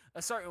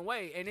a certain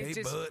way, and it's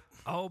Hey, just bud.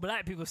 Oh,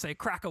 black people say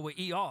cracker with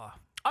ER.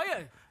 oh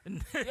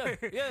yeah,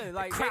 yeah,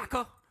 like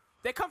Cracker.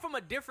 They come from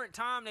a different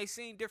time. They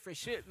seen different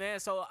shit, man.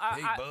 So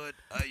Hey, bud,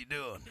 how you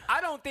doing?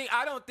 I don't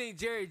think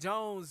Jerry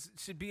Jones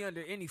should be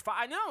under any fire.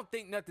 I don't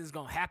think nothing's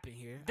gonna happen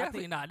here.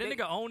 Definitely not. That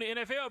nigga own the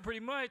NFL pretty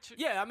much.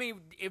 Yeah, I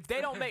mean, if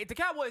the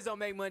Cowboys don't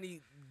make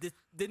money,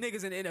 the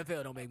niggas in the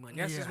NFL don't make money.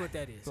 That's just what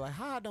that is. Like,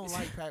 how I don't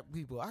like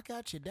people. I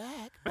got you,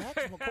 Dak.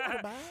 Dak's my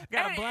quarterback.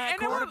 Got a black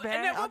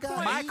quarterback. I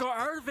got Michael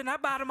Irvin. I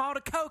bought him all the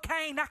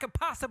cocaine I could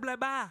possibly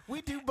buy.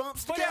 We do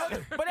bumps But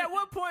together. at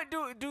what point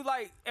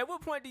at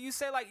what point do you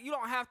say, like, you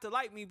don't have to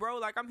like me, bro?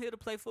 Like, I'm here to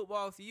play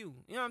football for you.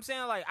 You know what I'm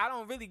saying? Like, I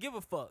don't really give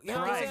a fuck. You know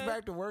what I'm It saying? goes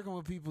back to working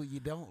with people you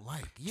don't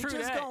like. You True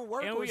just that. gonna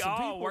work and with we some all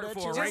people work that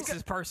for a you just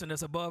racist person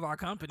that's above our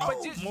company. Oh,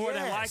 more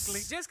than yes.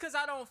 likely. Just because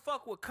I don't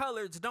fuck with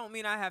coloreds don't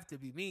mean I have to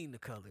be mean to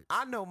coloreds.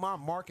 I know my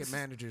market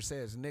manager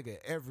says nigga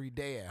every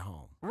day at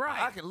home. Right.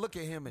 I can look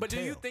at him and But tell.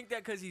 do you think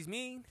that because he's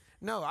mean?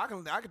 No, I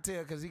can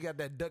tell because he got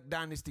that Duck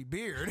Dynasty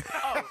beard.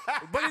 Oh,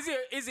 but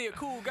is he a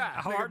cool guy?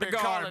 Hard to been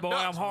guard, calling boy.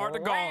 ducks, I'm hard to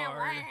boy.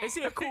 guard. Is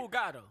he a cool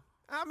guy though?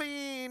 I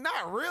mean,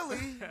 not really.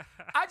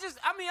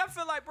 I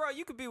feel like, bro,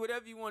 you could be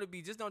whatever you want to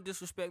be. Just don't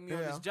disrespect me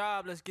on this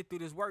job. Let's get through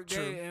this work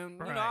day, and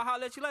Right. I'll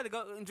holler at you later.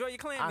 Go enjoy your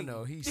clan I meeting.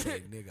 know he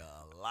say nigga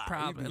a lot.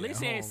 Probably. At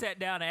least he ain't sat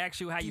down and asked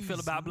you how you feel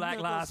These about Black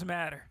niggas- Lives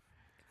Matter.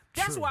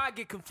 That's True. why I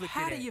get conflicted.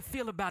 How do at. you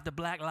feel about the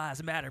Black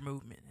Lives Matter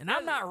movement? And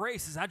I'm not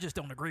racist. I just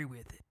don't agree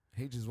with it.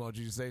 He just wants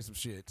you to say some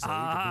shit, so he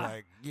can be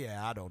like,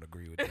 "Yeah, I don't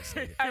agree with this."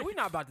 Nigga. Hey, we're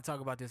not about to talk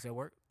about this at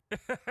work.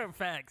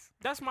 Facts.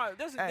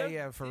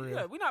 Yeah, for real.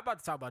 Yeah, we're not about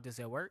to talk about this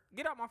at work.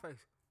 Get out my face.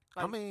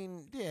 I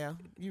mean, yeah,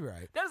 you're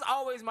right. That's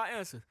always my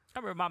answer. I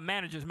remember my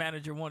manager's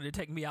manager wanted to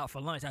take me out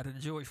for lunch after the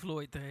George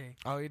Floyd thing.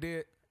 Oh, he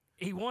did.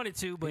 He wanted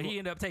to, but he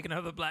ended up taking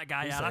another black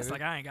guy out. I was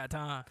like, I ain't got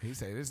time. He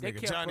said, "This They nigga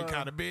kept, Johnny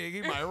kind of big.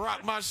 He might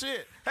rock my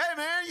shit." Hey,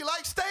 man, you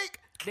like steak?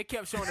 They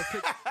kept showing the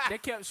picture. They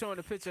kept showing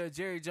the picture of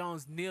Jerry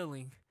Jones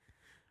kneeling,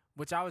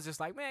 which I was just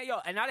like, man, yo,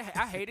 and I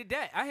hated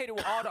that. I hated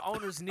when all the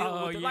owners kneel.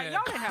 Oh, with it. Like, yeah.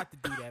 y'all didn't have to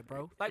do that,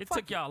 bro. Like, It fuck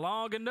took y'all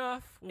long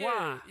enough. Yeah.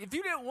 Why? If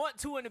you didn't want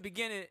to in the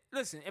beginning,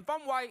 listen. If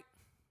I'm white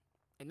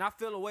and I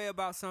feel a way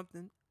about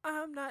something,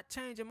 I'm not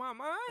changing my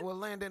mind. Well,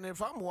 Landon,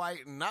 if I'm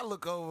white and I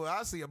look over,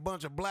 I see a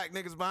bunch of black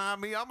niggas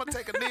behind me, I'm gonna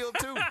take a kneel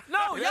too.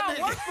 No, That y'all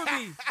nigga- work for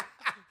me.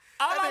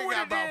 All That I nigga would got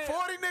have about did.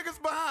 40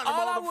 niggas behind him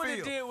All I on the would have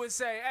field. did was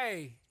say,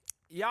 hey,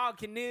 y'all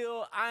can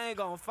kneel. I ain't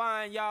gonna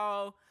find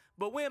y'all.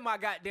 But win my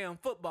goddamn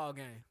football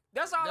game.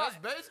 That's all. That's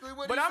basically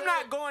what But he I'm said.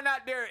 not going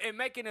out there and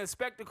making a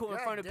spectacle in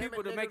God front of damn people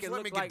it, to make niggas, it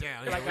let look me like. get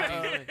down like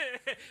here.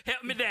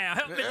 Help me down.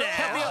 Help me down.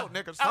 Help me out,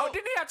 niggas. oh,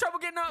 didn't he have trouble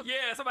getting up?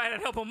 Yeah, somebody had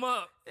to help him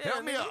up.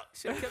 Help me nigga. up.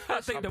 Should've kept I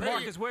that think shit.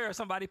 DeMarcus Ware,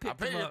 somebody I picked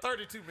pay him you up.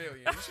 $32 million.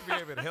 You should be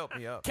able to help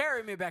me up.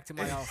 Carry me back to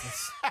my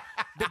office.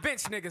 The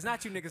bench niggas,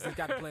 not you niggas that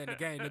got to play in the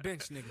game. The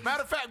bench niggas.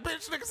 Matter of fact,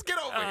 bitch, niggas, get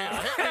over here.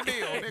 Help me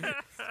kneel, nigga.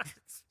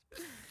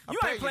 You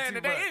pay ain't you playing too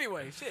today much.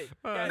 anyway. Shit.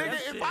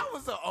 Nigga, if I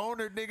was the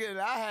owner, nigga, and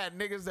I had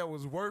niggas that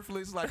was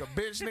worthless like a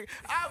bitch, nigga,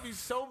 I'd be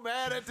so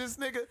mad at this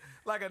nigga,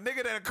 like a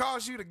nigga that'll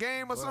cost you the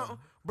game or something.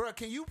 Bruh,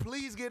 can you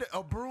please get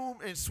a broom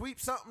and sweep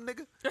something,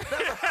 nigga?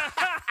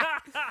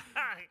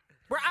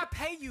 Bro, I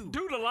pay you.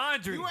 Do the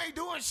laundry. You ain't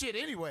doing shit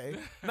anyway.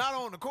 Not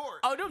on the court.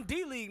 Oh, them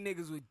D League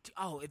niggas would.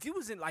 Oh,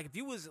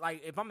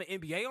 if I'm an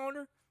NBA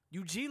owner,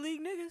 you G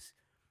League niggas.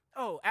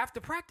 Oh, after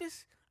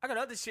practice, I got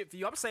other shit for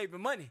you. I'm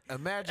saving money.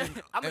 Imagine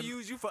I'm gonna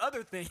use you for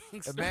other things.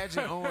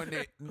 Imagine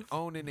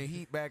owning the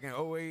Heat back in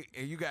 2008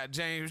 and you got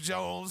James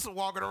Jones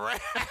walking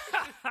around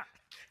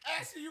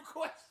asking you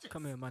questions.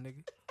 Come here, my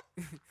nigga.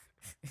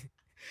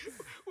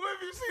 What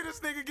if you see this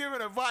nigga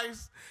giving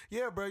advice?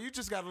 Yeah, bro, you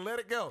just gotta let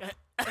it go.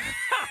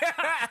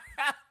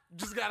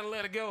 Just gotta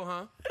let it go,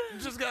 huh? You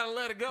just gotta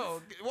let it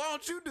go. Why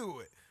don't you do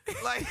it?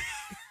 Like,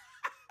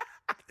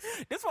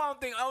 That's why I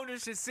don't think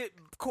owners should sit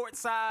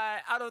courtside.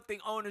 I don't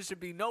think owners should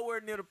be nowhere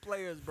near the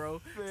players,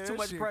 bro. man, It's too that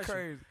much shit pressure.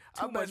 Crazy.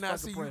 Too I much bet not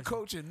see you pressure.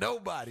 coaching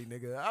nobody,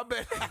 nigga. I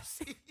bet I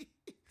see.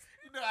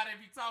 You know how they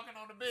be talking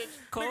on the bench.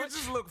 Coach? Nigga,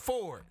 just look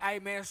forward. Hey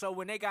man, so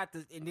when they got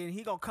the, and then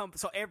he gonna come.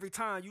 So every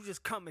time you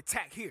just come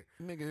attack here,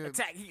 Nigga,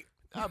 attack here.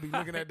 I'll be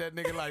looking at that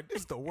nigga like,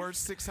 this is the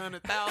worst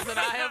 600,000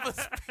 I ever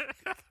spent.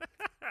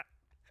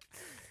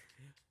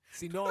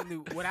 See, normally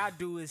what I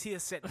do is he'll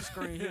set the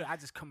screen here. I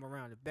just come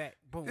around the back,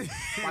 boom. Right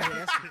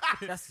here,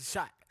 that's the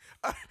shot.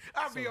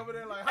 I'll be over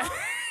there like, huh?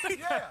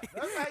 Yeah,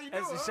 that's how you do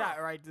That's it. the huh?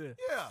 shot right there.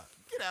 Yeah,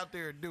 get out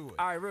there and do it.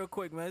 All right, real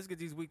quick, man. Let's get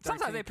these week 13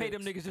 Sometimes they pay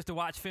them picks. niggas just to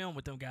watch film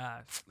with them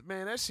guys.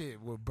 Man, that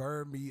shit will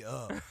burn me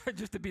up.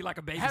 Just to be like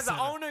a babysitter. As an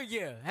owner,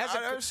 yeah.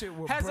 That shit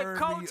will As a burn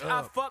coach, me I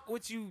up. fuck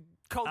with you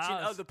coaching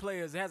I was- other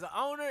players. As an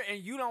owner, and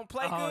you don't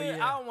play Oh, good,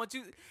 yeah. I don't want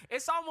you.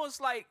 It's almost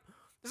like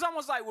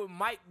when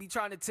Mike be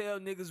trying to tell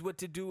niggas what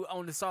to do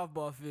on the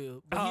softball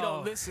field, but he Oh.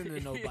 don't listen to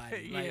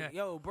nobody. Yeah. Like,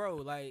 yo, bro,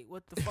 like,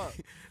 what the fuck?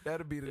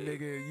 That'll be the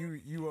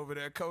nigga you over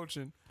there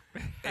coaching.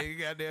 And you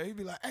got there, he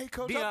be like, hey,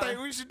 coach, I Deion- think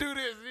we should do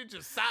this. And he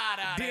just side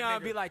out that Dion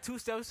nigga. be like 2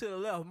 steps to the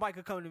left. Mike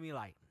will come to me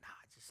like, nah,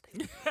 just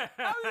stay there.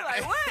 I be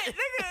like, what,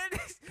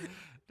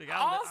 nigga?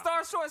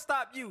 All-star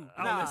shortstop, you.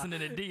 I'm Nah. listening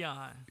to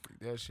Dion.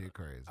 That shit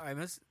crazy. All right,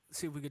 let's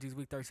see if we get these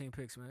week 13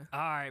 picks, man. All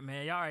right,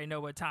 man. Y'all already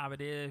know what time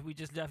it is. We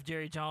just left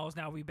Jerry Jones.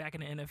 Now we back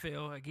in the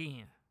NFL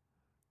again.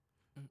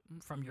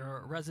 from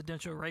your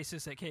residential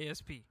racist at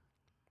KSP?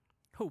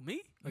 Who,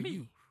 me? Or Me.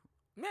 you?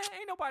 Man,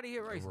 ain't nobody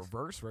here racist.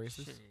 Reverse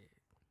racist. Shit.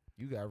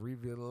 You got to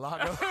reveal a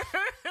lot of.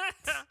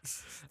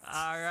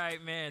 All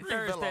right, man. Reveal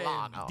Thursday, a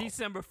lot.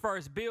 December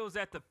 1st, Bills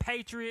at the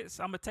Patriots.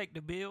 I'm going to take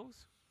the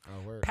Bills.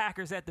 Oh, word.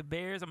 Packers at the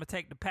Bears. I'm going to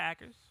take the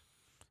Packers.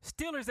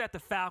 Steelers at the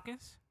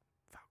Falcons.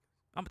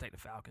 I'm going to take the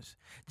Falcons.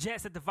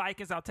 Jets at the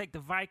Vikings. I'll take the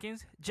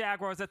Vikings.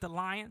 Jaguars at the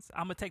Lions.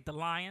 I'm going to take the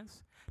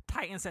Lions.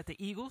 Titans at the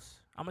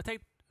Eagles. I'm going to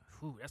take.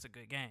 Ooh, that's a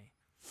good game.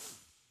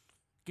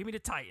 Give me the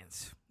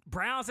Titans.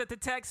 Browns at the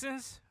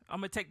Texans. I'm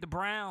going to take the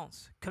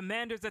Browns.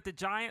 Commanders at the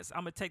Giants.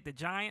 I'm going to take the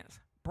Giants.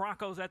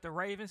 Broncos at the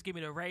Ravens. Give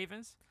me the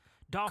Ravens.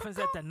 Dolphins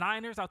at the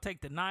Niners. I'll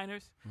take the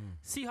Niners.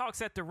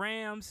 Seahawks at the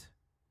Rams.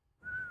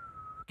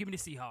 Give me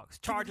the Seahawks.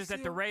 Chargers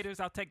at the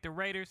Raiders. I'll take the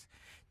Raiders.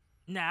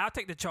 Nah, I'll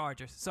take the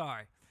Chargers.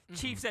 Sorry.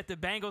 Chiefs at the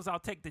Bengals. I'll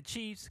take the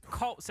Chiefs.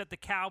 Colts at the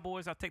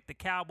Cowboys. I'll take the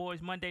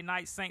Cowboys. Monday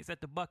night Saints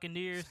at the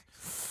Buccaneers.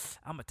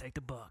 I'm going to take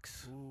the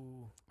Bucks.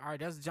 Ooh. All right,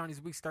 that's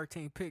Johnny's Week's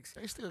 13 picks.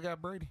 They still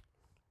got Brady.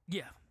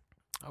 Yeah.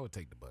 I would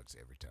take the Bucks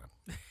every time.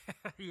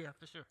 Yeah,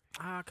 for sure.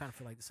 I kind of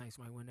feel like the Saints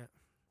might win that.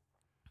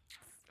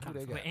 Who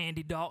they got? With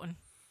Andy Dalton.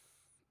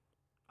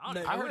 I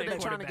don't know I who heard their they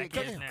trying to quarterback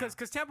get is Cam. now.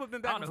 Because Tampa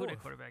been I back don't know and who their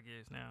forth. quarterback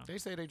is now. They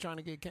say they trying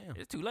to get Cam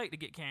It's too late to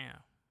get Cam.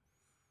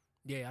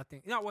 Yeah, I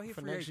think. No, well, he's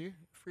for free next agent. year.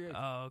 Free agent.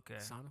 Oh, okay.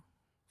 Sano.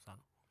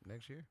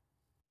 Next year.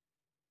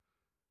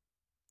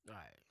 All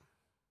right.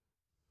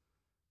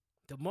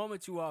 The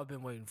moment you all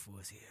been waiting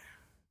for is here.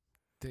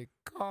 They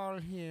call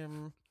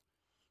him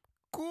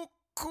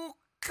Cuckoo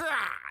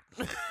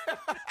Cat.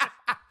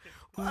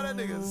 Why that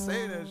nigga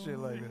say that shit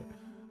like that?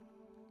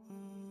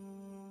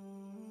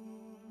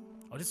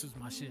 Oh, this was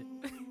my shit.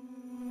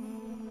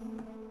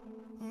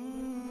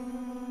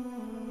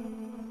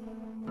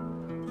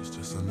 It's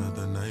just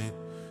another night,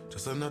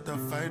 just another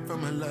fight for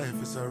my life.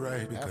 It's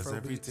alright because Afro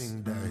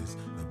everything dies.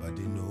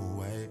 Nobody know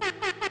why.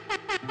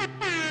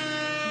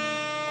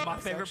 My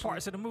favorite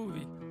parts of the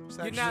movie.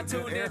 You're now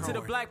tuned in to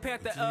the Black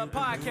Panther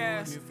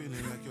podcast. You're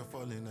feeling like you're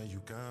falling and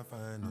you can't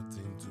find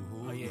nothing to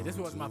hold. Oh, yeah, this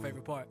on was my to.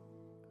 favorite part.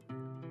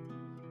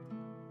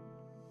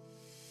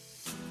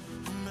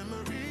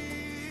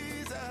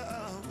 Memories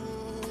are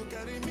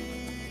carry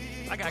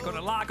me. I gotta go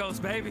to Lagos,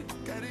 baby.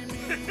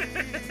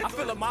 I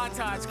feel a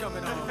montage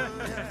coming on.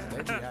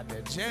 They be out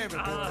there jamming,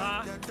 boy.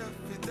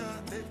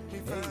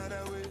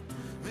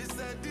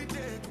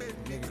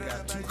 Nigga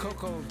got 2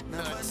 cocoa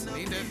nuts.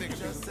 Need that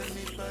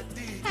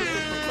nigga.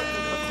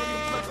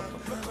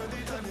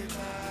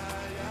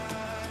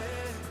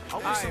 I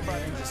wish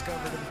somebody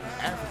discovered them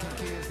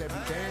African kids that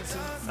be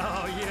dancing.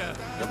 Oh, yeah.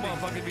 Them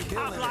motherfuckers be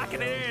pop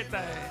locking and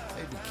everything.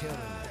 They be killing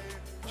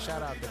it.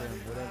 Shout out to them,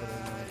 whatever they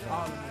want to All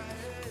call of it.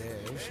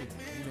 Yeah, they should.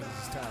 You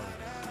niggas is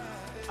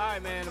talented. All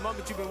right, man. The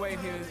moment you've been waiting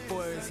here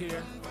for is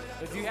here.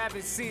 If you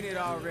haven't seen it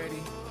already,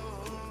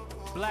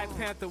 Black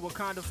Panther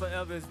Wakanda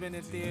Forever has been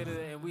in theater,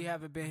 and we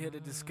haven't been here to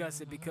discuss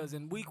it because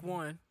in week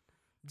 1,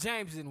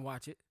 James didn't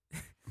watch it.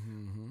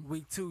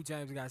 Week 2,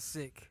 James got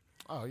sick.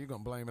 Oh, you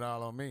gonna blame it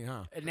all on me,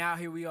 huh? And now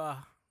here we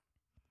are.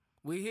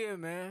 We here,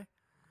 man.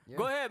 Yeah.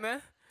 Go ahead,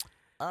 man.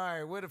 All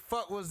right, where the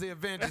fuck was the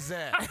Avengers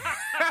at?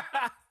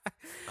 I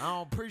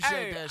don't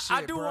appreciate that shit,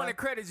 I do bruh. want to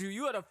credit you.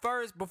 You are the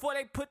first, before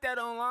they put that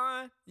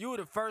online, you were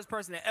the first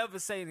person to ever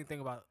say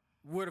anything about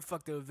where the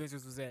fuck the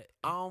Avengers was at.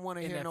 I don't want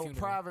to in hear that no funeral.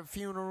 private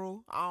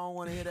funeral. I don't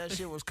want to hear that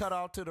shit was cut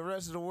off to the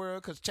rest of the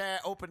world because Chad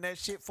opened that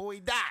shit before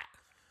he died.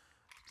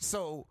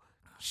 So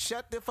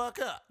shut the fuck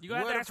up. You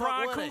gotta Where the ask fuck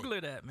Ryan were they?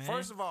 Coogler that, man.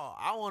 First of all,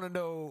 I want to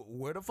know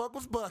where the fuck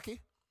was Bucky.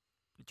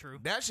 True.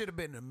 That should have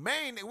been the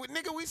main.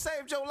 Nigga, we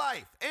saved your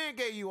life and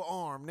gave you an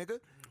arm, nigga.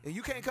 And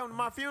you can't come to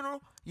my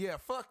funeral? Yeah,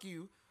 fuck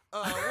you.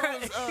 Where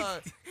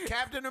was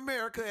Captain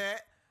America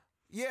at?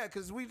 Yeah,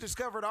 because we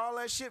discovered all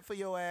that shit for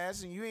your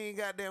ass and you ain't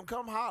goddamn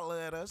come holler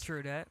at us.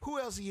 True that. Who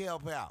else he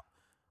help out?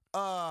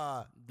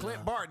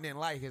 Clint Barton didn't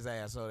like his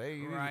ass, so he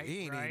didn't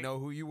even know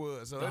who you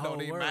was. So The it don't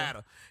whole even world.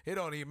 matter. It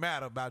don't even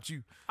matter about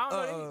you. I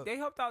don't know. They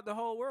helped out the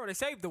whole world. They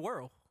saved the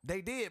world.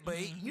 They did, but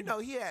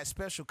he had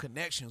special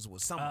connections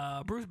with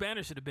someone. Bruce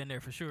Banner should have been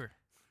there for sure.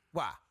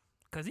 Why?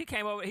 Because he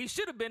came over. He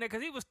should have been there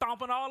because he was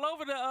stomping all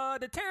over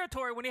the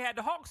territory when he had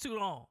the Hawk suit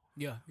on.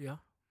 Yeah.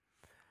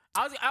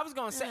 I was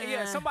gonna say,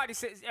 Yeah. somebody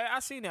said, I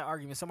seen that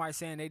argument. Somebody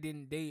saying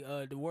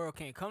the world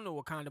can't come to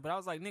Wakanda, but I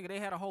was like, nigga, they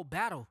had a whole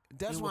battle.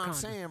 That's in what I'm Wakanda.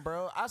 saying,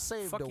 bro. I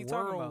saved Fuck the you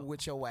talking world about?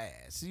 with your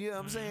ass. You know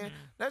what I'm saying?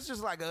 That's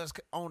just like us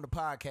on the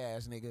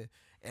podcast, nigga.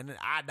 And then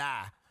I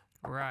die,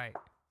 Right.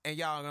 and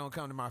y'all gonna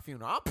come to my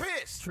funeral. I'm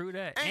pissed. True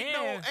that. Ain't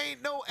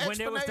no explanation. When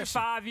there was the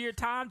 5-year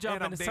time jump,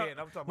 And I'm and dead.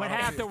 I'm talking when about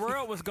half I'm the dead.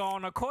 world was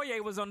gone,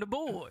 Okoye was on the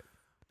board.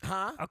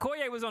 Huh?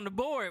 Okoye was on the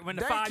board when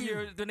the Thank 5 you.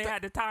 years when they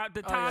had the time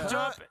Her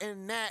jump.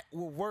 and Nat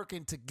were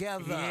working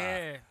together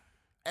Yeah.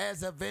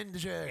 as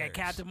Avengers. Yeah,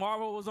 Captain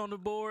Marvel was on the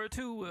board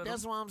too. With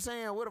That's him. what I'm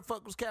saying. Where the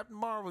fuck was Captain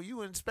Marvel?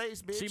 You in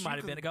space, bitch. She You might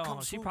have can been come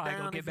gone. She swoop probably down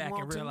gonna if get you back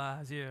want and to.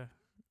 realize. Yeah.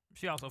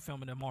 She also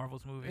filming the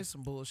Marvels movie. It's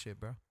some bullshit,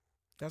 bro.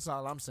 That's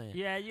all I'm saying.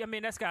 Yeah, I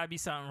mean that's gotta be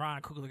something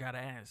Ryan Coogler gotta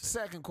answer.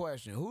 Second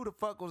question: who the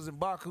fuck was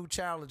M'Baku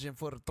challenging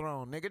for the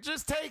throne, nigga?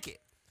 Just take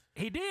it.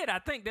 He did. I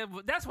think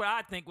that's what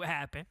I think would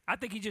happen. I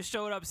think he just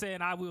showed up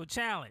saying, "I will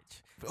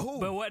challenge." Who?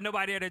 But wasn't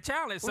nobody there to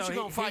challenge. What, so you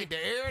gonna fight the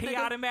air, He nigga?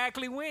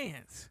 automatically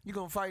wins. You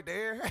gonna fight the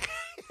air?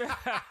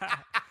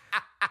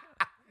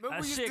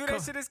 Remember we used to do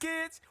that shit as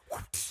kids?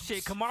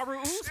 Shit,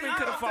 Kamaru Usman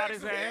could have fought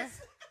his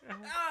ass.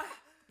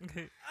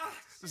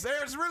 This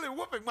air's really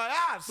whooping my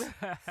ass.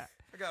 I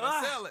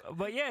gotta sell it.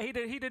 But yeah, he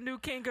the new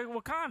king of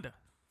Wakanda.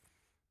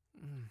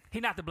 He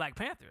not the Black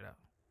Panther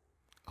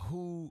though.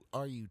 Who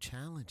are you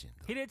challenging?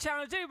 He didn't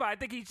challenge anybody. I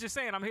think he's just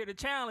saying, I'm here to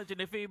challenge, and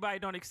if anybody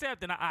don't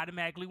accept, then I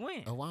automatically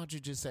win. Why don't you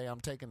just say, I'm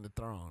taking the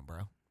throne,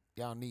 bro?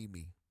 Y'all need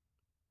me.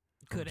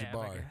 Could have,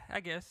 I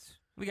guess.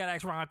 We got to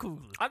ask Ron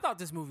Coogler. I thought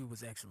this movie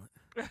was excellent.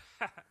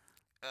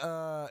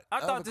 I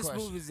thought this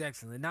movie was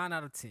excellent. 9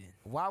 out of 10.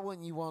 Why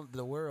wouldn't you want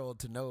the world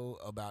to know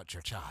about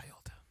your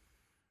child?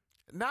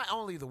 Not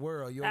only the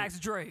world. Ask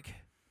Drake.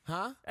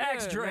 Huh?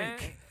 Ask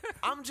Drake.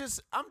 I'm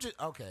just,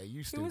 okay,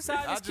 you stupid. He was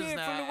hiding kid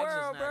from the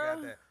world,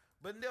 bro.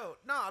 But no,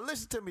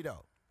 listen to me,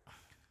 though.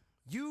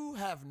 You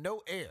have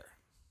no heir.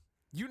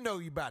 You know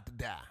you about to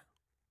die.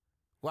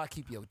 Why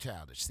keep your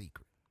child a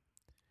secret?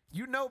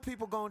 You know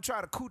people going to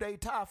try to coup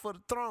d'etat for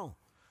the throne.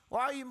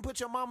 Why even put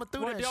your mama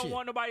through that shit? Well, don't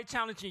want nobody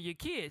challenging your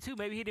kid, too.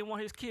 Maybe he didn't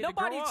want his kid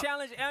nobody to grow up.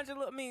 challenged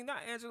Angela. I mean, not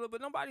Angela, but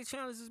nobody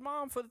challenged his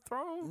mom for the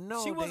throne.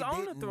 No, she was they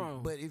on didn't. the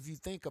throne. But if you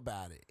think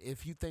about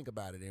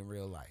it, in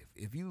real life,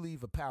 if you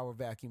leave a power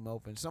vacuum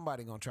open,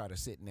 somebody going to try to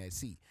sit in that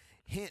seat.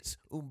 Hence,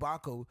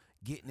 M'Baku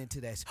getting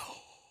into that.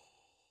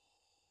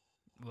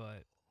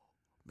 What?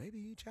 Maybe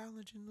he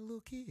challenging the little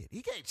kid.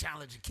 He can't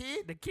challenge a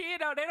kid. The kid,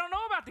 though, they don't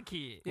know about the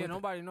kid. Yeah,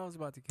 nobody knows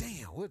about the kid.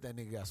 Damn, what that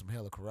nigga got some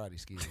hella karate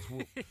skills.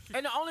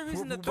 And the only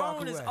reason the Whoop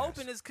throne M'Baku is ass.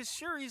 open is because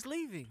Shuri's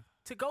leaving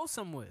to go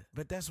somewhere.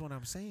 But that's what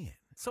I'm saying.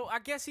 So I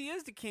guess he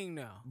is the king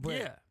now. But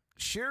Yeah.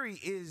 Shuri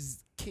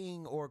is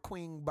king or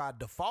queen by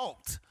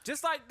default.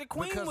 Just like the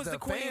queen Because was the the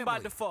queen by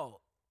family.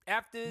 default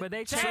after But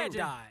they Chad changing,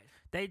 died.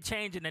 they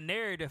changing the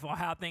narrative on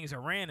how things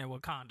are ran in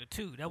Wakanda,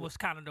 too. That was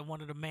kind of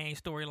one of the main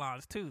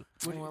storylines, too.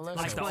 Well, let's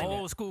Like the explain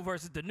old school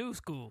versus the new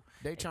school.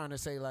 They trying to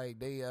say like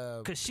they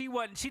Because she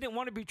didn't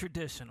want to be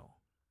traditional.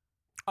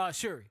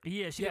 Shuri.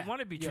 Yeah, she didn't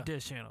want to be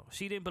traditional.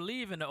 She didn't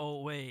believe in the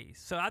old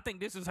ways. So I think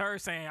this is her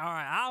saying, all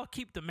right, I'll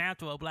keep the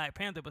mantle of Black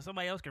Panther, but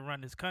somebody else can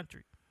run this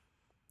country.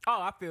 Oh,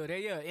 I feel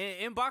that, yeah.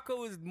 And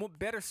M'Baku is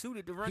better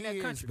suited to run that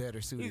country. He's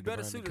better suited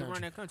to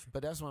run that country.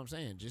 But that's what I'm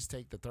saying. Just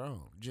take the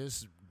throne.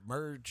 Just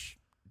merge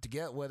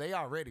together. Well, they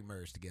already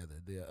merged together,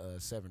 the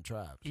 7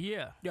 tribes.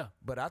 Yeah. Yeah.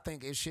 But I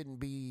think it shouldn't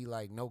be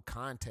like no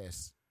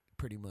contest,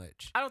 pretty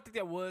much. I don't think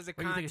that was a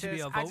Or you think it should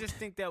contest. be a I vote? just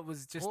think that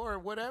was just. Or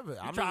whatever.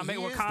 I Trying to make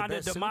he is the Wakanda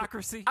best suited.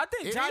 democracy. I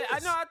think It Johnny.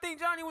 is. I think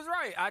Johnny was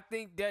right. I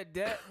think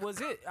that was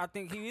it. I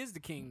think he is the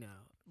king now.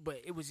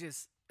 But it was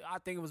just. I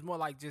think it was more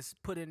like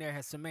just put in there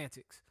as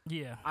semantics.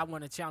 Yeah. I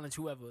want to challenge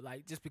whoever,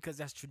 like just because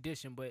that's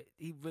tradition. But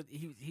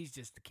he's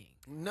just the king.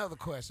 Another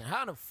question.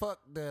 How the fuck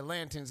the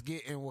Atlanteans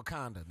get in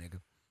Wakanda,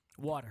 nigga?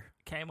 Water.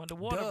 Came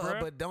underwater, Duh,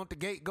 bro. but don't the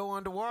gate go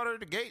underwater?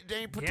 The gate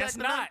ain't protecting Guess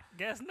them? not.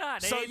 Guess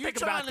not. They So ain't you think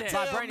trying about to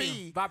that. tell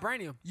me?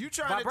 Vibranium. You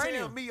trying to tell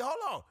Vibranium. me? Hold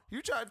on.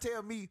 You trying to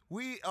tell me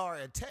we are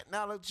a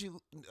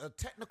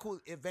technical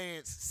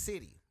advanced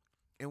city,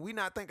 and we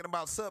not thinking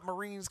about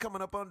submarines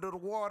coming up under the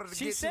water to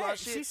get to our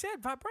shit? She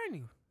said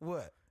vibranium.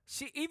 What?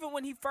 She even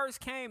when he first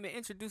came and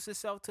introduced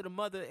herself to the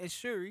mother and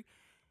Shuri,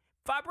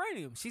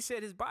 vibranium. She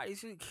said his body.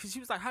 She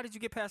was like, "How did you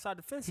get past our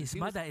defenses?" His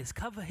mother is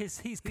covered. He's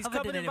He's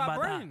covered in it,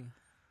 mother. vibranium.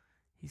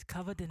 He's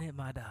covered in it,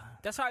 mother.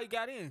 That's how he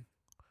got in.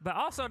 But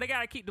also, they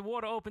gotta keep the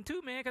water open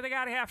too, man, because they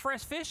gotta have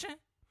fresh fishing.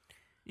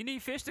 You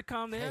need fish to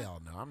come there.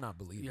 Hell no, I'm not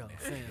believing Yo,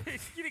 that. fam.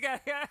 You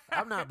gotta.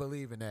 I'm not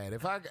believing that.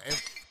 If I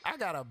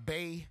got a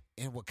bay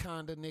in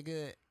Wakanda,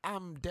 nigga,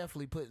 I'm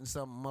definitely putting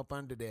something up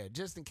under there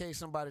just in case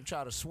somebody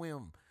try to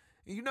swim.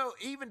 You know,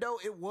 even though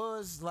it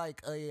was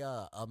like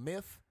a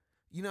myth,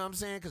 you know what I'm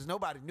saying? Because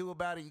nobody knew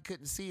about it. You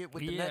couldn't see it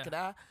with the naked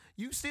eye.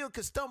 You still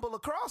could stumble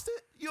across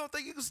it. You don't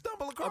think you can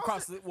stumble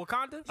across it?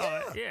 Wakanda?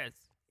 Yeah. Yes.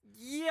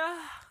 Yeah.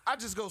 I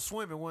just go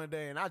swimming one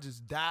day and I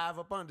just dive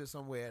up under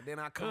somewhere. And then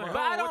I come out. But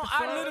I what the fuck?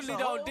 literally There's a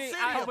don't whole think.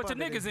 city I Whole up bunch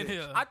of under this niggas in bitch.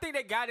 here. I think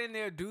they got in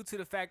there due to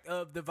the fact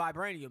of the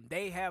vibranium.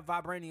 They have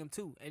vibranium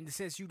too, and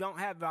since you don't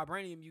have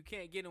vibranium, you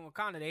can't get in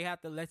Wakanda. They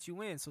have to let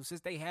you in. So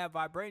since they have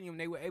vibranium,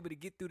 they were able to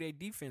get through their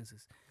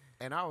defenses.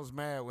 And I was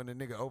mad when the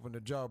nigga opened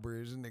the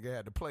drawbridge. This nigga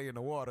had to play in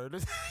the water.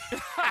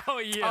 Oh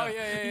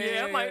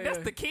yeah. I'm like, that's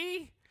the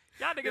key.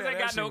 Y'all niggas Yeah, ain't that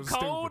got shit no was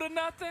code stupid. or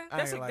nothing. I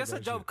That's ain't like a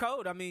that dope shit.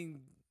 code. I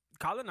mean,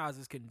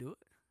 colonizers can do it.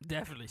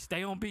 Definitely.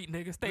 Stay on beat,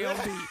 nigga. Stay on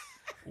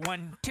beat.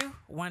 1, 2,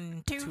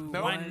 1, 2,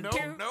 No, 1, no, 2,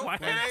 no. 1,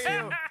 That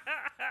ain't 2.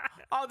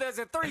 Oh, there's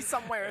a 3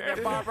 somewhere in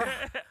there, Barbara.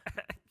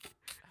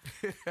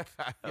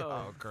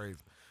 Y'all crazy.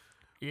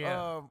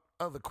 Yeah.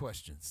 Other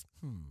questions.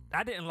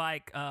 I didn't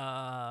like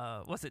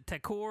what's it,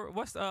 Tekor?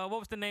 What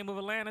was the name of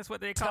Atlantis?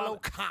 What they call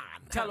it?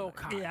 Talokan.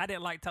 Talokan. Yeah, I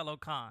didn't like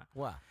Talokan.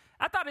 Why?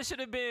 I thought it should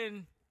have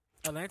been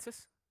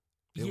Atlantis?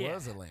 It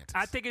was Atlantis.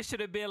 I think it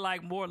should have been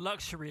like more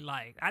luxury.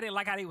 Like I didn't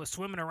like how they was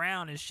swimming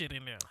around and shit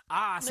in there.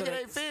 So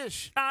they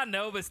fish. I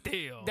know, but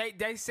still,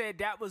 they said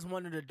that was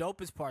one of the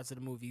dopest parts of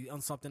the movie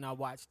on something I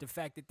watched. The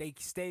fact that they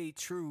stayed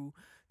true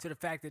to the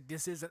fact that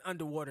this is an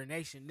underwater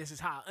nation. This is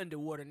how an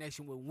underwater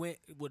nation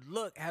would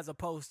look, as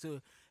opposed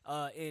to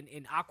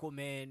in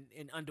Aquaman,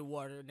 in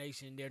underwater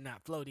nation, they're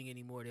not floating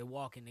anymore. They're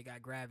walking. They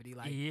got gravity.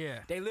 Like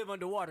they live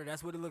underwater.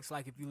 That's what it looks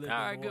like if you live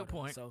underwater. All right, good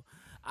point. So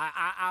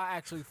I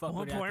actually fuck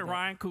with 1 point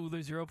Ryan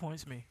Coogler, 0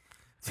 points me.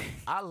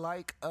 I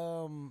like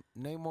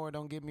Namor,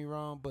 don't get me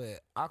wrong, but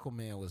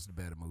Aquaman was the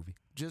better movie.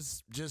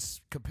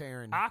 Just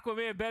comparing.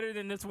 Aquaman better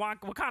than this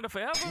Wakanda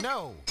Forever?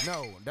 No,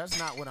 that's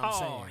not what I'm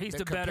saying. He's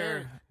the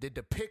better. The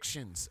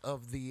depictions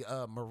of the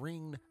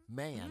marine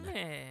man.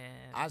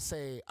 I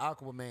say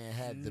Aquaman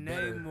had the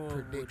better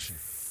prediction.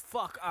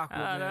 Fuck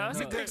Aquaman.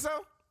 You think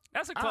so?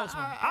 That's a close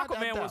one.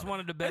 Aquaman was one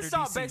of the better It's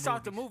all DC based movies.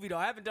 off the movie, though.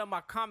 I haven't done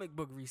my comic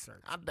book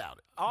research. I doubt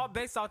it. All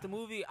based off the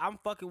movie, I'm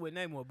fucking with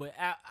Namor, but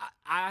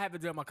I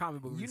haven't done my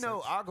comic book research. You know,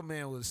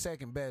 Aquaman was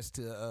second best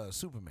to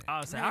Superman. I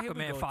was saying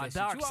Aquaman fought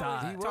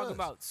Darkseid. You talking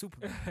about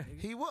Superman.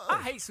 He was.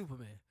 I hate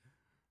Superman.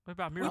 What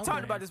about We Miracle talked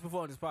Man? about this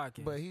before on this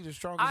podcast. But he's the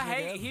strongest I nigga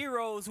hate ever.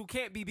 heroes who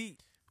can't be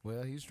beat.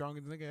 Well, he's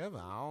strongest nigga ever.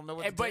 I don't know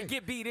what to But take.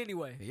 get beat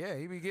anyway. Yeah,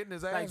 he be getting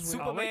his Like ass whipped.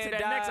 Superman Wait till that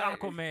died. next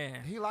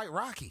Aquaman. He like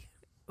Rocky.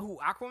 Who,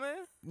 Aquaman?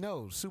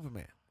 No,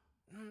 Superman.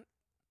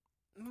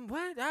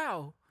 What?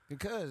 How?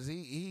 Because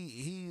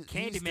he's the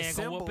Candyman gonna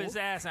symbol. whoop his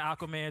ass in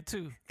Aquaman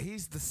too.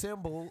 He's the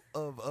symbol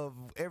of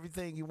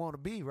everything you want to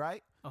be,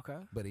 right? Okay.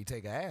 But he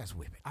take a ass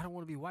whipping. I don't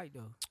want to be white,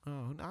 though.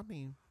 Oh, I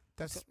mean,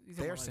 that's You talking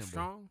their about, like, symbol.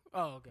 strong?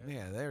 Oh, okay.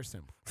 Yeah, their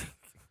symbol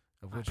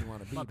of what you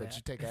want to be, My but bad.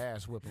 you take a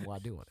ass whipping while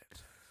doing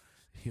it.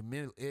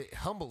 It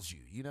humbles you.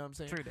 You know what I'm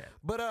saying? True that.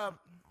 But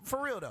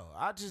for real though,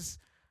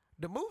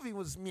 the movie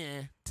was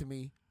meh to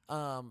me.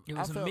 It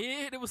was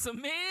mid. It was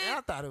some mid. I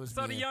thought it was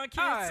So meh. the young kids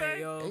All right, say.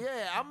 yo.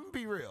 Yeah, I'm gonna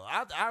be real.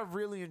 I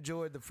really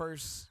enjoyed the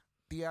first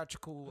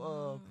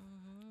theatrical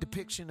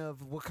depiction of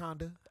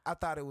Wakanda. I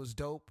thought it was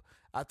dope.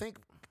 I think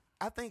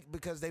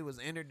because they was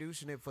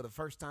introducing it for the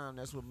first time,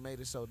 that's what made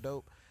it so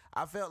dope.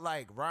 I felt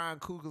like Ryan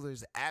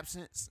Coogler's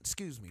absence.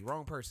 Excuse me,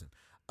 wrong person.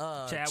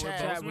 Chadwick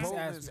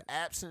Boseman's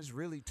absence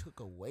really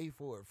took away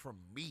from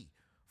me,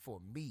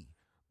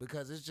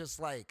 because it's just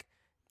like.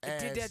 It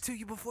did that to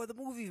you before the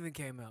movie even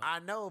came out. I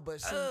know,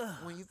 but see,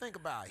 when you think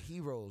about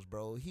heroes,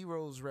 bro,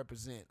 heroes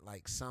represent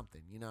like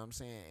something, you know what I'm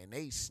saying? And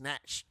they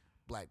snatched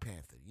Black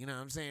Panther, you know what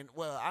I'm saying?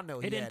 Well, I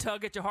know It didn't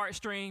tug at your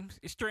heartstrings.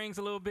 It strings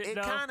a little bit. It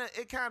though. kind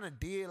of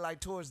did,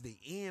 like towards the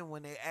end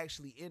when they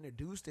actually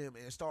introduced him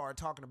and started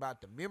talking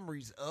about the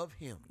memories of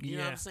him. You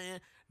know what I'm saying?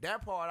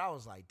 That part, I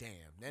was like, damn,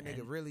 that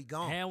nigga really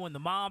gone. And when the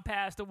mom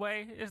passed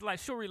away, it's like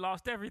Shuri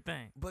lost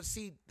everything. But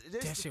see,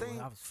 that this the shit,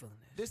 thing. I was feeling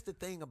that. This the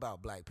thing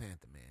about Black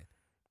Panther, man.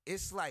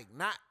 It's like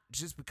not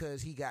just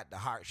because he got the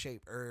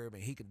heart-shaped herb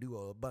and he can do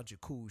a bunch of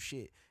cool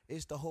shit.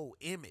 It's the whole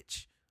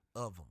image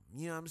of him.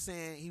 You know what I'm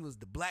saying? He was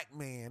the black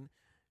man,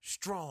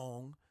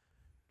 strong,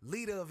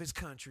 leader of his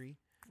country.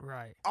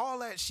 Right. All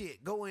that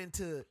shit go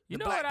into You the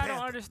know Black what I don't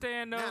Panther.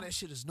 understand though? Now that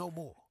shit is no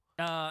more.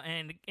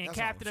 And in That's all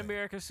Captain I'm saying.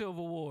 America: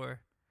 Civil War,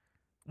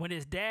 when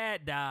his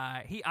dad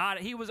died,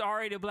 he was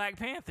already a Black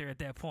Panther at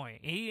that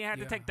point. And he didn't have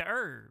to take the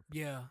herb.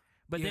 Yeah.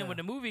 But then when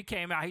the movie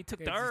came out, he took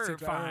He the just herb took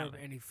the finally.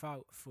 and he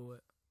fought for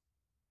it.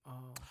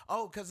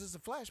 Oh, because it's a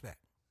flashback.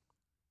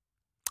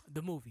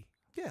 The movie.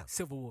 Yeah.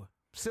 Civil War.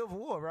 Civil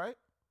War, right?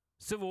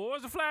 Civil War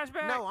was a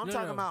flashback? No, I'm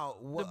talking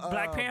about the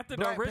Black Panther.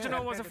 Black The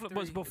original Panther.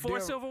 was before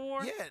The- Civil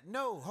War? Yeah,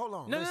 no, hold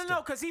on. No, listen.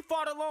 because he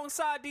fought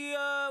alongside he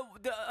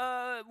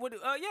fought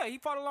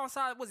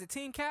alongside, was it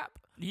Team Cap?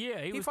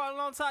 Yeah, He fought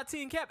alongside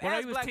Team Cap well, as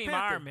he was Black Team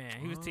Panther. Iron Man.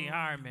 He was Team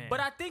Iron Man.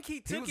 But I think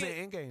he took He was it.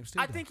 in Endgames too.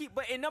 I though. think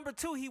but in number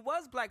 2, he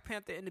was Black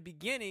Panther in the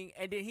beginning,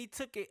 and then he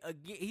took it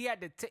again. He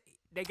had to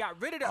they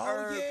got rid of the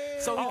herb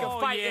so he could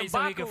fight M'Baku,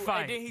 so he could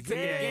fight. and then he took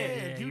it Yeah,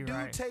 again. you you're do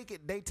right. take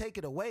it. They take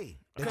it away.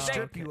 They 'Cause they-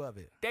 strip you of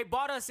it. They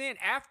brought us in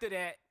after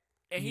that,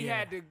 and he Yeah.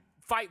 had to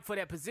fight for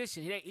that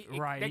position.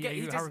 Right, They, yeah,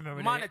 he I just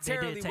remember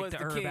monetarily they did take was the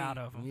the herb king. out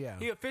of him. Yeah,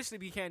 He officially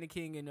became the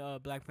king in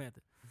Black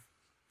Panther.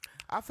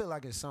 I feel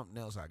like it's something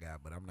else I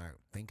got, but I'm not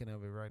thinking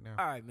of it right now.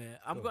 All right, man.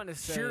 I'm gonna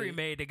say Shuri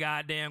made the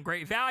goddamn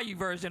great value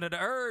version of the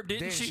herb,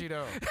 didn't Didn't she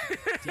though?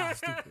 Y'all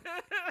stupid.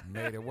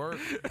 Made it work.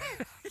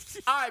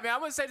 All right, man. I'm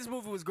gonna say this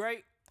movie was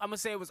great. I'm gonna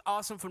say it was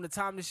awesome from the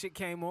time this shit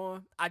came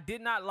on. I did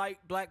not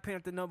like Black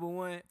Panther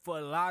 #1 for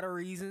a lot of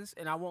reasons,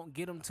 and I won't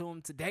get them to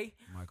them today.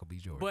 Michael B.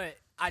 Jordan. But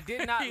I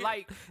did not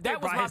like They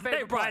that. Was my brought favorite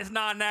They brought part. his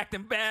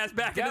non-acting bass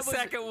back in That the was-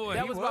 second one.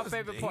 that was my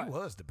favorite part. He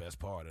was the best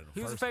part of the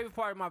He was the first favorite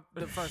part of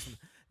the first one.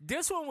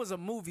 This one was a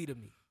movie to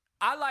me.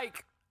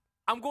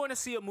 I'm going to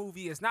see a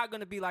movie. It's not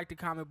going to be like the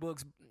comic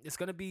books. It's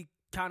going to be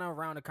kind of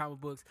around the comic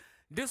books.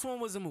 This one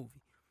was a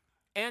movie.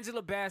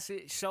 Angela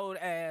Bassett showed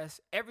ass.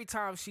 Every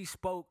time she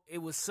spoke, it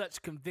was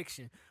such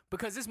conviction.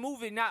 Because this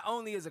movie not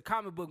only is a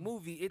comic book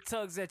movie, it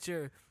tugs at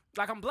your,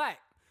 like, I'm black.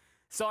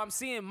 So I'm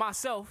seeing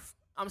myself,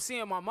 I'm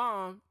seeing my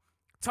mom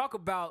talk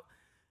about,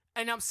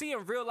 and I'm seeing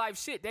real life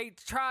shit. They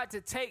tried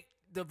to take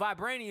the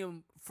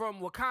vibranium from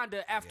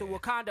Wakanda after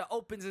Wakanda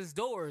opens its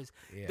doors.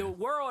 Yeah. The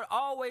world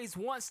always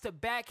wants to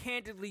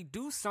backhandedly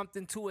do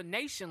something to a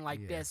nation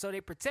like that, so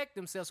they protect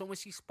themselves. So when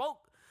she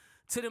spoke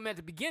to them at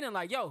the beginning,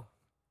 like, yo,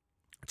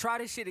 try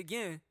this shit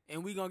again,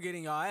 and we gonna get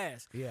in y'all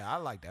ass. Yeah, I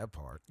like that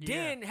part.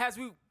 Then, as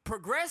we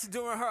progress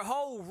during her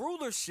whole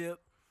rulership,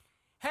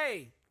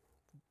 hey,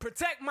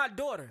 protect my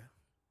daughter.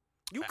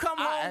 You come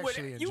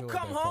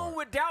home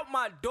without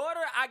my daughter.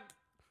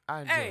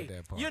 I enjoyed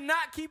that part. You're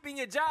not keeping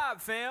your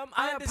job, fam.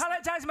 I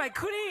apologize, my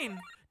queen.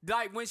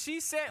 Like when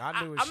she said,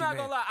 I'm not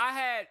gonna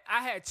lie.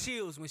 I had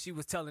chills when she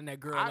was telling that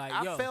girl.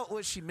 I felt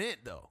what she meant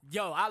though.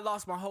 Yo, I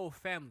lost my whole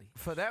family.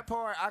 For that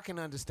part, I can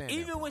understand.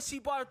 Even when she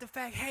brought up the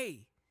fact,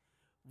 hey,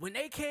 when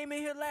they came in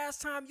here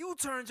last time, you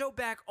turned your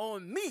back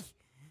on me.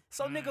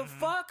 So nigga,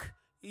 fuck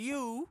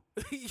you.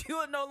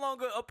 You're no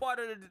longer a part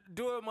of the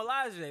Dora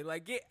Milaje.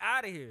 Like, get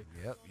out of here.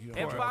 Yep.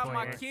 And find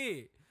my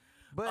kid.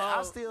 But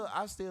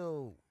I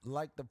still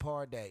like the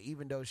part that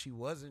even though she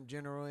wasn't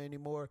general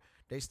anymore,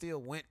 they still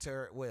went to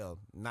her. Well,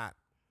 not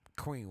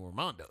Queen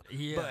Ramonda.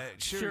 Yeah,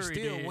 but Shuri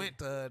still went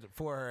to her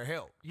for her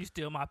help. You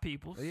still my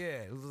peoples.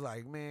 Yeah, it was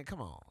like, man,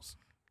 come on,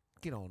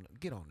 get on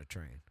the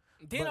train.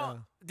 Then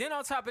on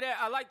top of that,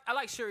 I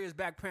like Shuri as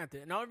Black Panther.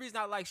 And the only reason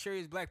I like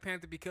Shuri as Black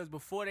Panther because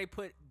before they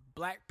put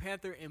Black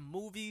Panther in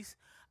movies,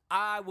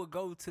 I would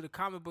go to the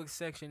comic book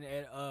section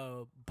at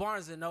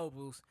Barnes and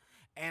Nobles,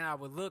 and I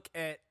would look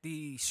at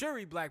the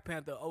Shuri Black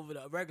Panther over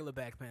the regular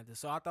Black Panther.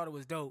 So I thought it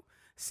was dope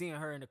seeing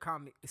her in the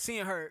comic,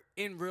 seeing her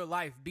in real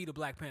life be the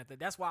Black Panther.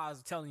 That's why I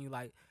was telling you,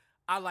 like,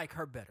 I like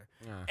her better.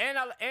 And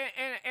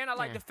I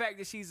like the fact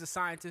that she's a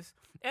scientist.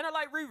 And I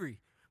like Riri.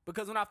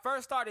 Because when I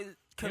first started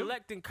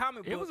collecting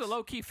comic books... It was a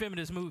low-key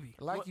feminist movie.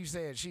 Like you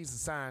said, she's a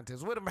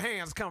scientist. Where them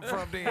hands come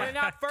from then? When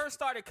I first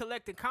started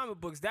collecting comic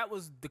books, that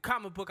was the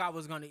comic book I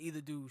was going to either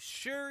do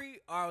Shuri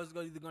or I was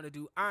either going to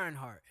do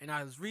Ironheart. And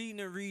I was reading,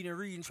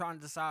 trying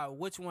to decide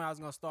which one I was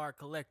going to start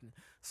collecting.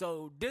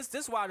 So this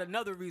is why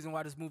another reason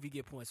why this movie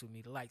get points with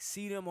me. To like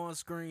see them on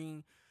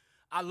screen.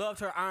 I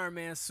loved her Iron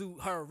Man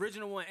suit, her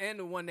original one and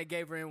the one they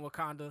gave her in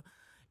Wakanda.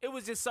 It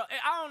was just so,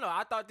 I don't know.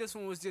 I thought this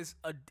one was just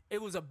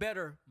it was a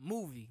better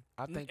movie.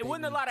 I think it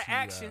wasn't a lot of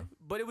action,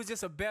 but it was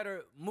just a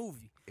better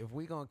movie. If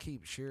we're going to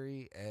keep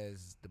Shuri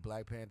as the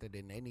Black Panther,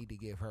 then they need to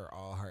give her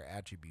all her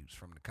attributes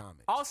from the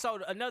comics. Also,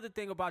 another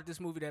thing about this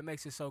movie that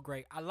makes it so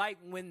great, I like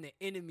when the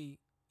enemy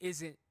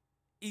isn't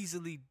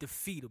easily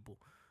defeatable.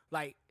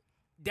 Like,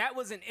 that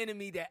was an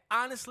enemy that,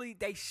 honestly,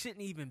 they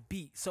shouldn't even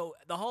beat. So,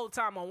 the whole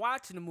time I'm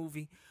watching the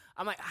movie,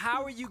 I'm like,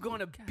 how are you going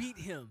to beat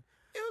him?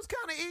 It was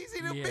kind of easy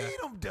to beat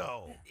him,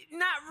 though.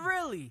 Not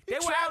really. They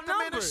were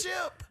outnumbered. Him in a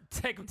ship.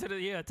 Take him to the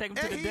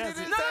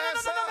desert.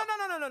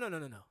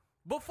 No.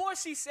 Before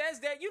she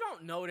says that, you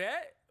don't know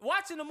that.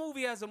 Watching the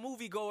movie as a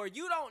moviegoer,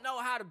 you don't know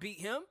how to beat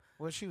him.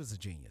 Well, she was a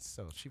genius,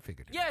 so she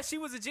figured it out. Yeah, she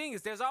was a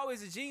genius. There's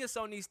always a genius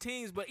on these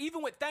teams, but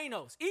even with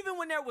Thanos, even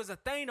when there was a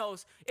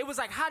Thanos, it was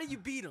like, how do you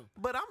beat him?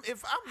 But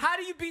how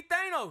do you beat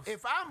Thanos?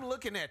 If I'm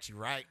looking at you,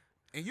 right,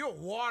 and you're a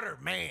water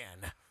man,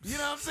 you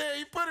know what I'm saying?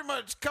 You pretty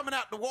much coming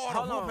out the water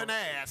whooping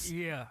ass.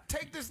 Yeah.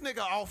 Take this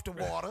nigga off the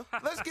water.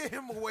 Let's get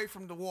him away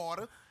from the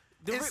water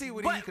and see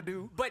what he could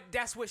do. But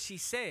that's what she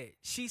said.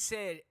 She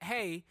said,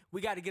 hey, we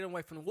got to get him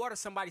away from the water.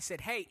 Somebody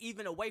said, hey,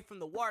 even away from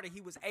the water,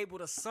 he was able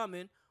to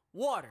summon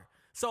water.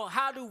 So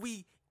how do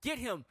we get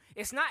him?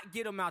 It's not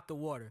get him out the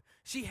water.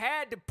 She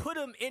had to put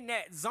him in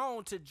that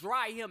zone to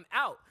dry him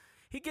out.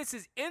 He gets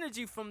his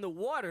energy from the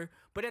water,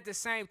 but at the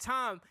same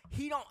time,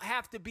 he don't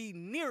have to be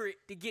near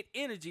it to get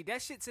energy.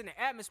 That shit's in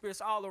the atmosphere. It's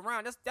all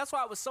around. That's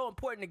why it was so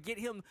important to get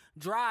him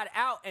dried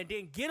out and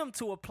then get him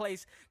to a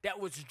place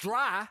that was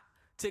dry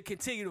to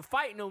continue to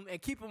fight him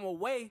and keep him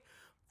away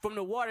from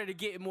the water to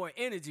get more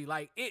energy.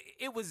 Like,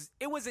 it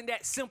wasn't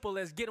that simple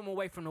as get him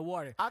away from the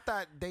water. I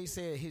thought they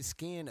said his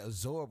skin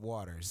absorbed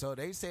water. So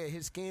they said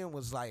his skin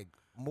was like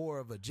more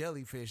of a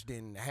jellyfish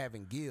than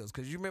having gills.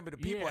 Because you remember the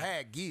people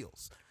had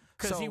gills.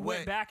 Because he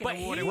went back in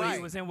the water when he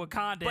was in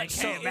Wakanda and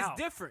came out.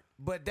 It's different.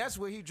 But that's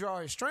where he draw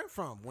his strength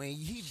from. When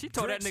she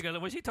tore that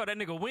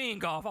nigga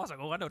wing off, I was like,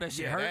 oh, I know that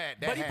shit hurt.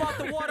 But he brought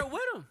the water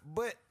with him.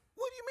 But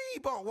what do you mean he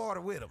brought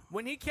water with him?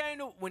 When he came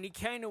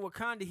to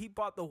Wakanda, he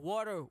brought the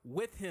water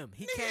with him.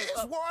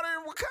 It's water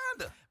in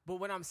Wakanda. But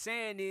what I'm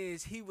saying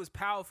is he was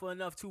powerful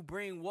enough to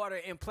bring water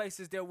in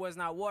places there was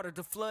not water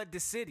to flood the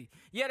city.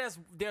 Yeah,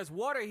 there's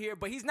water here,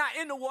 but he's not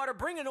in the water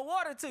bringing the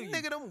water to you.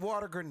 Nigga, them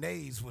water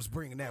grenades was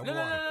bringing that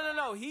water.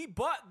 No. He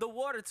bought the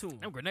water to him.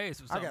 Them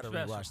grenades was something special.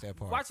 I got to rewatch that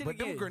part. Watch it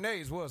again. Them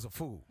grenades was a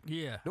fool.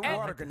 Yeah. Them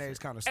water grenades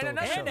kind of stole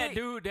the show. And that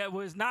dude that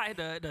was not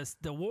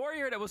the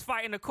warrior that was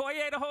fighting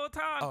Okoye the whole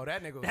time. Oh,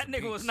 that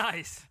nigga was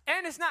nice.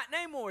 And it's not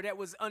Namor that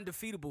was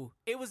undefeatable.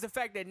 It was the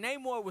fact that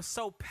Namor was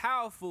so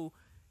powerful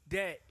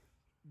that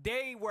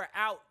they were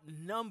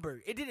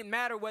outnumbered. It didn't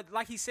matter what,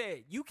 like he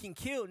said, you can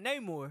kill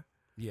Namor,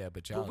 Yeah,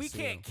 but y'all. But we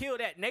can't kill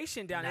that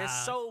nation down there.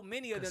 There's so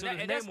many of them. As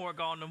soon as Namor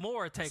gone,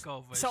 Namor take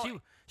over. So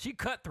she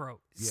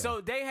cutthroat. Yeah.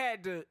 So they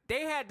had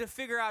to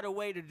figure out a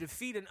way to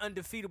defeat an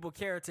undefeatable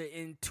character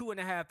in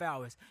 2.5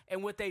 hours.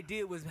 And what they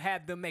did was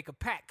have them make a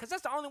pact, because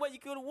that's the only way you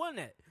could have won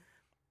that.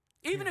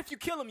 Even if you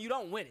kill him, you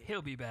don't win it.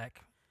 He'll be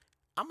back.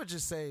 I'm gonna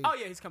just say. Oh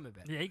yeah, he's coming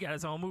back. Yeah, he got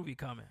his own movie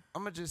coming.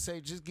 I'm gonna just say,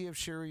 just give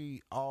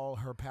Shuri all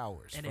her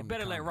powers. And they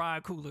better let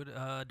Ryan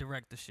Coogler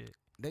direct the shit.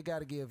 They got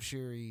to give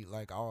Shuri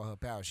like all her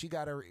powers. She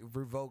got to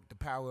revoke the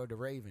power of the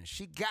Ravens.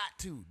 She got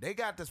to. They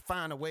got to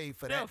find a way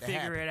for They'll that to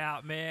happen. figure it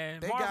out,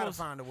 man. They got to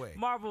find a way.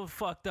 Marvel's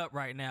fucked up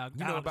right now.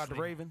 You know about the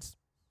Ravens?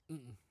 Mm-mm.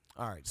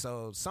 All right,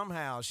 so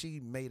somehow she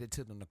made it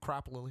to the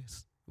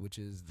Necropolis, which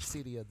is the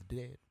city of the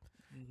dead,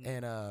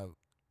 and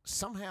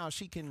somehow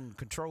she can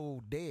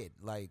control dead.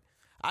 Like,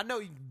 I know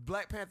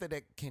Black Panther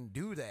that can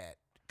do that.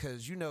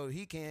 Because, you know,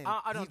 he can.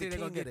 I don't think they're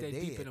going to get that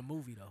deep in a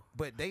movie, though.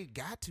 But they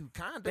got to,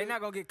 kind of. They're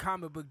not going to get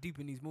comic book deep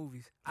in these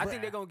movies. I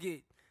think they're going to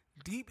get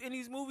deep in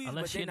these movies.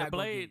 Unless but she they're in the not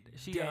gonna Blade. get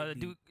She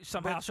that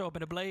somehow show up in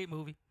the Blade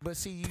movie. But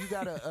see, you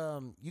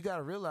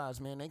gotta realize,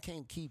 man, they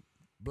can't keep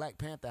Black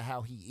Panther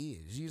how he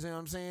is. You see what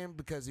I'm saying?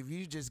 Because if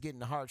you just getting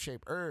the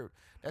heart-shaped herb,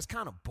 that's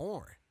kind of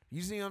boring.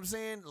 You see what I'm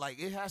saying?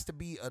 Like, it has to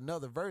be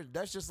another version.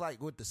 That's just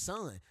like with the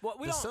Sun.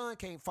 The Sun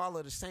can't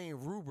follow the same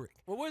rubric.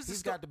 Well,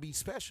 he's got to be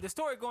special. The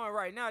story going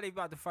right now, they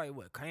about to fight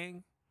what?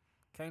 Kang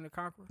the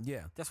Conqueror?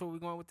 Yeah. That's where we're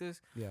going with this?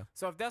 Yeah.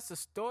 So if that's the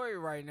story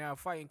right now,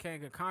 fighting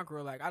Kang the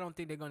Conqueror, like, I don't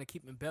think they're going to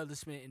keep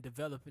embellishment and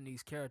developing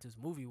these characters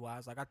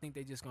movie-wise. Like, I think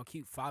they're just going to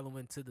keep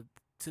following to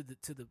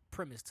the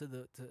premise, to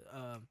the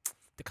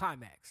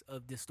climax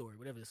of this story,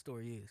 whatever the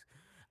story is.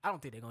 I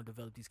don't think they're going to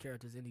develop these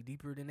characters any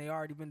deeper than they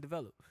already been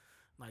developed.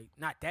 Like,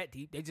 not that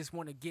deep. They just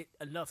want to get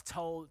enough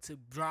told to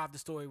drive the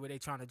story where they're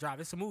trying to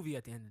drive. It's a movie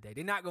at the end of the day.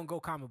 They're not going to go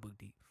comic book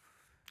deep.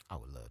 I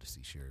would love to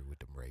see Shuri with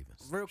them Ravens.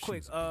 Real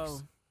quick,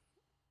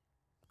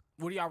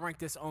 what do y'all rank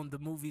this on the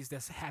movies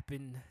that's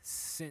happened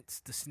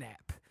since the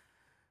snap?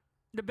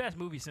 The best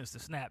movie since the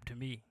snap to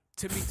me.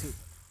 To me too.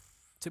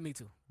 To me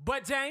too.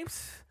 But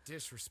James,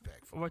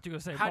 disrespectful. What you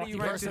gonna say? How do you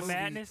rank Multiverse of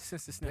Madness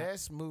since the snap?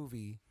 Best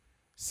movie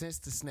since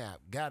the snap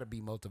got to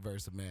be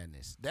Multiverse of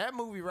Madness. That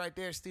movie right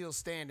there still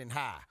standing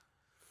high.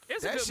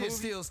 It's that a good shit's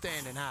movie. still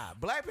standing high.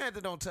 Black Panther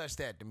don't touch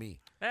that to me.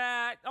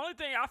 Only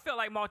thing I feel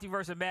like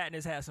Multiverse of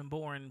Madness has some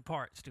boring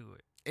parts to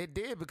it. It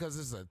did because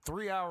it's a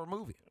 3-hour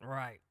movie.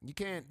 Right. You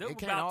can't. It was It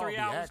can't about all 3 be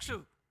hours action.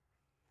 too.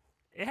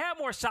 It had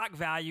more shock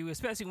value,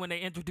 especially when they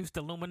introduced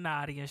the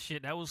Illuminati and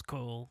shit. That was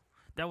cool.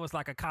 That was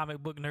like a comic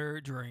book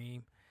nerd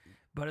dream.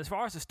 But as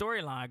far as the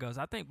storyline goes,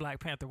 I think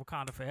Black Panther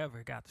Wakanda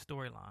Forever got the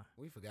storyline.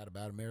 We forgot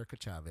about America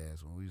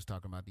Chavez when we was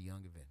talking about the Young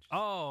Avengers.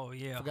 Oh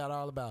yeah, Forgot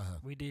all about her.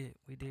 we did.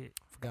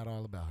 Forgot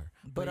all about her.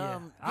 But yeah.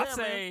 yeah, I'd man.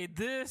 say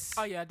this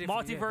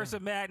Multiverse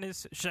of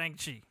Madness,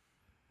 Shang-Chi.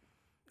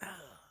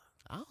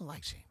 I don't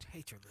like Shang-Chi.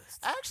 Hate your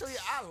list. Actually,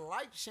 I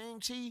like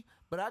Shang-Chi,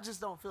 but I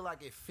just don't feel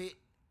like it fit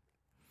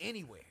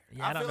anywhere.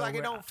 Yeah, I feel like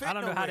it don't fit I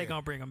don't know how nowhere. they're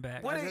gonna bring him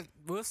back.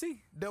 We'll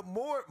see. The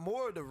more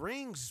of the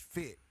rings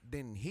fit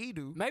than he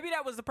do. Maybe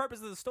that was the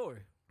purpose of the story.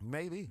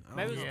 Maybe.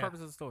 Maybe it was the purpose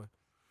of the story.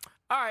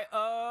 All right.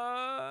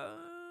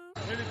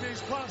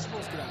 Anything's possible.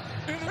 Let's get out.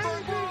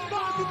 Anything's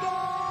possible.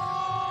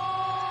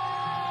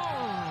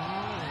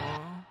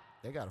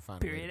 They gotta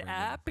find a way to Period bring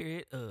I, them.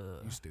 period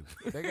You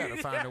stupid. They gotta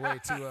find a way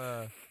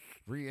to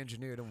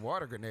re-engineer them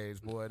water grenades,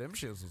 boy. Them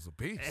shits was a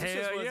beast.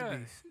 Hell yeah.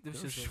 Them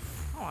shits was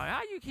Oh,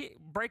 how you keep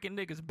breaking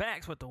niggas'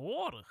 backs with the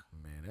water?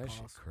 Man, that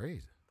shit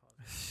crazy.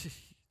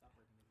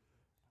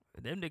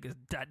 Them niggas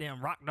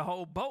goddamn rocked the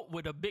whole boat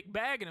with a big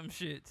bag of them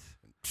shits.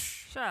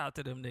 Shout out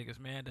to them niggas,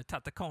 man. The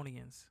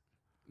Tataconians.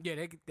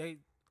 Yeah, they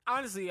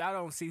honestly, I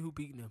don't see who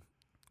beating them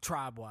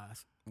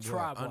tribe-wise.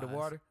 Tribe-wise.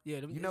 Underwater?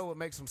 Yeah. Them, You know what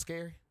makes them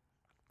scary?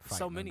 So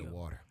Fighting many of them.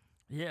 underwater.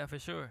 Yeah, for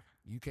sure.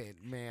 You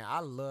can't, man. I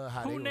love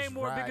how Who they named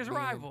was more biggest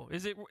riding in. rival?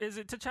 Is it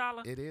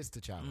T'Challa? It is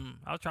T'Challa.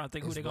 I was trying to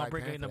think who It's they gonna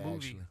Black bring in the Panther,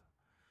 movie. actually.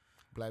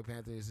 Black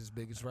Panther is his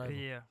biggest rival.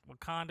 Yeah,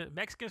 Wakanda,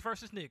 Mexicans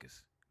versus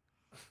niggas.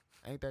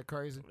 Ain't that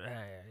crazy?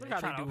 Look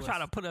how they do trying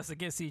to us. put us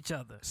against each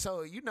other.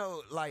 So, you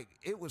know, like,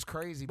 it was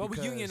crazy But we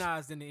because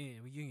unionized in the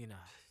end. We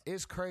unionized.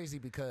 it's crazy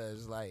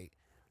because, like,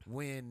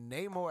 when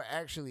Namor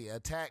actually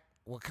attacked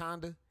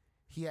Wakanda,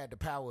 he had the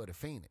power of the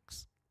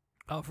Phoenix.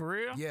 Oh, for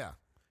real? Yeah.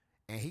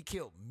 And he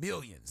killed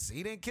millions.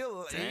 He didn't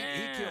kill he killed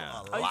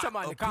a Oh, you lot talking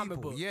about of the comic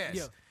people. book. Yes.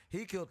 Yeah.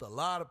 He killed a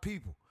lot of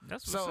people.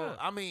 That's what's so up.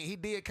 I mean, he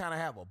did kind of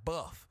have a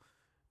buff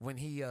when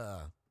he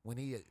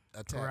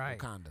attacked Right.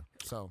 Wakanda.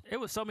 So It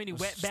was so many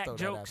Let's just wetback throw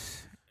that out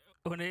jokes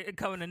when it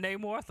coming to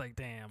Namor. I was like,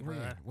 damn, bro.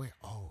 where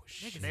oh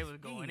shit. They was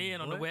going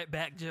in on the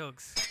wetback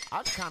jokes.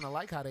 I kind of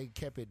like how they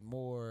kept it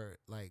more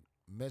like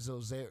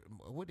Mesozoic.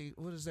 What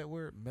is that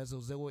word?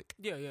 Mesozoic.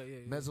 Yeah.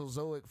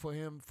 Mesozoic for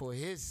him for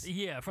his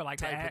Yeah, for like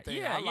type that. of thing.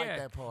 Yeah, I like yeah.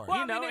 that part. Well,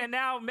 You I mean, know, and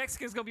now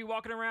Mexicans gonna be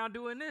walking around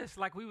doing this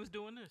like we was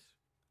doing this.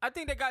 I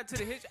think they got into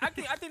the history. I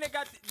think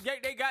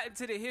they got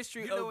into the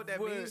history. You know of what that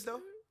where- means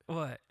though?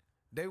 What?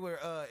 They were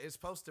it's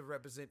supposed to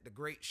represent the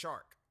great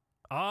shark.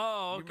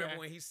 Oh, okay. You remember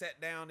when he sat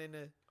down in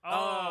the?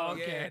 Oh,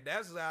 okay. Yeah,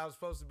 that's how it's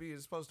supposed to be.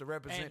 It's supposed to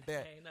represent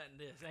that. Ain't nothing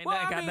this. Ain't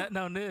nothing nothing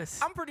on this.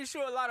 I'm pretty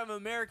sure a lot of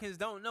Americans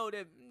don't know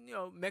that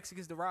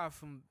Mexicans derived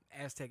from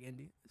Aztec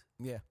Indians.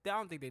 Yeah, I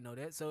don't think they know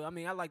that. So I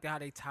mean, I like how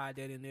they tied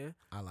that in there.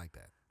 I like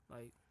that.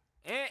 Like,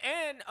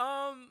 and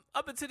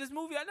up until this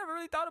movie, I never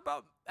really thought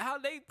about how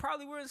they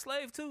probably were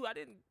enslaved too. I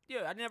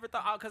never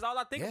thought, because all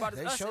I think about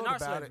is us and our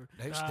slavery.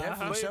 They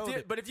definitely showed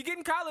it. But if you're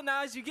getting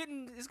colonized,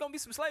 it's gonna be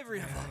some slavery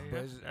involved.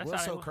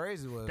 What's so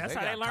crazy was that's they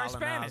how got they learned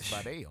colonized Spanish,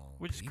 by their own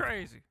which is people.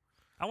 crazy.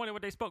 I wonder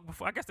what they spoke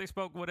before. I guess they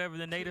spoke whatever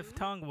the native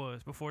tongue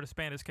was before the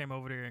Spanish came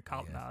over there and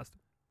colonized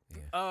them.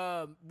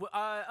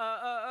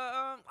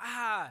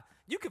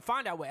 You can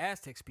find out what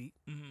Aztecs speak.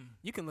 Mm-hmm.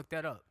 You can look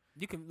that up.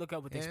 You can look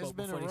up what they spoke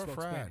before they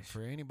spoke Spanish. It's been a rough ride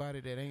for anybody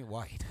that ain't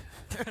white.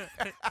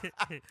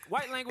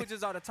 White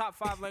languages are the top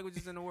 5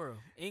 languages in the world: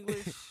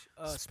 English,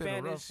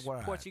 Spanish,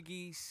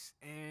 Portuguese,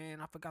 and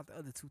I forgot the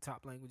other 2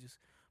 top languages.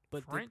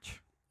 But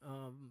French.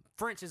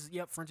 French is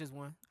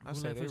one. I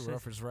say their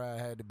roughest ride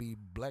had to be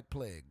Black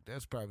Plague.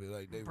 That's probably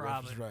like their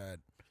roughest ride.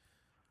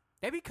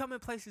 They be coming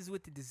places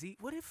with the disease.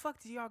 Where the fuck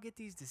do y'all get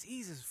these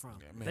diseases from?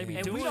 Yeah, they be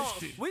and doing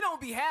we don't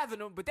be having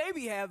them, but they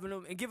be having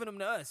them and giving them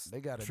to us.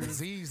 They got a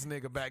disease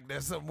nigga back there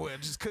somewhere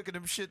just cooking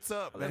them shits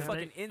up. Like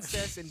fucking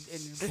incest and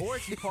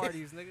orgy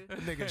parties, nigga.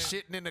 Nigga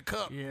shitting in the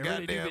cup. Yeah,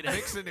 goddamn really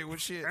mixing it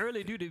with shit.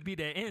 Early do to be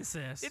that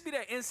incest. It be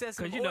that incest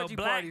and because orgy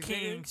black parties,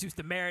 kings nigga. used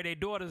to marry their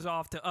daughters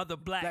off to other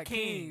black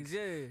kings.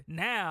 Yeah.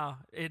 Now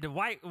the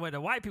white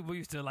people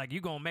used to like,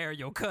 you gonna marry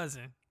your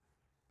cousin.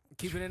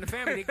 Keep it in the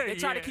family. They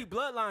try to keep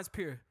bloodlines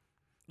pure.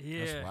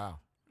 Yeah. That's wow.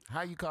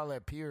 How you call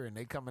that pure and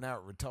they coming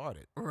out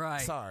retarded? Right.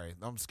 Sorry,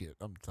 I'm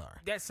skipped. I'm sorry.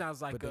 That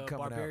sounds like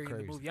Barbarian,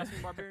 the movie. Y'all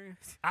seen Barbarian?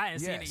 I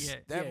ain't seen it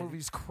yet. That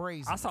movie's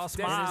crazy. I saw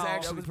Smile. That was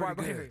actually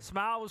pretty good.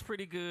 Smile was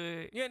pretty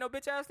good. You ain't no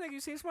bitch ass nigga. You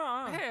seen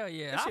Smile? Huh? Hell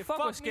yeah. That I shit fuck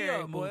with fucked me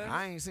scary up, movies.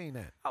 I ain't seen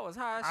that. I was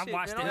high as shit. I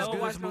watched man. the I don't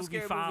watch Elvis no movie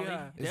scary finally.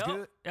 It's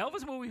good?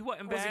 Elvis movie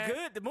wasn't Was bad. it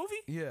good? The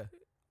movie? Yeah.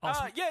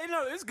 Yeah,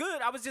 no, it's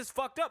good. I was just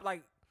fucked up.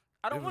 Like,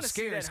 I don't want to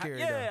see that. Scary,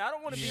 yeah, though. I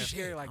don't want to be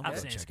scary like I'm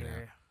that. saying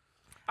scary.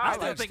 I I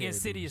still like think scary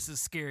Insidious is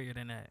scarier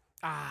than that.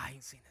 I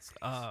ain't seen this.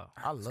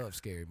 I love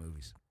scary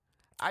movies.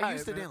 I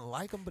used to didn't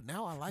like them, but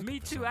now I like them. Me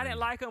too. I didn't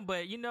like them,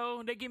 but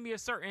they give me a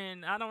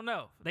certain, I don't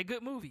know. They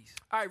good movies.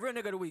 All right, real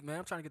nigga of the week, man.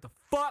 I'm trying to get the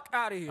fuck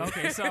out of here.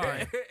 Okay,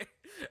 sorry.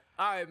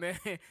 All right, man.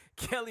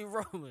 Kelly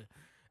Rowland.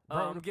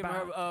 I'm giving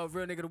her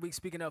real nigga of the week.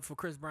 Speaking up for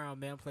Chris Brown,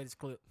 man. Play this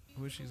clip.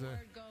 What she say?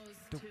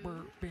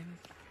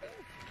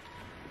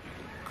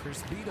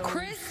 Chris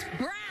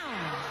Brown.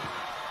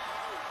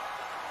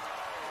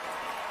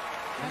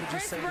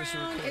 Chris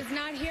Brown is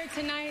not here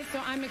tonight,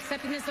 so I'm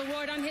accepting this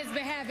award on his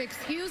behalf.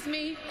 Excuse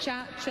me,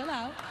 chill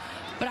out.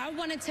 But I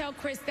want to tell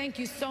Chris, thank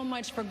you so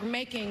much for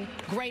making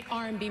great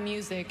R&B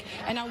music.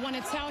 And I want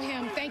to tell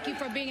him, thank you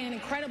for being an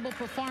incredible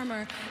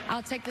performer.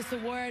 I'll take this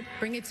award,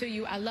 bring it to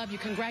you. I love you.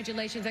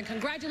 Congratulations. And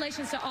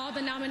congratulations to all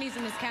the nominees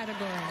in this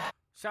category.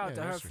 Shout out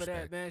to her for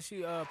that, man.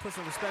 She put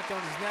some respect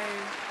on his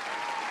name.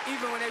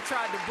 Even when they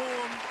tried to boo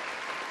him,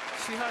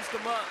 she hushed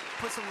him up,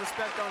 put some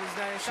respect on his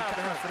name. Shout out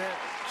to her for that.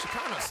 She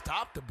kind of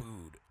stopped the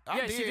booed. Yeah,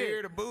 I did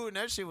hear the boo, and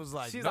that shit was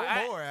like, She's no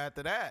like, more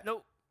after that.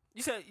 Nope.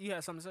 You said you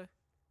had something to say?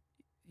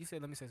 You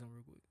said, let me say something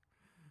real quick.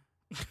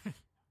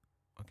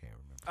 I can't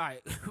remember. All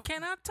right.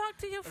 Can I talk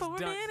to you for a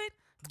minute?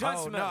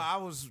 No, I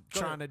was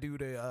trying to do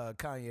the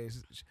Kanye.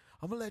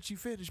 I'm going to let you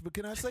finish, but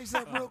can I say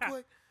something real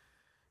quick?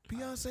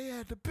 Beyonce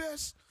had the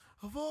best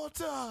of all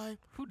time.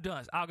 Who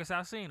does? August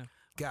Alsina.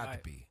 Got to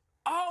be.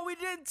 Oh, we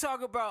didn't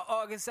talk about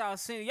August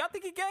Alsina. Y'all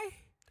think he gay?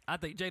 I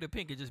think Jada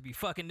Pinkett just be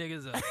fucking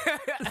niggas up.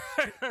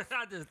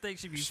 I just think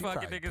she be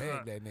fucking niggas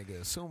up. That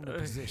nigga, assume the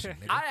position.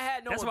 Nigga. I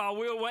had no. That's why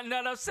Will wasn't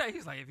that upset.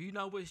 He's like, if you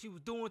know what she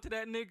was doing to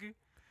that nigga,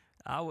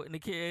 I wouldn't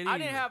have cared. I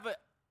didn't have an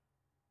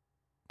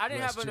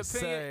opinion.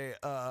 Say,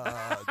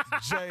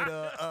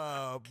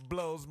 Jada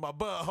blows my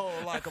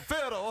butthole like a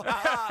fiddle.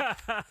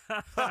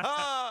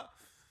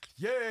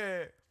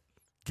 Yeah,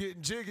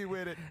 getting jiggy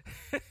with it.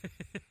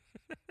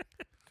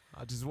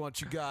 I just want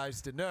you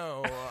guys to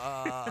know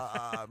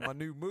my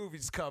new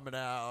movie's coming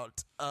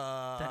out.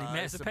 That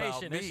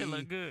Emancipation, that shit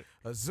look good.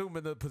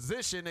 Assuming the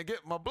position and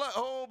get my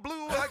hole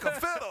blue like a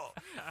fiddle.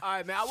 All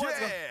right, man. I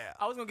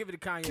was gonna give it to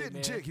Kanye.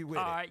 Getting jiggy with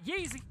it. All right,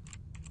 Yeezy.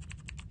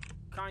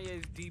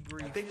 Kanye's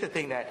debrief. I think the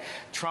thing that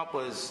Trump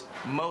was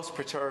most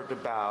perturbed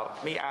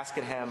about, me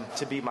asking him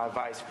to be my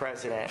vice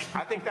president,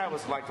 I think that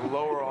was like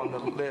lower on the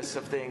list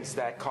of things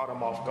that caught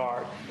him off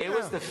guard. It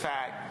was the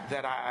fact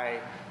that I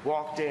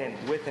walked in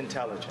with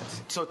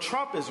intelligence. So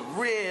Trump is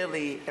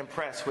really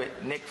impressed with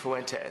Nick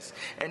Fuentes.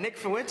 And Nick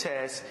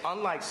Fuentes,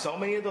 unlike so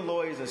many of the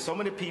lawyers and so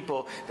many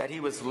people that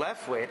he was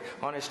left with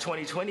on his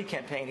 2020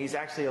 campaign, he's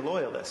actually a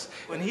loyalist.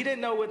 When he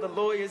didn't know what the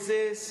lawyers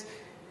is,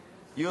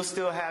 you'll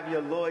still have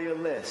your lawyer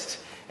list.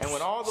 And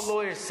when all the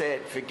lawyers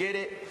said, forget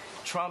it,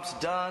 Trump's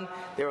done,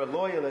 there were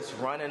loyalists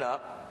running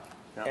up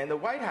in the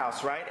White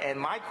House, right? And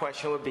my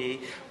question would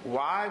be,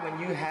 why, when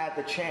you had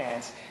the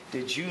chance,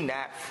 did you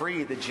not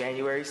free the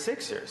January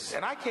 6ers?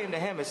 And I came to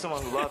him as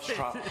someone who loves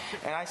Trump,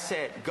 and I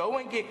said, go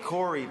and get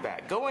Corey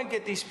back. Go and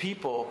get these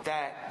people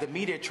that the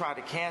media tried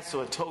to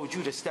cancel and told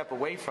you to step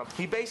away from.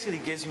 He basically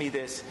gives me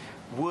this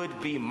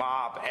would-be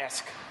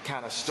mob-esque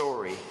kind of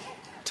story,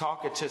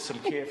 talking to some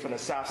kid from the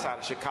south side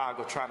of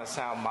Chicago trying to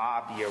sound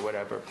mobby or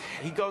whatever.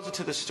 He goes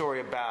into the story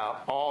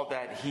about all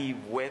that he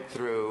went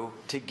through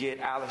to get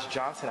Alice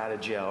Johnson out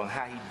of jail and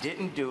how he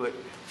didn't do it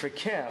for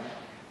Kim,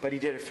 but he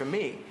did it for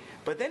me.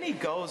 But then he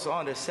goes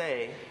on to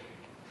say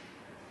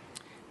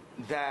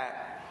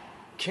that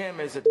Kim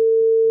is a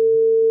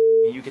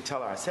and you could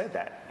tell her I said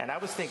that. And I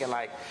was thinking,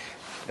 like,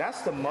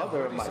 that's the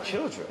mother of my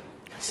children.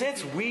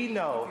 Since we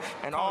know,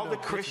 and all the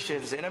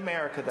Christians in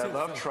America that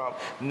love Trump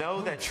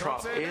know that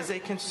Trump is a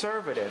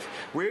conservative,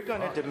 we're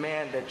going to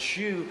demand that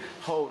you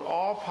hold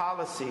all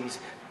policies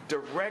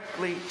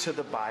directly to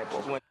the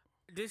Bible.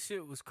 This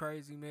shit was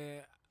crazy,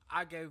 man.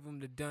 I gave him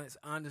the dunce,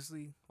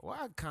 honestly.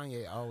 Why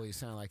Kanye always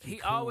sound like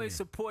he always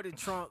supported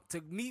Trump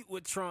to meet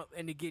with Trump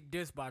and to get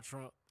dissed by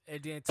Trump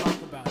and then talk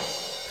about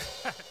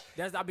it.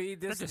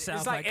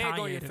 It's like egg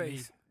on your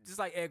face. Just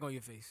like egg on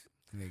your face.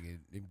 Nigga,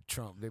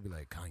 Trump, they be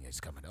like,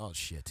 Kanye's coming. Oh,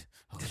 shit.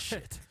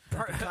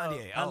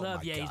 Kanye. I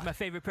love Ye. He's my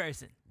favorite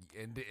person.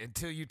 And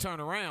until you turn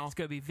around. It's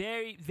going to be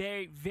very,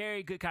 very,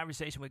 very good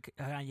conversation with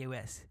Kanye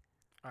West.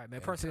 All right,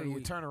 man. Person of the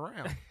week. Turn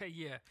around.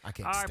 Yeah. I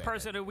can't All right,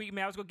 person of the week,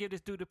 man. I was going to give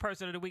this dude the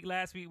person of the week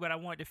last week, but I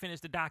wanted to finish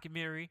the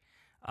documentary.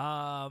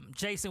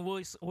 Jason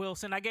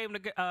Wilson. I gave him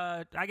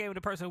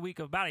the person of the week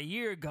about a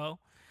year ago.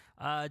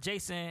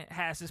 Jason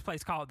has this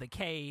place called The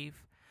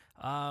Cave,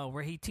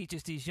 where he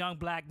teaches these young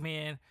black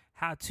men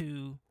how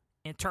to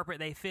interpret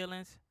their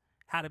feelings,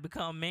 how to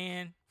become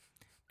men.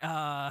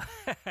 And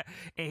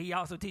he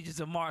also teaches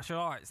them martial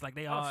arts, like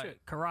they are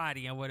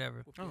karate and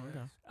whatever. Oh,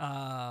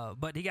 okay.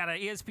 But he got an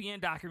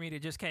ESPN documentary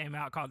that just came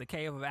out called The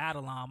Cave of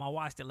Adullam. I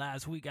watched it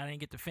last week. I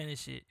didn't get to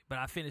finish it, but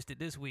I finished it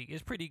this week.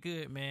 It's pretty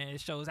good, man.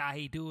 It shows how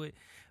he do it.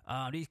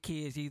 These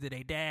kids, either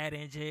their dad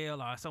in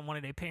jail or someone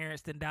of their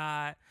parents that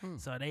died.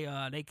 So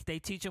they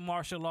teach them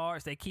martial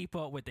arts. They keep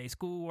up with their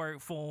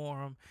schoolwork for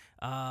them.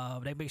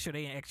 They make sure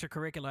they in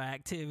extracurricular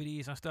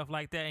activities and stuff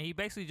like that. And he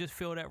basically just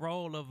filled that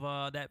role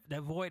of that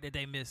void that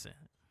they missing.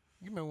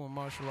 You remember when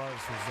martial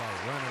arts was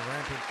like running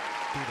rampant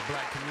through the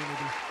black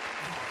community?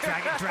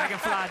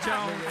 Dragonfly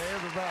Jones.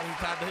 Everybody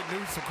thought they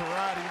knew some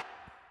karate.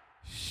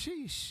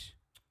 Sheesh.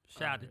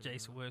 Shout out to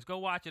Jason Williams. Go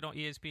watch it on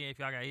ESPN if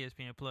y'all got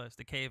ESPN Plus.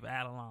 The Cave of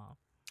Adullam.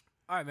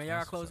 All right, man. Y'all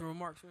got closing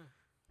remarks,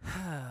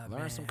 man.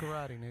 Learn some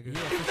karate, nigga. Yeah,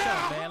 for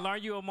sure, man.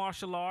 Learn you a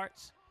martial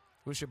arts.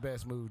 What's your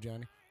best move,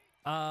 Johnny?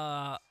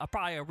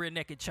 Probably a rear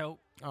naked choke.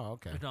 Oh,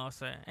 okay. You know what I'm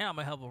saying? And I'm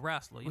a hell of a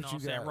wrestler. You know what I'm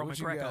saying? Roman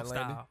Greco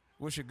style.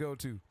 What's your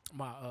go-to?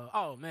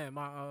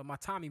 My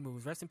Tommy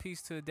moves. Rest in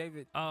peace to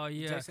David. Oh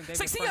yeah, Jason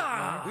David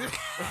Frank,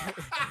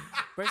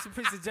 Rest in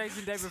peace to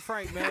Jason David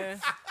Frank, man.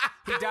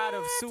 He died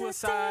of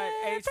suicide,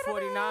 age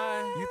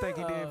 49. You think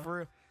he did for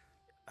real?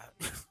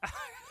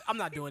 I'm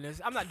not doing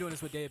this. I'm not doing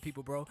this with dead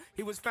people, bro.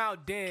 He was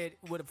found dead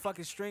with a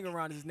fucking string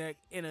around his neck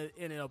in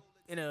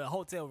a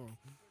hotel room.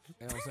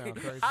 That don't sound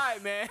crazy. All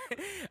right, man.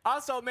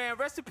 Also, man,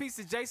 rest in peace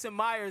to Jason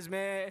Myers,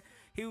 man.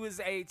 He was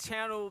a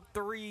Channel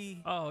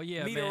 3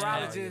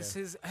 meteorologist.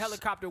 His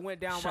helicopter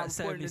went down while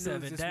reporting the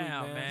news this week,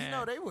 man. You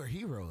know, they were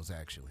heroes,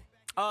 actually.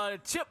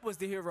 Chip was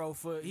the hero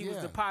he was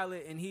the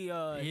pilot, and he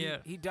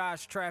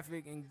dodged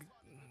traffic and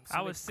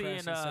I was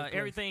seeing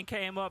everything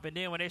came up, and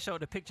then when they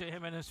showed the picture of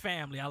him and his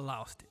family, I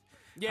lost it.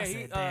 Yeah, I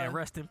said, damn,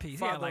 rest in peace.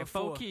 He had like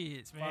 4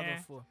 kids,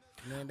 man.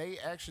 Man, they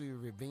actually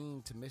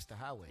ravine to Mr.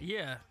 Highway.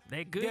 Yeah,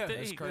 they good. Yeah,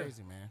 that's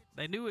crazy, man.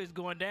 They knew it was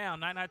going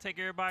down. Not take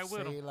everybody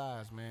with them. Save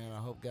lives, man. I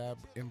hope God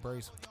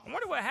embrace them. I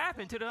wonder what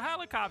happened to the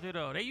helicopter,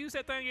 though. They use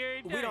that thing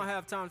every day. We don't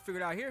have time to figure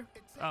it out here.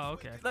 Oh,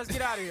 okay. Let's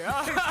get out of here.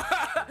 All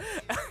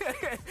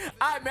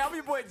right, man. I'm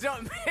your boy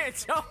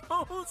Jumpman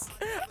Jones.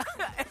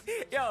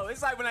 Yo,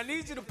 it's like when I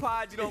need you to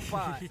pod, you don't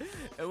pod.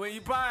 And when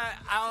you pod,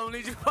 I don't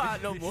need you to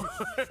pod no more.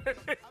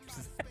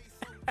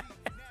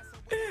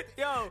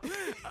 Yo,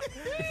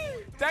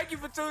 thank you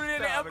for tuning in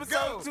to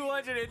episode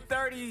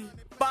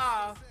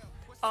 235.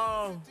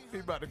 He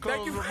about to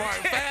close the mark.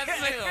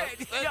 Fast sale.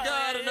 Let's go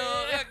out of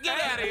there.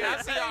 Get out of here.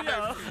 I see y'all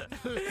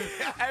next week.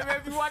 Hey, man,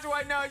 if you watching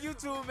right now on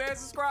YouTube, man,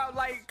 subscribe,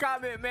 like,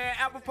 comment, man.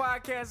 Apple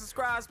Podcasts,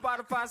 subscribe.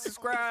 Spotify,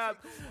 subscribe.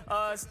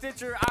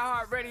 Stitcher,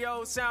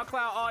 iHeartRadio,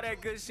 SoundCloud, all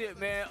that good shit,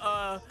 man.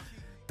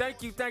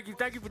 Thank you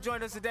for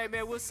joining us today,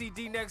 man. We'll see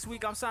D next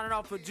week. I'm signing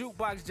off for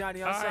Jukebox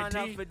Johnny. I'm signing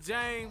off for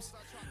James.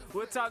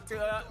 We'll talk to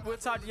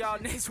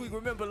y'all next week.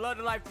 Remember, love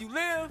the life you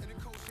live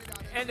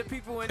and the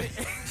people in it.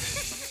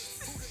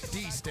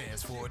 D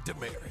stands for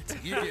demerit.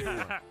 You get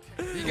one.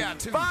 You got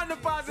 2. Find the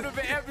positive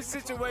in every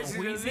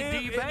situation and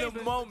live in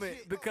the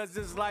moment, because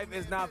this life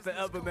is not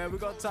forever, man. We're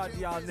going to talk to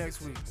y'all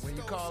next week. When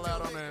you call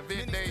out on an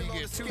event day, you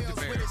the scales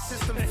with it,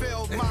 system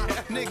failed. My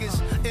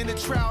niggas in the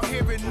trial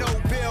hearing no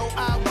bill.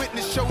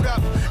 Eyewitness showed up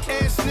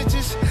and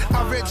snitches.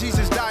 I read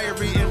Jesus'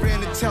 diary and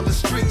ran to tell the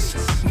streets.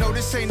 No,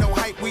 this ain't no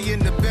hype, we in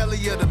the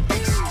belly of the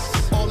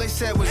beast. All they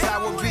said was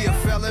I would be a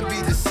felon,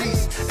 be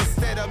deceased.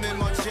 Instead I'm in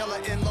Margiela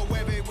and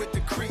Loewe with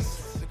the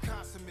crease. The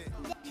consummate.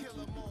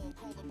 Kill 'em all,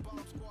 call the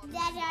bomb squad.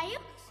 Daddy,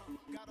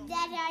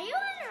 are you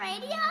on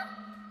the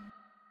radio?